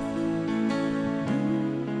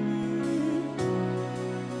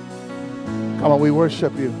 Come on, we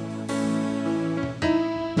worship you.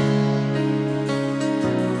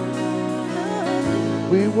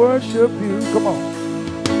 We worship you. Come on.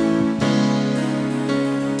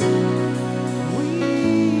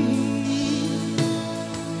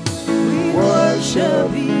 We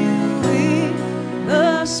worship you in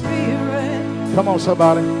the Spirit. Come on,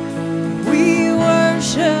 somebody. We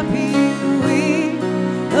worship you in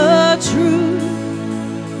the truth.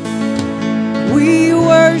 We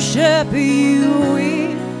worship you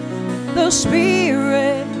in the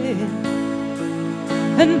Spirit.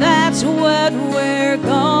 And that's what we're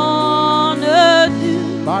gonna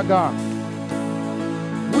do. My God.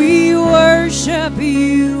 We worship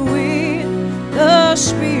you in the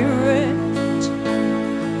Spirit.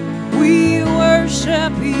 We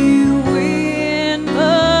worship you in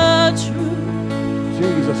the truth.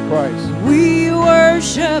 Jesus Christ. We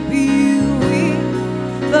worship you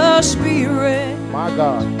in the Spirit. My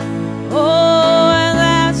God. Oh, and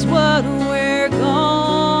that's what we're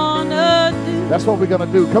gonna do. That's what we're going to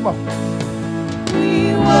do. Come on.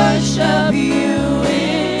 We worship you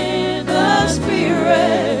in the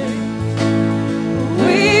Spirit.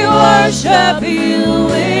 We worship you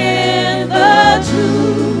in the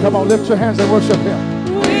truth. Come on, lift your hands and worship him.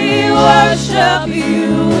 We worship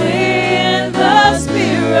you in the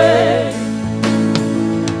Spirit.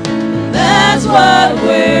 That's what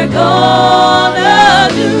we're gonna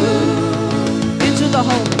do. Into the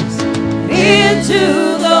holies.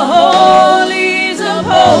 Into the holies of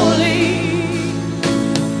holies.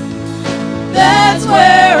 That's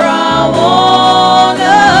where I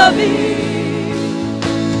wanna be.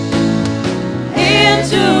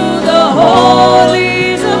 Into the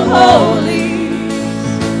holies of holies.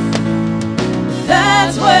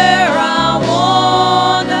 That's where I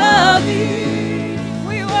wanna be.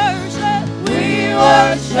 We worship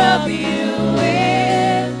you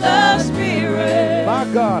in the Spirit. My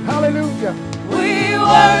God. Hallelujah. We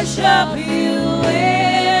worship you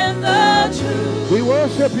in the truth. We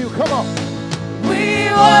worship you. Come on.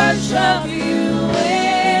 We worship you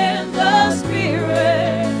in the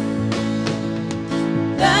Spirit.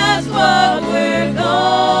 That's what we're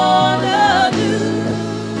gonna do.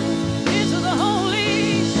 Into the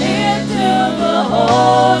holies. Into the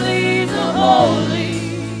holies of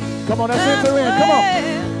holies. Come on, let's enter in. Come on.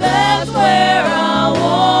 That's where I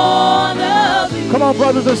wanna be. Come on,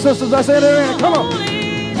 brothers and sisters, let's enter in. Come on.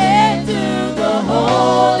 Into the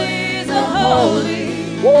holies of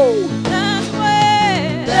holies. Whoa.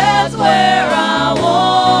 That's where I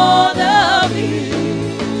wanna be.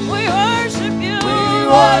 We worship you. We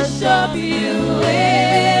worship you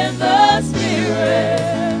in the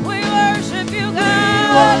Spirit. We worship you, God. We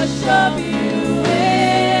worship you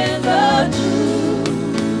in the truth.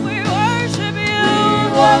 We worship you. We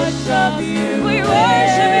worship you. We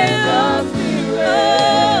worship you in the Spirit.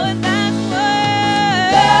 Oh, and that's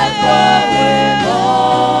what we're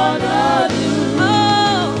gonna do.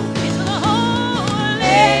 Oh, into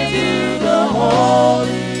the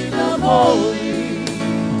holies of holies.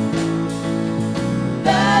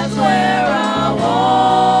 That's where I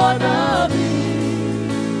wanna be.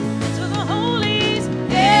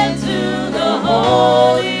 Into the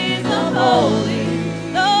holies of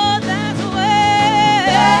holies. Lord, that's where I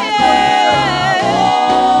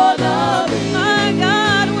wanna be. My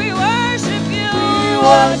God, we worship you. We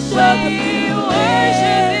worship you.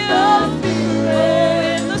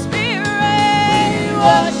 In the Spirit. We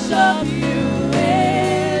worship you.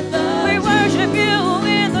 We worship you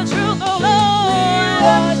in the truth, oh Lord. We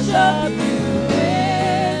worship you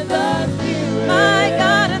in the Spirit. My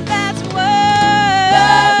God, and that's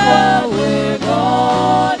what we're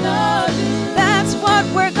gonna do. That's what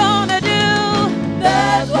we're gonna do.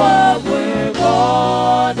 That's what we're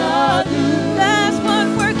gonna do. That's what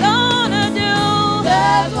we're gonna do.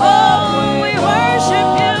 That's what we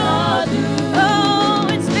worship you. Oh,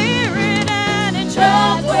 in spirit and in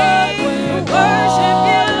truth, we worship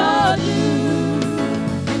you.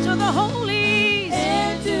 Into the holies.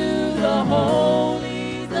 Into the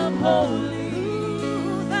holies of holies.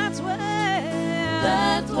 Ooh, that's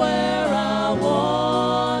where I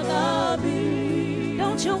wanna be.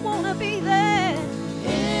 Don't you wanna be there?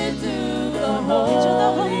 Into the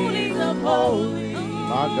holies of holies.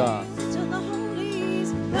 My God. Into the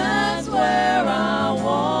holies. That's where I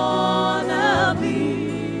wanna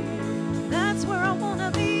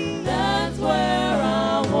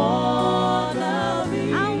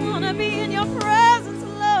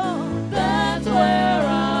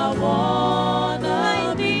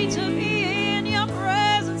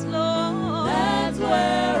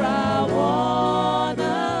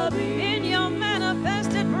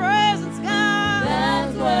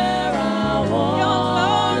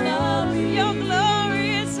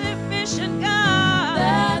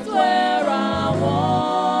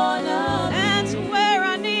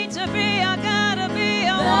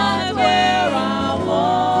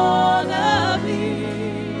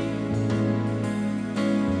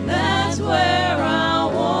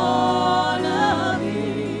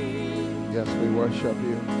worship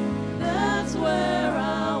you. That's where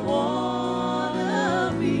I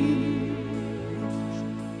wanna be.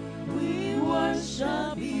 We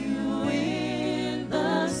worship you in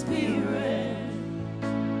the Spirit.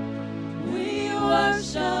 We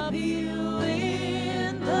worship you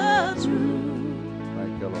in the truth.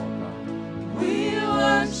 Thank you, Lord God. We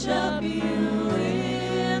worship you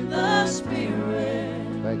in the Spirit.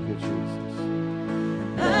 Thank you, Jesus.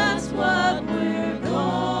 That's what we're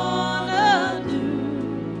gonna do.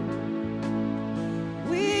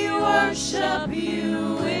 We worship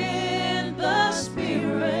you in the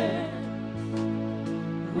Spirit.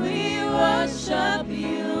 We worship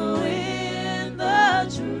you in the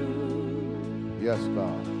truth. Yes,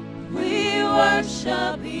 God. We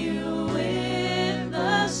worship you in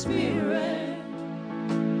the Spirit.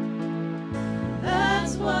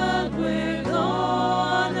 That's what we're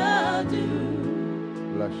gonna do.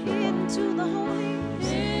 Bless you. Into the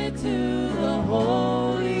holies. Into the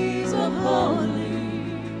holies of holies.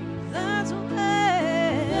 That's where.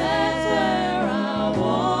 That's where I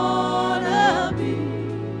wanna be.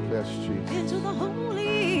 Yes, Jesus. Into the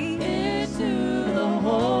holies. Into the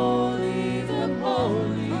holies of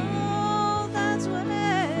holies. Oh, that's where.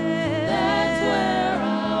 That's where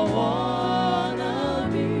I wanna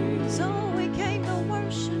be. So we came to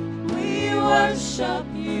worship. We worship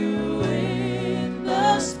you in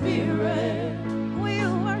the Spirit. We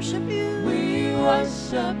worship you. We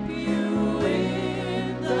worship you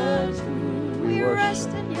in the truth. We worship. rest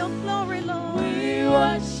in your glory, Lord. We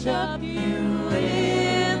worship you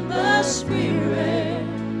in the Spirit.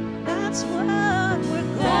 That's what we're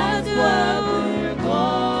That's what we're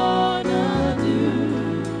gonna do.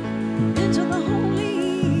 into the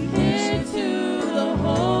holies. Into the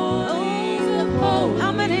holies of holies.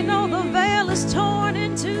 How many know the veil is torn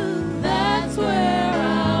into? That's where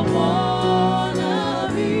I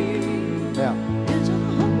wanna be. Now, Into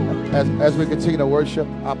the holies. as we continue to worship,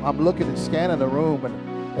 I'm looking and scanning the room, and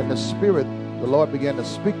in the Spirit, the Lord began to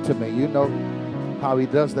speak to me. You know how He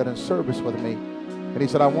does that in service with me. And He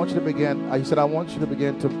said, I want you to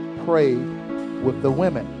begin to pray with the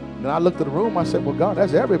women. And I looked at the room, I said, well, God,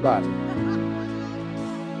 that's everybody.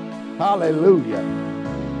 Hallelujah.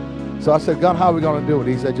 So I said, God, how are we going to do it?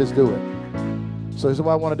 He said, just do it. So he said,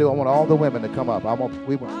 what I want to do, I want all the women to come up. I want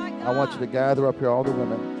you to gather up here, all the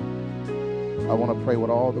women. I want to pray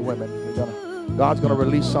with all the women. God's going to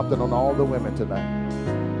release something on all the women tonight.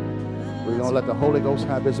 We're going to let the Holy Ghost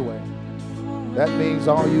have His way. That means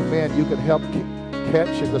all you men, you can help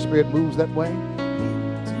catch if the Spirit moves that way.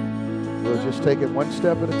 We'll just take it one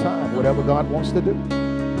step at a time, whatever God wants to do.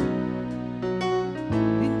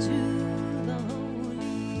 Into the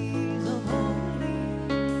holies of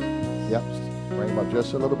holies. Yep, bring them up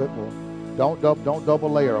just a little bit more. Don't double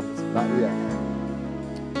layer them, not yet.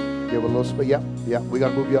 Give a little space. Yep, we're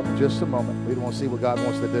going to move you up in just a moment. We want to see what God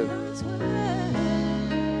wants to do. That's where.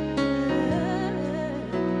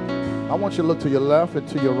 I want you to look to your left and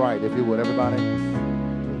to your right, if you would, everybody.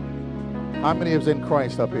 How many is in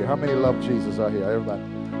Christ up here? How many love Jesus are here? Everybody.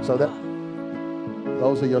 So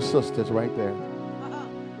those are your sisters right there.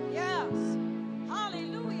 Yes.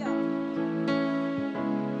 Hallelujah.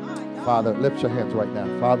 Father, lift your hands right now.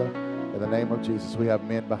 Father, in the name of Jesus, we have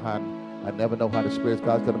men behind. I never know how the Spirit of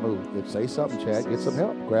God's going to move. If say something, Chad, get some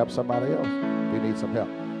help. Grab somebody else if you need some help.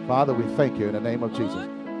 Father, we thank you in the name of Jesus.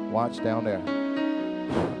 Watch down there.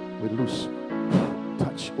 We loose,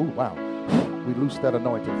 touch. Oh, wow. We loose that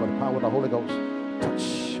anointing for the power of the Holy Ghost.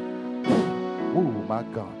 Touch. Oh, my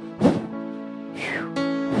God.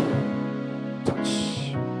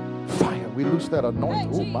 Touch. Fire. We loose that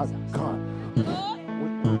anointing. Oh, my God.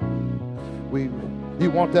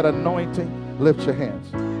 You want that anointing? Lift your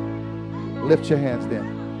hands. Lift your hands then.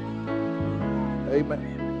 Amen.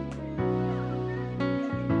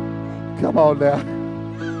 Come on now.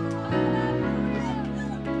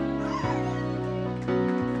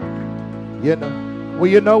 You know, well,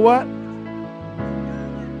 you know what?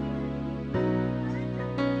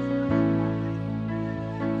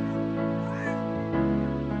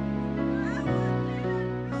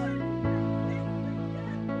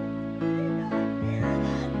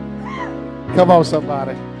 Come on,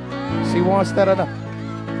 somebody. She wants that enough.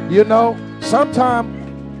 You know, sometime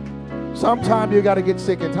you got to get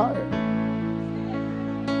sick and tired.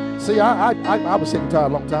 See, I was sick and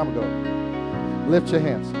tired a long time ago. Lift your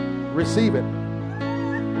hands. Receive it.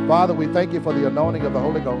 Father, we thank you for the anointing of the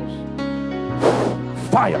Holy Ghost.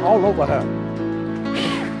 Fire all over her.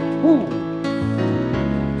 Woo.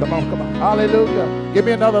 Come on, come on. Hallelujah. Give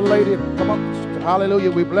me another lady. Come on.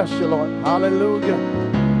 Hallelujah. We bless you, Lord. Hallelujah.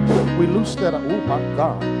 We loose that. Oh, my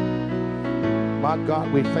God. My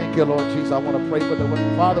God, we thank you, Lord Jesus. I want to pray for the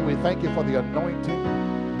women. Father, we thank you for the anointing.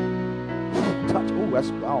 Touch. Ooh, that's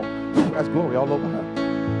glory all over her.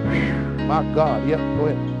 My God. Yep, go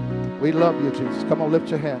ahead. We love you, Jesus. Come on, lift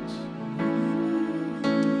your hands.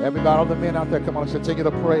 Everybody, all the men out there, come on, continue to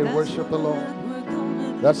pray and worship the Lord.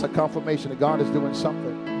 That's a confirmation that God is doing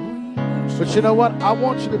something. But you know what? I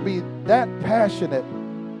want you to be that passionate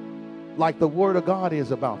like the Word of God is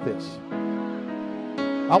about this.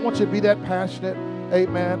 I want you to be that passionate,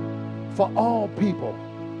 amen, for all people.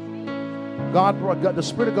 God, the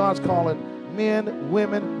Spirit of God's calling men,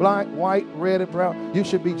 women, black, white, red, and brown. You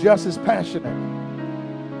should be just as passionate.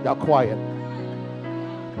 Y'all quiet.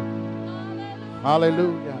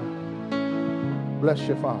 Hallelujah. Bless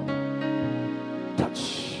your Father.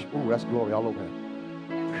 Touch. Ooh, that's glory all over.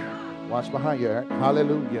 Watch behind you, Eric.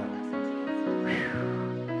 Hallelujah.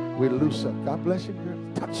 We loose her. God bless you, girl.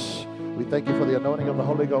 Touch. We thank you for the anointing of the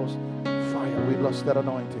Holy Ghost. Fire. We lost that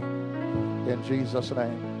anointing. In Jesus'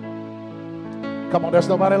 name. Come on, there's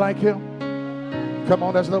nobody like him. Come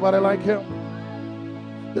on, there's nobody like him.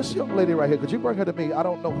 This young lady right here, could you bring her to me? I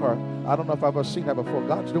don't know her. I don't know if I've ever seen her before.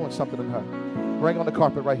 God's doing something in her. Bring on the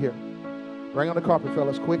carpet right here. Bring on the carpet,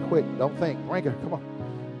 fellas. Quick, quick. Don't think. Bring her. Come on.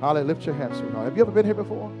 Hallelujah. Lift your hands. Have you ever been here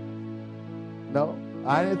before? No?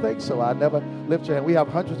 I didn't think so. I never lift your hand. We have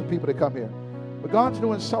hundreds of people that come here. But God's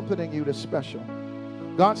doing something in you that's special.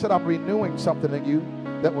 God said, I'm renewing something in you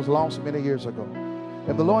that was lost many years ago.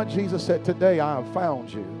 And the Lord Jesus said, today I have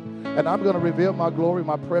found you. And I'm going to reveal my glory,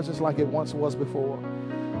 my presence like it once was before.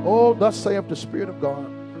 Oh, thus saith the Spirit of God.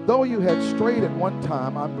 Though you had strayed at one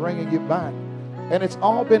time, I'm bringing you back. And it's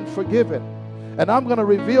all been forgiven. And I'm going to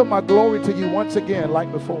reveal my glory to you once again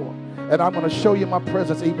like before. And I'm going to show you my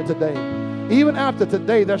presence even today. Even after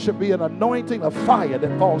today, there should be an anointing of fire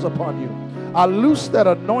that falls upon you. I loose that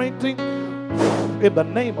anointing in the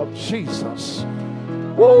name of Jesus.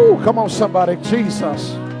 Woo! Come on, somebody.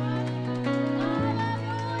 Jesus.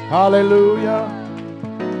 Hallelujah.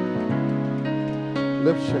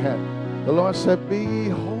 Lift your hand. The Lord said, be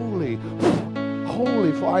holy.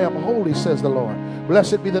 Holy, for I am holy, says the Lord.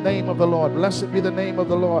 Blessed be the name of the Lord. Blessed be the name of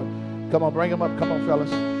the Lord. Come on, bring him up. Come on,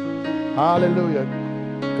 fellas. Hallelujah.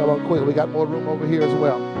 Come on, quick. We got more room over here as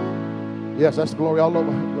well. Yes, that's glory all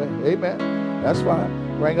over. Amen. That's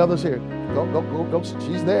fine. Bring others here. Go.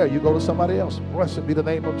 She's there. You go to somebody else. Blessed be the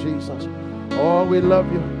name of Jesus. Oh, we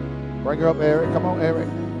love you. Bring her up, Eric. Come on, Eric.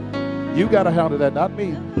 You got to handle that, not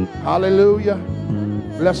me. Hallelujah.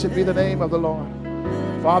 Blessed be the name of the Lord.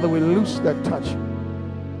 Father, we loose that touch.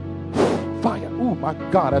 Fire. Oh, my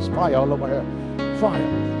God, that's fire all over here. Fire.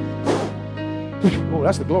 Oh,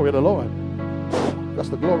 that's the glory of the Lord. That's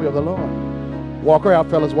the glory of the Lord. Walk her out,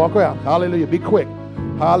 fellas. Walk her out. Hallelujah. Be quick.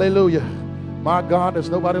 Hallelujah. My God, there's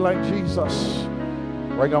nobody like Jesus.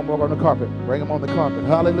 Bring them over on the carpet. Bring them on the carpet.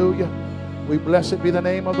 Hallelujah. We blessed be the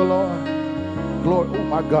name of the Lord. Glory. Oh,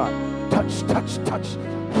 my God. Touch, touch, touch.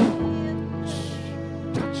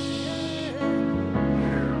 Touch.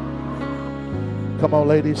 Come on,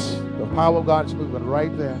 ladies. The power of God is moving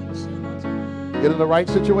right there. Get in the right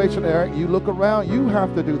situation, Eric. You look around. You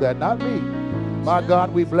have to do that, not me. My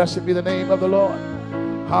God, we blessed be the name of the Lord.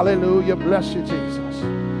 Hallelujah. Bless you, Jesus.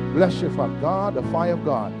 Bless you, Father God, the fire of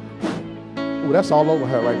God. Ooh, that's all over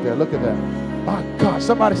her right there. Look at that. My God,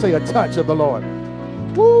 somebody say a touch of the Lord.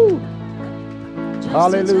 Woo.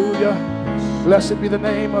 Hallelujah. Blessed be the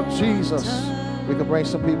name of Jesus. We can bring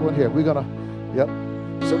some people in here. We're going to, yep.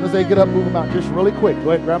 As soon as they get up, move them out just really quick.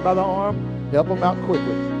 Go ahead, grab them by the arm. Help them out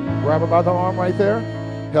quickly. Grab her by the arm right there.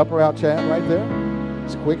 Help her out, Chad, right there.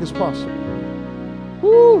 As quick as possible.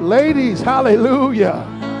 Woo, ladies, hallelujah.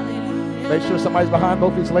 Make sure somebody's behind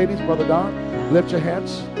both these ladies, Brother Don. Lift your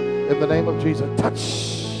hands in the name of Jesus.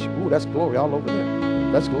 Touch. Ooh, that's glory all over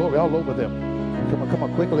them. That's glory all over them. Come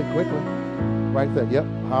on, quickly. Right there, yep.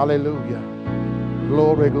 Hallelujah.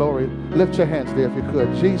 Glory, glory. Lift your hands there if you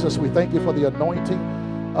could. Jesus, we thank you for the anointing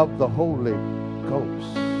of the Holy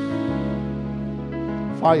Ghost.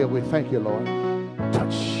 Fire, we thank you, Lord.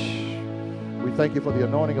 Touch. We thank you for the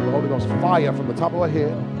anointing of the Holy Ghost. Fire from the top of our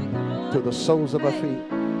head to the soles of our feet.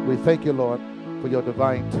 We thank you, Lord, for your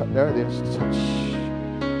divine touch. There it is. Touch.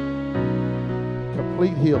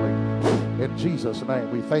 Complete healing. In Jesus' name,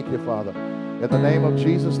 we thank you, Father. In the name of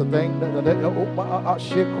Jesus,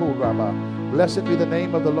 blessed be the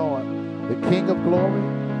name of the Lord, the King of glory,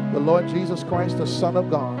 the Lord Jesus Christ, the Son of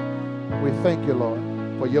God. We thank you, Lord,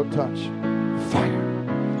 for your touch. Fire.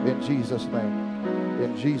 In Jesus' name.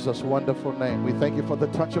 In Jesus' wonderful name. We thank you for the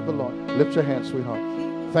touch of the Lord. Lift your hands, sweetheart.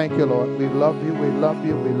 Thank you, Lord. We love you. We love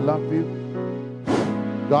you. We love you.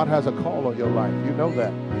 God has a call on your life. You know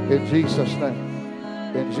that. In Jesus'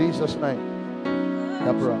 name. In Jesus' name.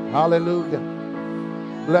 Help her up. Hallelujah.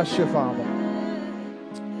 Bless you, Father.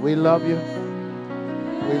 We love you.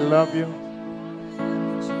 We love you.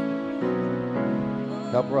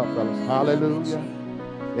 Help her up, fellas. Hallelujah.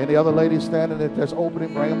 Any other ladies standing? If there's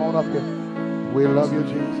opening, bring them on up here. We love you,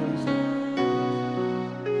 Jesus.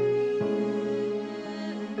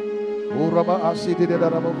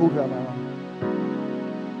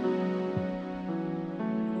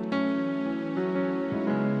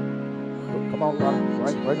 Come on,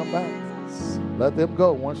 bring them back. Let them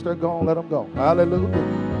go. Once they're gone, let them go. Hallelujah.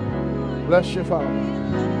 Bless you, Father.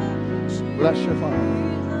 Bless you,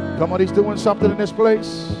 Father. Come on, he's doing something in this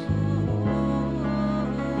place.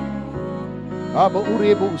 You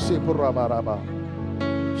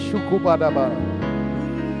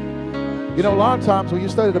know, a lot of times when you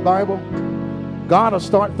study the Bible, God will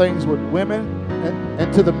start things with women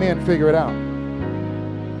and to the men figure it out.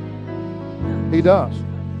 He does.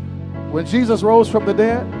 When Jesus rose from the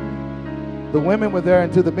dead, the women were there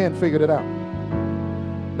until the men figured it out.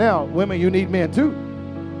 Now, women, you need men too.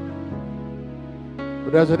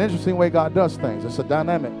 But there's an interesting way God does things. It's a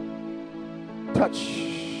dynamic. Touch.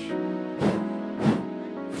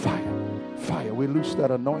 Fire. We loose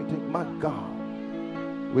that anointing. My God.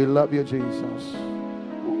 We love you, Jesus.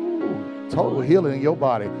 Ooh, total healing in your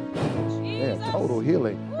body. Yeah, total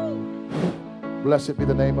healing. Blessed be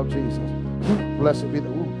the name of Jesus. Blessed be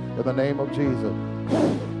in the name of Jesus.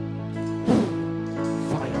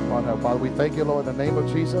 Fire upon her, Father. We thank you, Lord, in the name of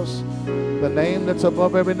Jesus. The name that's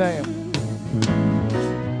above every name.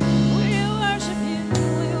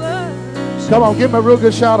 Come on, give me a real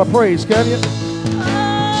good shout of praise, can you?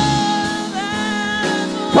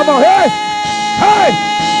 Come on, hey! Hey!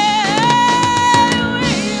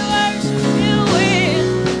 We worship you in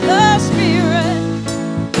the Spirit.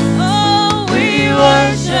 Oh, we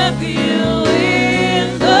worship you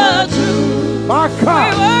in the truth. My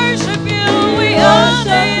God. We worship you, we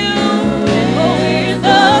honor you in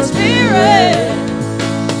the Spirit.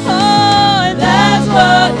 Oh, and that's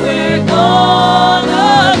what we're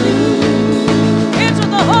gonna do. Into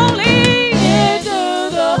the holy,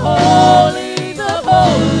 the holy.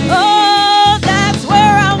 Oh, that's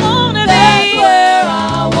where I wanna be. That's where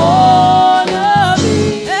I wanna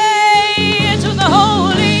be. Hey, into the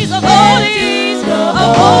holies of holies,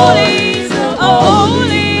 of holies, of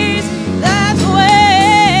holies. That's where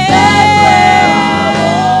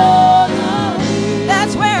I wanna be.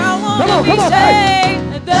 That's where I wanna be.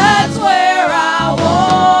 That's where I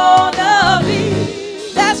wanna be.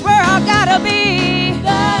 That's where I gotta be.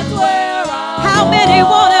 That's where how many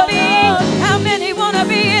wanna be? How many wanna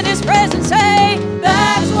be in His presence? Say,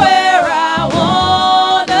 that's where I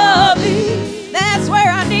wanna be. That's where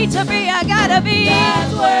I need to be. I gotta be.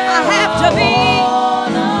 That's where I have to be.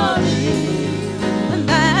 And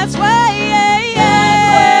that's where, I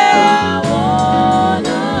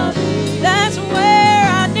wanna be. That's where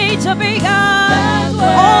I need to be, God.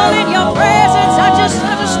 All in your presence. I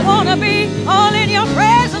just wanna be all in your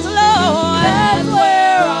presence, Lord. That's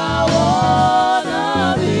where I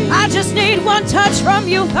wanna be. I just need one touch from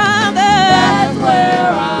you, Father. That's where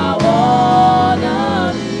I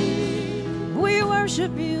wanna be. We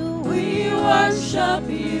worship you. We worship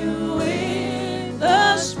you in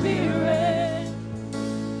the Spirit.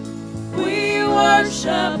 We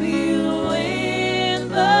worship you in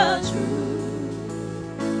the truth.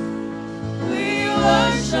 We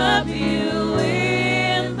worship you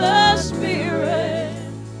in the Spirit.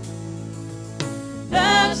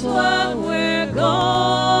 That's what we're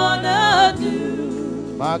gonna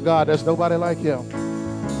do. My God, there's nobody like him.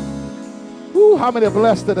 Ooh, how many are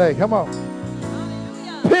blessed today? Come on.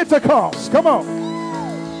 Pentecost, come on.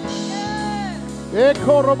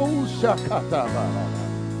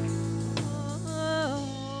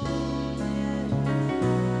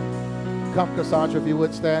 Come, Cassandra, if you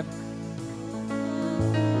would stand.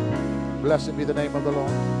 Blessed be the name of the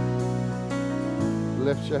Lord.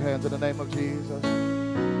 Lift your hands in the name of Jesus.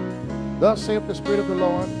 Thus saith the Spirit of the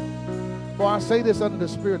Lord. For I say this unto the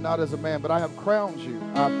Spirit, not as a man, but I have crowned you.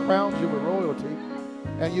 I have crowned you with royalty,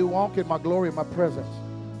 and you walk in my glory and my presence.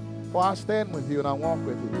 For I stand with you, and I walk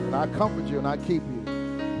with you, and I comfort you, and I keep you.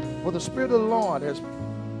 For the Spirit of the Lord has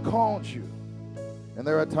called you. And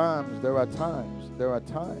there are times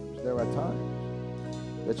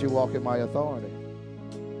that you walk in my authority.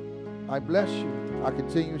 I bless you. I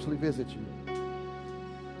continuously visit you.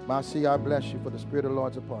 Masi, I bless you, for the Spirit of the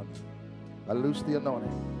Lord's upon you. I loose the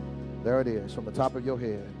anointing. There it is, from the top of your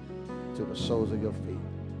head to the soles of your feet.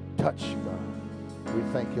 Touch, God. We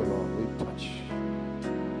thank you, Lord. We touch.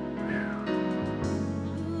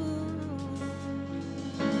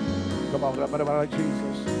 Come on, like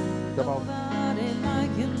Jesus. Come on.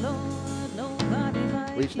 you, Lord. Nobody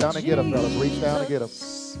like Reach you, down and get him, fellas. Reach down and get him.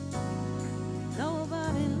 Jesus.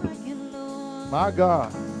 Nobody like you, Lord. My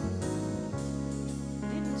God.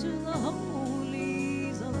 Into the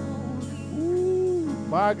holies of holies.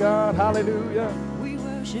 My God. Hallelujah. We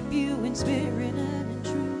worship you in spirit and in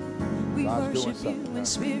truth. We God's doing worship you something now. in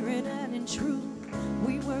spirit and in truth.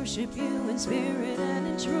 We worship you in spirit and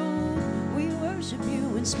in truth. We worship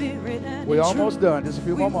you in spirit and in truth. We're almost done. Just a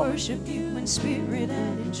few We more moments. worship you in spirit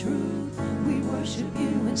and in truth. We worship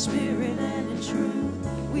you in spirit and in truth.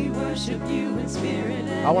 We worship you in spirit and in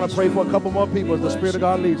truth. I want to pray for a couple more people as the Spirit of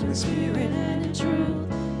God leads me. In spirit and in truth.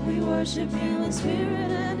 We worship you in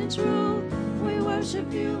spirit and in truth. We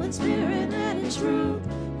worship you in spirit and in truth.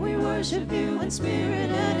 We worship you in spirit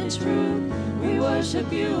and in truth. We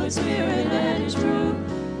worship you in spirit and in truth.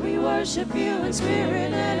 We worship you in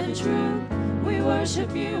spirit and in truth. We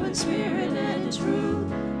worship you in spirit and in truth.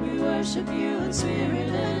 We worship you in spirit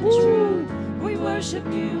and in truth. We worship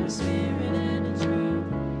you in spirit and in truth.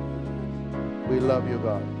 We love you,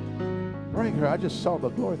 God. Bring her. I just saw the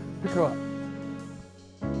glory. Pick her up.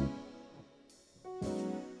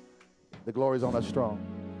 The glory's on her strong.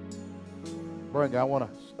 Bring her. I want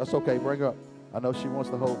to. That's okay. Bring her up. I know she wants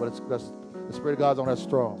to hold, but that's the Spirit of God's on her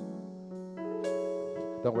strong.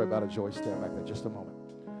 Don't worry about it, Joy. Stand back there just a moment.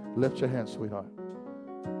 Lift your hand, sweetheart.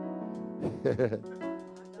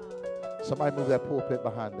 Somebody move that pulpit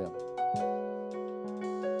behind them.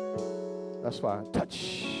 That's fine.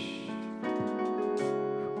 Touch.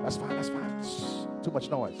 That's fine. That's fine. Too much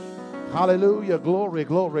noise. Hallelujah. Glory,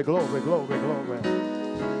 glory, glory, glory, glory.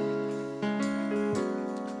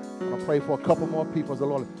 I'm going to pray for a couple more people as the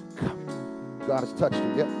Lord. God has touched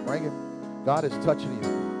you. Yep, bring it. God is touching you.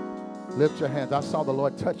 Lift your hands. I saw the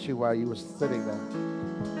Lord touch you while you were sitting there.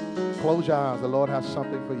 Close your eyes. The Lord has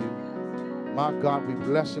something for you. My God, we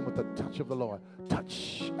bless him with the touch of the Lord.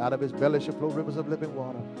 Touch. Out of his belly shall flow rivers of living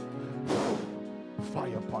water.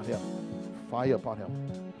 Fire upon him. Fire upon him.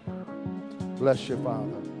 Bless your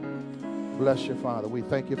Father. Bless your Father. We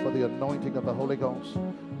thank you for the anointing of the Holy Ghost.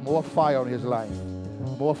 More fire in his life.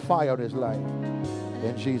 More fire in his life.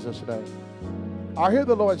 In Jesus' name. I hear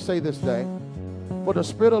the Lord say this day, for the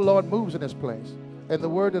Spirit of the Lord moves in this place, and the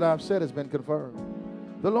word that I've said has been confirmed.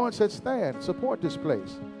 The Lord said, stand, support this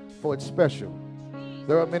place, for it's special.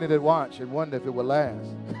 There are many that watch and wonder if it will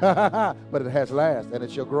last. But it has lasted, and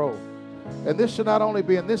it shall grow. And this shall not only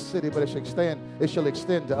be in this city, but it shall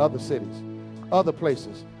extend to other cities, other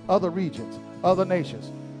places, other regions, other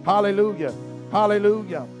nations. Hallelujah.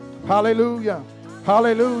 Hallelujah. Hallelujah.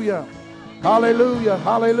 Hallelujah. Hallelujah.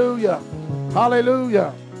 Hallelujah.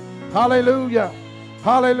 Hallelujah. Hallelujah.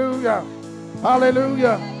 Hallelujah.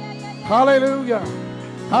 Hallelujah. Hallelujah.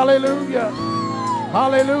 Hallelujah.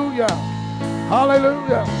 Hallelujah.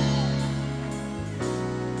 Hallelujah.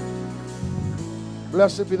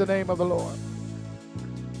 Blessed be the name of the Lord.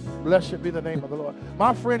 Blessed be the name of the Lord.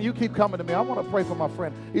 My friend, you keep coming to me. I want to pray for my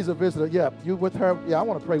friend. He's a visitor. Yeah, you with her? Yeah, I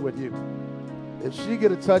want to pray with you. If she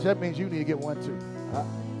get a touch, that means you need to get one too.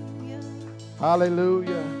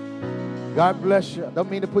 Hallelujah. God bless you. Don't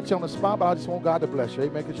mean to put you on the spot, but I just want God to bless you.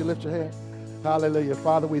 Amen. Could you lift your hand? Hallelujah.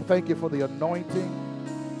 Father, we thank you for the anointing.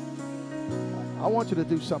 I want you to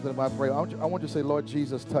do something in my prayer. I want you to say, Lord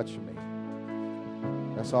Jesus, touch me.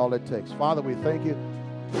 That's all it takes. Father, we thank you.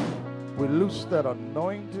 We loose that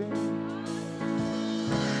anointing.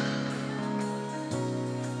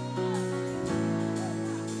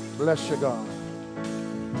 Bless you, God.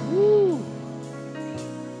 Woo.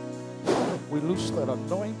 We loose that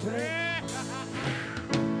anointing.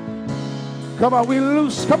 Come on, we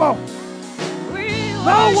loose. Come on.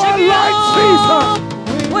 No one like Jesus.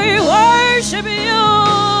 We worship you.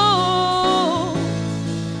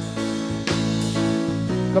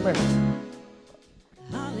 Come here.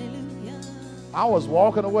 Hallelujah. I was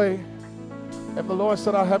walking away, and the Lord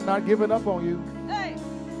said, I have not given up on you. Hey.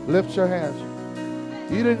 Lift your hands.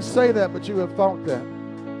 You didn't say that, but you have thought that.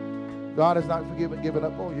 God has not given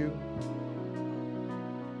up on you.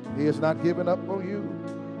 He has not given up on you.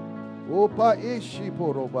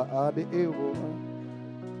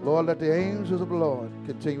 Lord, let the angels of the Lord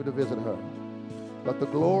continue to visit her. Let the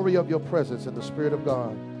glory of your presence and the Spirit of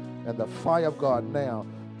God and the fire of God now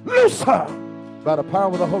loose her by the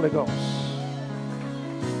power of the Holy Ghost.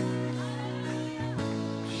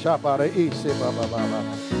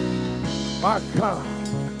 My God.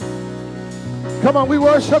 Come on, we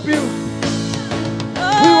worship you.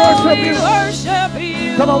 We worship you. Worship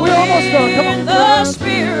you. Come on, we're almost done. Come on. In the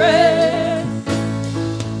Spirit.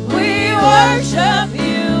 We worship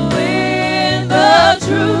you in the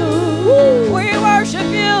truth. We worship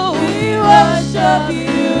you. We worship you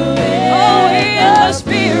in the the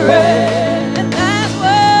Spirit. And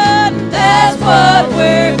that's what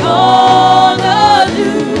we're gonna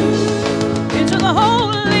do. Into the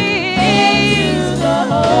holy. Into the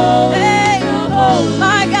holy, the holy.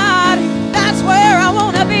 My God, that's where I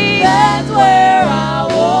want to be. That's where I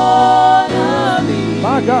wanna be.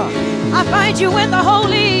 My God. I find you in the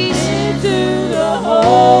holies. Into the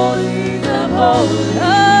holies of holies.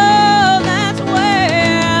 Oh, That's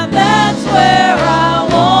where I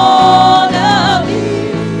wanna be.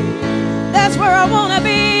 that's where I want to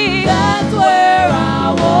be. That's where I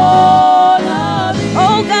wanna be.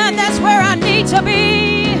 Oh God, that's where I need to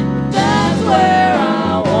be. That's where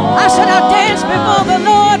I wanna I said I'll dance before the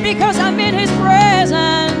Lord because I'm in His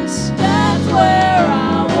presence. That's where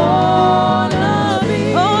I wanna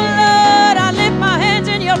be. Oh Lord, I lift my hands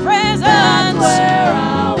in Your presence. That's where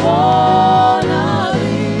I wanna be.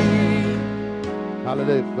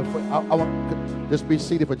 Hallelujah. Before, I want just be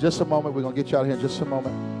seated for just a moment. We're going to get you out of here in just a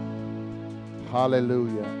moment.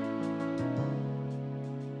 Hallelujah.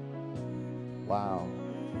 Wow.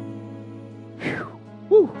 Whew.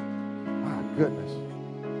 Woo. My goodness.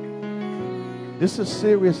 This is a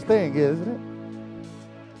serious thing, isn't it?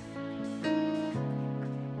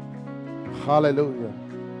 Hallelujah.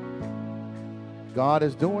 God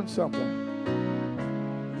is doing something.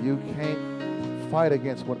 You can't fight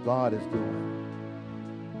against what God is doing.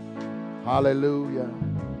 Hallelujah.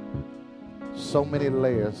 So many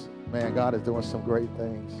layers. Man, God is doing some great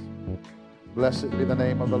things. Blessed be the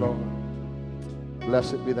name of the Lord.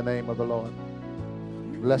 Blessed be the name of the Lord.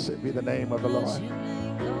 Blessed be the name of the Lord.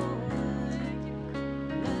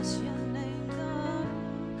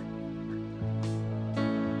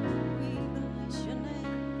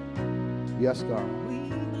 Yes, God.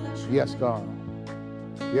 Yes, God.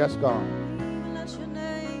 Yes, God.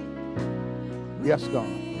 Yes, God.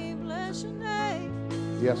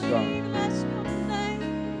 Yes, God.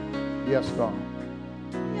 Yes, God.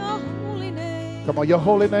 Your holy name. Come on, your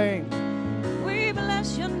holy name. We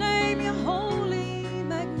bless Your name, Your holy,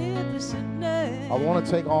 magnificent name. I want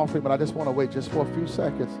to take offering, but I just want to wait just for a few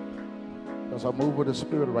seconds because I move with the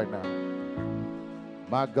Spirit right now.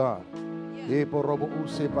 My God.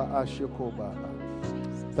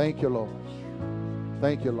 Thank you, Lord.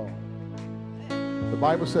 Thank you, Lord. The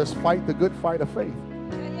Bible says, fight the good fight of faith.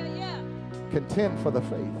 Contend for the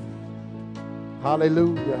faith.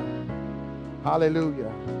 Hallelujah.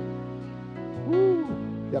 Hallelujah. Woo.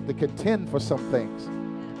 You have to contend for some things.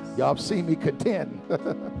 Y'all have seen me contend.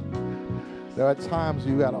 There are times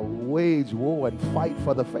you got to wage war and fight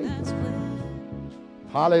for the faith.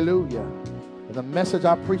 Hallelujah. And the message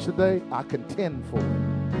I preach today, I contend for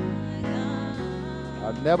it.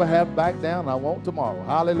 I never have back down. I won't tomorrow.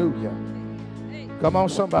 Hallelujah. Come on,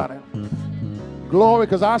 somebody. Glory,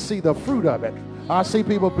 because I see the fruit of it. I see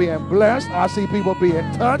people being blessed. I see people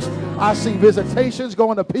being touched. I see visitations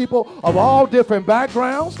going to people of all different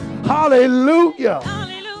backgrounds. Hallelujah.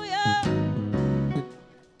 Hallelujah.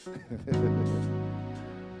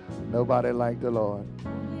 Nobody like the Lord.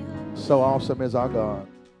 So awesome is our God.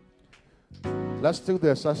 Let's do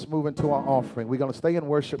this. Let's move into our offering. We're going to stay in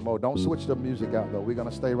worship mode. Don't switch the music out, though. We're going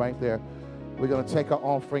to stay right there. We're going to take our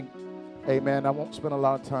offering. Amen. I won't spend a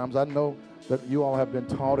lot of times. I know that you all have been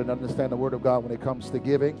taught and understand the Word of God when it comes to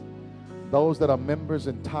giving. Those that are members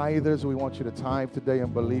and tithers, we want you to tithe today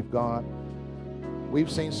and believe God. We've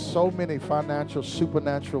seen so many financial,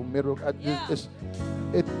 supernatural miracles.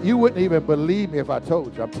 You wouldn't even believe me if I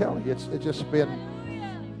told you. I'm telling you, it's just been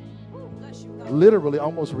literally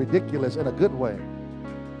almost ridiculous in a good way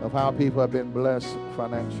of how people have been blessed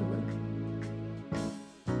financially.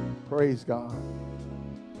 Praise God.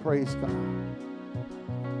 Praise God.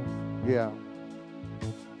 Yeah.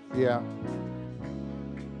 Yeah.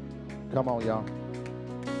 Come on, y'all.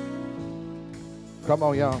 Come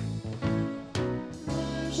on, y'all.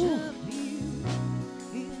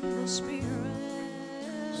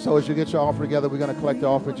 So as you get your offering together, we're going to collect the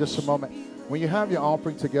offering in just a moment. When you have your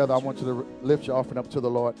offering together, I want you to lift your offering up to the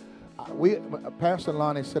Lord. Pastor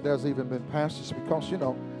Lonnie said there's even been pastors because, you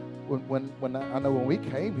know, when we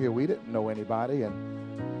came here, we didn't know anybody.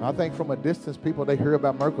 And I think from a distance, people, they hear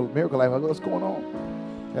about Miracle Life, like, what's going on?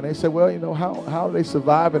 And they said, well, you know, how are they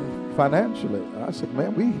surviving financially? And I said,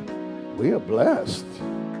 man, we are blessed.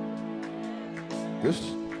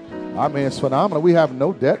 It's phenomenal. We have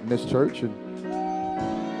no debt in this church. And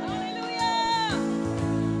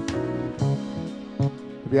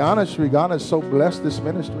to be honest with you, God has so blessed this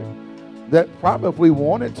ministry that probably if we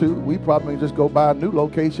wanted to, we probably just go buy a new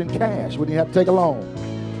location cash. We didn't have to take a loan.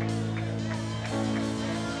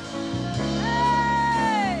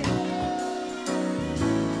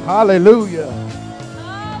 Hallelujah.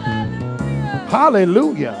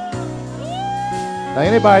 Hallelujah. Now,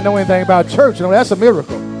 anybody know anything about church? You know, that's a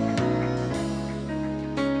miracle.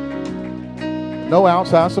 No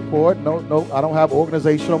outside support. No, I don't have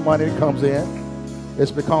organizational money that comes in.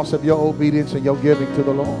 It's because of your obedience and your giving to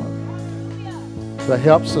the Lord to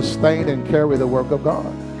help sustain and carry the work of God.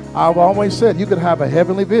 I've always said you could have a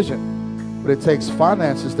heavenly vision, but it takes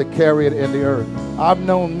finances to carry it in the earth. I've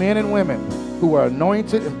known men and women who were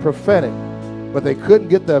anointed and prophetic, but they couldn't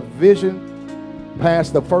get their vision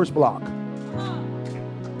past the first block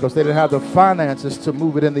because they didn't have the finances to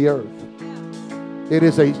move it in the earth. It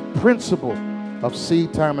is a principle of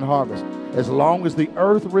seed time and harvest. As long as the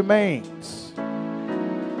earth remains,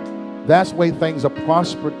 that's the way things are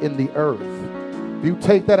prospered in the earth. If you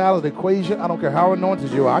take that out of the equation, I don't care how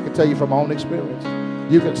anointed you are, I can tell you from my own experience.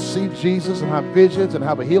 You can see Jesus and have visions and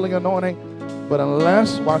have a healing anointing, but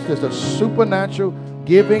unless, watch this, the supernatural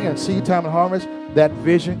giving and seed time and harvest, that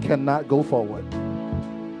vision cannot go forward.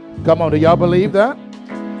 Come on, do y'all believe that?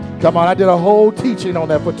 Come on, I did a whole teaching on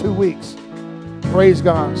that for 2 weeks. Praise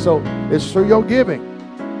God. So it's through your giving.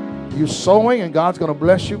 You're sowing and God's going to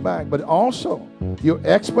bless you back. But also, you're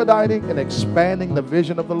expediting and expanding the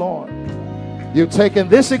vision of the Lord. You're taking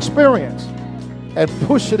this experience and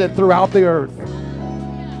pushing it throughout the earth.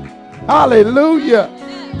 Hallelujah.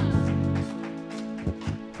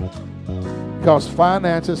 Because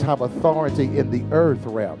finances have authority in the earth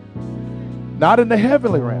realm. Not in the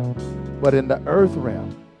heavenly realm, but in the earth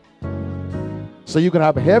realm. So you can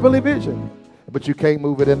have a heavenly vision, but you can't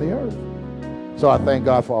move it in the earth. So I thank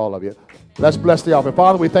God for all of you. Let's bless the offering.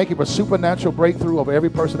 Father, we thank you for supernatural breakthrough over every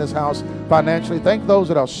person in this house financially. Thank those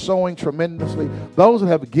that are sowing tremendously, those that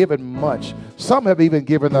have given much. Some have even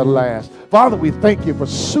given their last. Father, we thank you for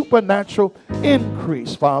supernatural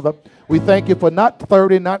increase, Father. We thank you for not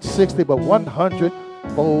 30, not 60, but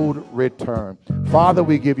 100-fold return. Father,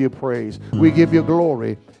 we give you praise. We give you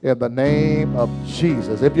glory in the name of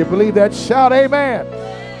Jesus. If you believe that, shout amen.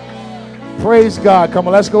 Praise God. Come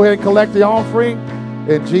on, let's go ahead and collect the offering.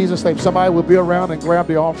 In Jesus' name, somebody will be around and grab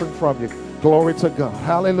the offering from you. Glory to God.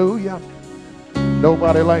 Hallelujah.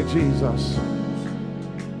 Nobody like Jesus.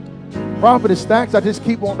 Prophetess Stacks, I just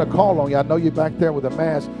keep wanting to call on you. I know you're back there with a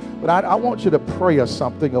mask, but I want you to pray or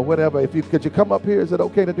something or whatever. Could you come up here? Is it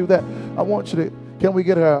okay to do that? I want you to, can we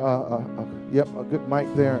get a good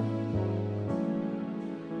mic there?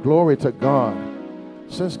 Glory to God.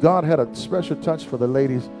 Since God had a special touch for the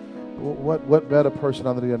ladies, what better person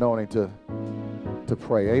under the anointing to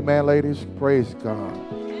pray? Amen, ladies. Praise God.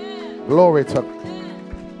 Glory to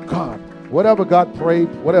God. Whatever God prayed,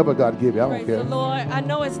 whatever God gave you, I don't care. Praise the Lord. I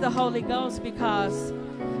know it's the Holy Ghost because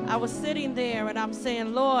I was sitting there and I'm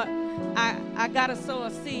saying, Lord, I gotta sow a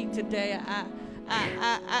seed today.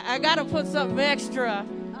 I gotta put something extra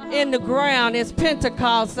in the ground. It's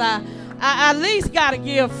Pentecost. I at least gotta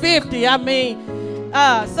give 50. I mean,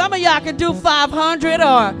 some of y'all can do 500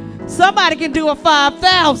 or somebody can do a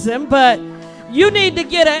 5,000, but you need to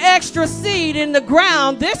get an extra seed in the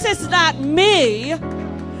ground. This is not me,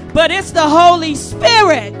 but it's the Holy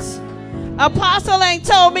Spirit. Apostle ain't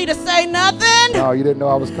told me to say nothing. No, you didn't know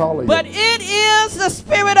I was calling you. But it is the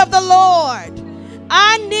Spirit of the Lord.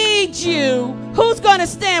 I need you. Who's going to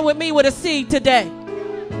stand with me with a seed today?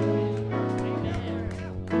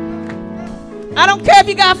 I don't care if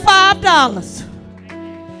you got $5.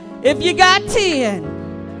 If you got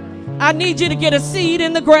 10, I need you to get a seed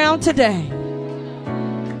in the ground today.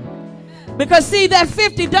 Because see, that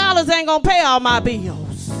 $50 ain't going to pay all my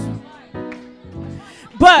bills.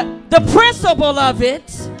 But the principle of it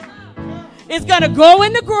is going to go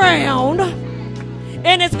in the ground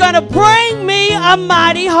and it's going to bring me a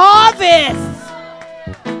mighty harvest.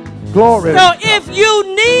 Glory. So if you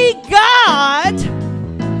need God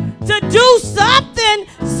to do something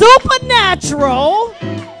supernatural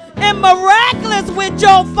and miraculous with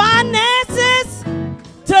your finances,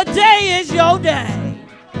 today is your day.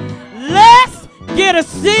 Let's get a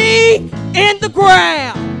seed in the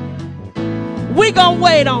ground. We gonna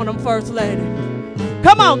wait on them, First Lady.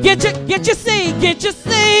 Come on, get your seed, get your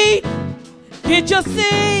seed, get your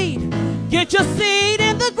seed, get your seed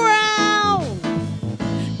in the ground.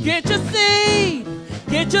 Get your seed,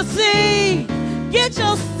 get your seed, get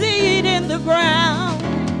your seed in the ground.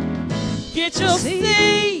 Get your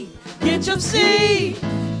seed, get your seed,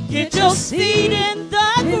 get your seed in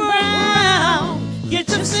the ground. Get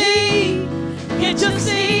your seed, get your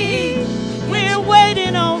seed. We're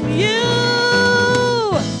waiting on you.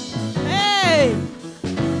 Hey,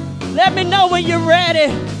 let me know when you're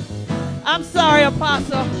ready. I'm sorry,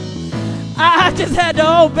 Apostle. I just had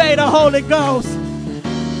to obey the Holy Ghost.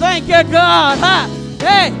 Thank you, God. Huh?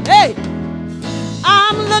 Hey, hey.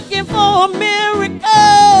 I'm looking for a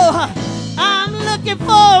miracle. I'm looking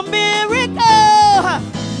for a miracle.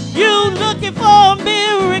 You looking for a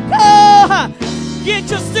miracle. Get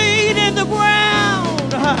your seed in the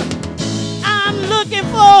ground. I'm looking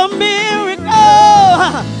for a miracle.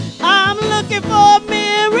 I'm looking for a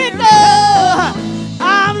miracle.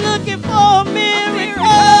 I'm looking for a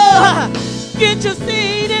miracle. Get your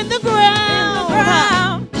seed in the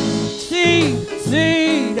ground.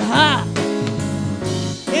 Seed high.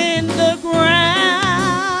 In the ground.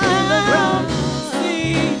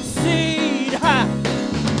 Seed high.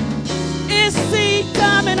 It's seed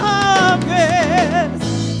time and harvest.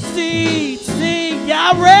 Seed.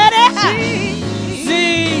 Y'all ready?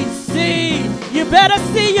 Seed. You better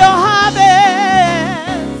see your harvest.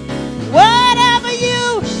 Whatever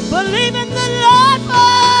you believe in the Lord for,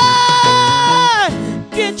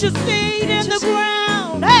 get your seed in the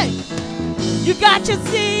ground. Hey, you got your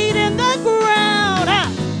seed in the ground.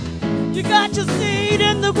 You got your seed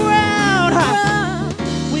in the ground.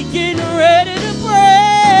 We getting ready to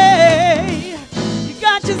pray. You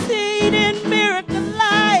got your seed in Miracle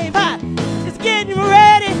Life. It's getting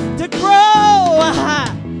ready to grow.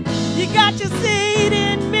 You got your seed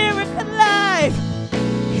in Miracle Life.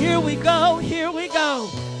 Here we go.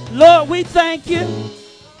 Lord, we thank you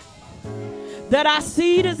that our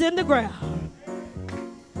seed is in the ground.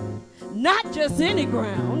 Not just any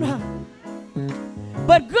ground,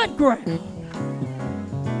 but good ground.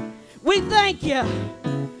 We thank you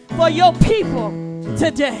for your people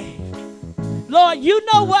today. Lord, you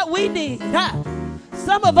know what we need.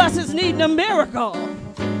 Some of us is needing a miracle.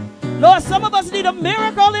 Lord, some of us need a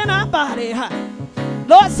miracle in our body.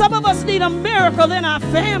 Lord, some of us need a miracle in our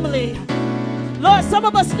family. Lord, some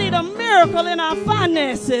of us need a miracle in our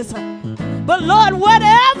finances. But Lord,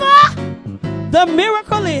 whatever the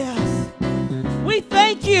miracle is, we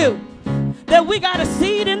thank you that we got a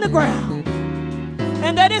seed in the ground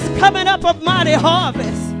and that it's coming up a mighty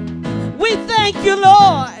harvest. We thank you,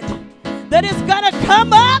 Lord, that it's going to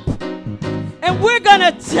come up and we're going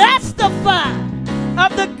to testify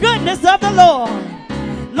of the goodness of the Lord.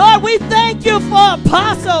 Lord, we thank you for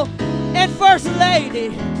Apostle and First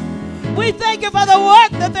Lady. We thank you for the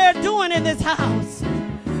work that they're doing in this house.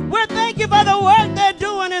 We thank you for the work they're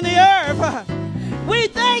doing in the earth. We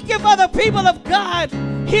thank you for the people of God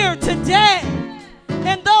here today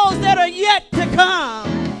and those that are yet to come.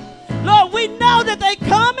 Lord, we know that they're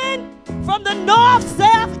coming from the north,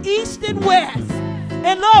 south, east, and west.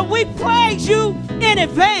 And Lord, we praise you in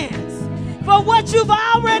advance for what you've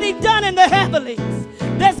already done in the heavenlies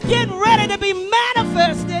that's getting ready to be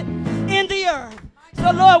manifested in the earth.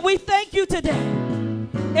 So Lord, we thank you today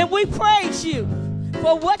and we praise you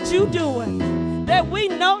for what you're doing that we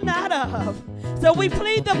know not of. So we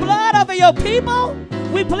plead the blood over your people.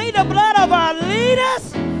 We plead the blood over our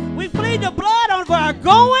leaders. We plead the blood over our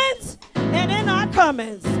goings and in our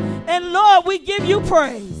comings. And Lord, we give you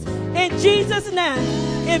praise in Jesus' name.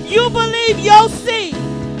 If you believe your seed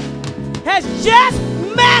has just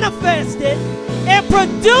manifested and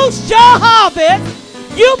produced your harvest,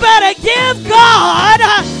 you better give God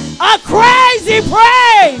a crazy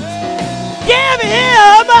praise. Give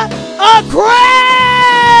him a crazy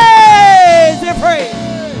praise.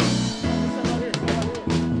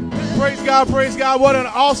 Praise God. What an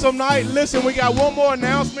awesome night. Listen, we got one more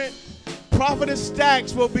announcement. Prophetess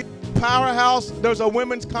Stacks will be Powerhouse. There's a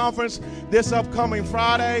women's conference this upcoming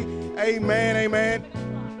Friday. Amen.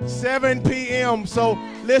 7 p.m. So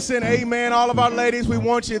listen, amen, all of our ladies, we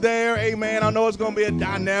want you there. Amen. I know it's going to be a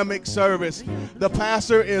dynamic service. The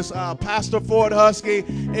pastor is Pastor Ford Husky.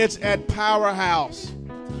 It's at Powerhouse.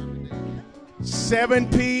 7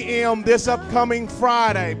 p.m. this upcoming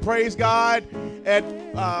Friday. Praise God. At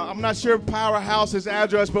I'm not sure Powerhouse's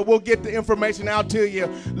address, but we'll get the information out to you.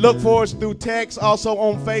 Look for us through text, also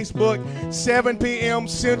on Facebook. 7 p.m.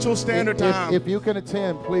 Central Standard Time. If you can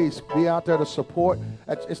attend, please be out there to support.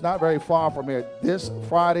 It's not very far from here. This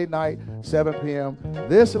Friday night, 7 p.m.,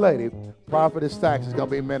 this lady, Prophetess Stacks, is going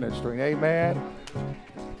to be ministering. Amen.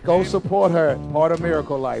 Go support her. Part of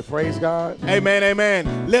Miracle Life. Praise God.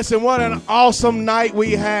 Amen. Listen, what an awesome night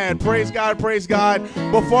we had. Praise God.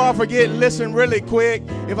 Before I forget, listen really quick.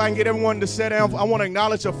 If I can get everyone to sit down, I want to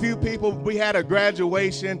acknowledge a few people. We had a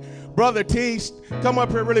graduation. Brother T, come up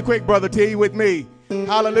here really quick, Brother T, with me.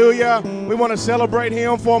 Hallelujah. We want to celebrate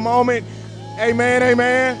him for a moment.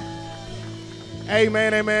 Amen.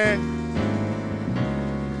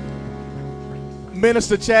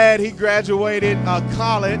 Minister Chad, he graduated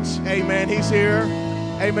college. Amen. He's here.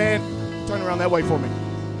 Amen. Turn around that way for me.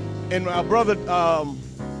 And brother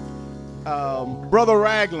Brother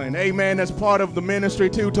Ragland, amen, that's part of the ministry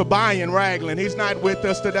too, Tobian Ragland. He's not with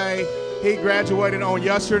us today. He graduated on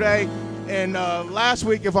yesterday. And last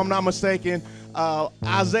week, if I'm not mistaken, Brother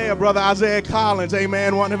Isaiah Collins,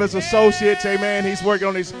 amen, one of his associates, amen, he's working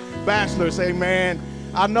on his bachelor's, amen.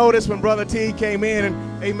 I noticed when Brother T came in,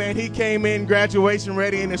 and amen, he came in graduation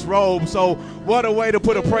ready in his robe. So what a way to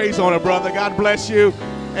put a praise on it, brother. God bless you.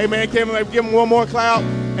 Amen. Give him one more clap.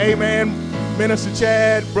 Amen. Minister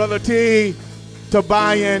Chad, Brother T,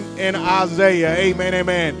 Tobian, and Isaiah. Amen,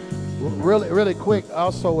 amen. Really quick,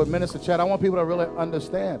 also with Minister Chad, I want people to really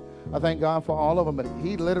understand. I thank God for all of them, but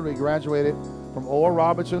he literally graduated from Oral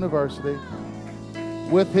Roberts University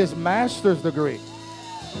with his master's degree.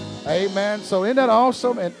 Amen. So isn't that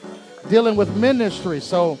awesome? And dealing with ministry.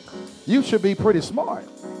 So you should be pretty smart.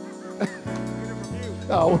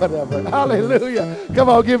 Oh, whatever. Hallelujah. Come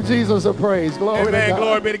on, give Jesus a praise. Glory to God.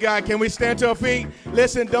 Glory be to God. Can we stand to our feet?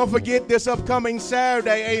 Listen, don't forget this upcoming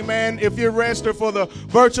Saturday, amen, if you're registered for the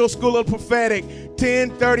Virtual School of Prophetic,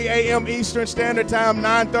 10:30 a.m. Eastern Standard Time,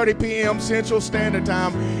 9:30 p.m. Central Standard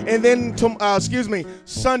Time. And then,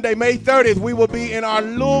 Sunday, May 30th, we will be in our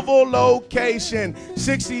Louisville location,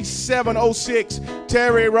 6706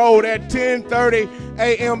 Terry Road at 10:30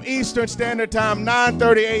 a.m. Eastern Standard Time,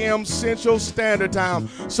 9:30 a.m. Central Standard Time.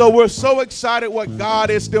 So we're so excited what God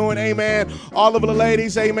is doing, amen. All of the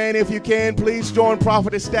ladies, amen, if you can, please join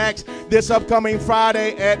Prophetess Stacks this upcoming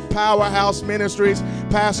Friday at Powerhouse Ministries.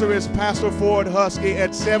 Pastor is Pastor Ford Husky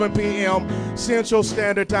at 7 p.m. Central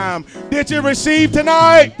Standard Time. Did you receive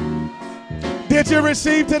tonight? Did you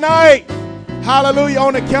receive tonight? Hallelujah.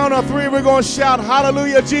 On the count of 3, we're going to shout,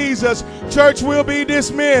 hallelujah, Jesus. Church will be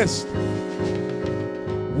dismissed.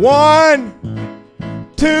 1,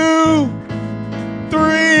 2,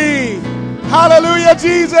 3. Hallelujah,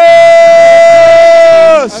 Jesus.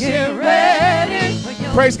 Get ready.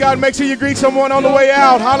 Praise God. Make sure you greet someone on the way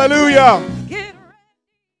out. Hallelujah.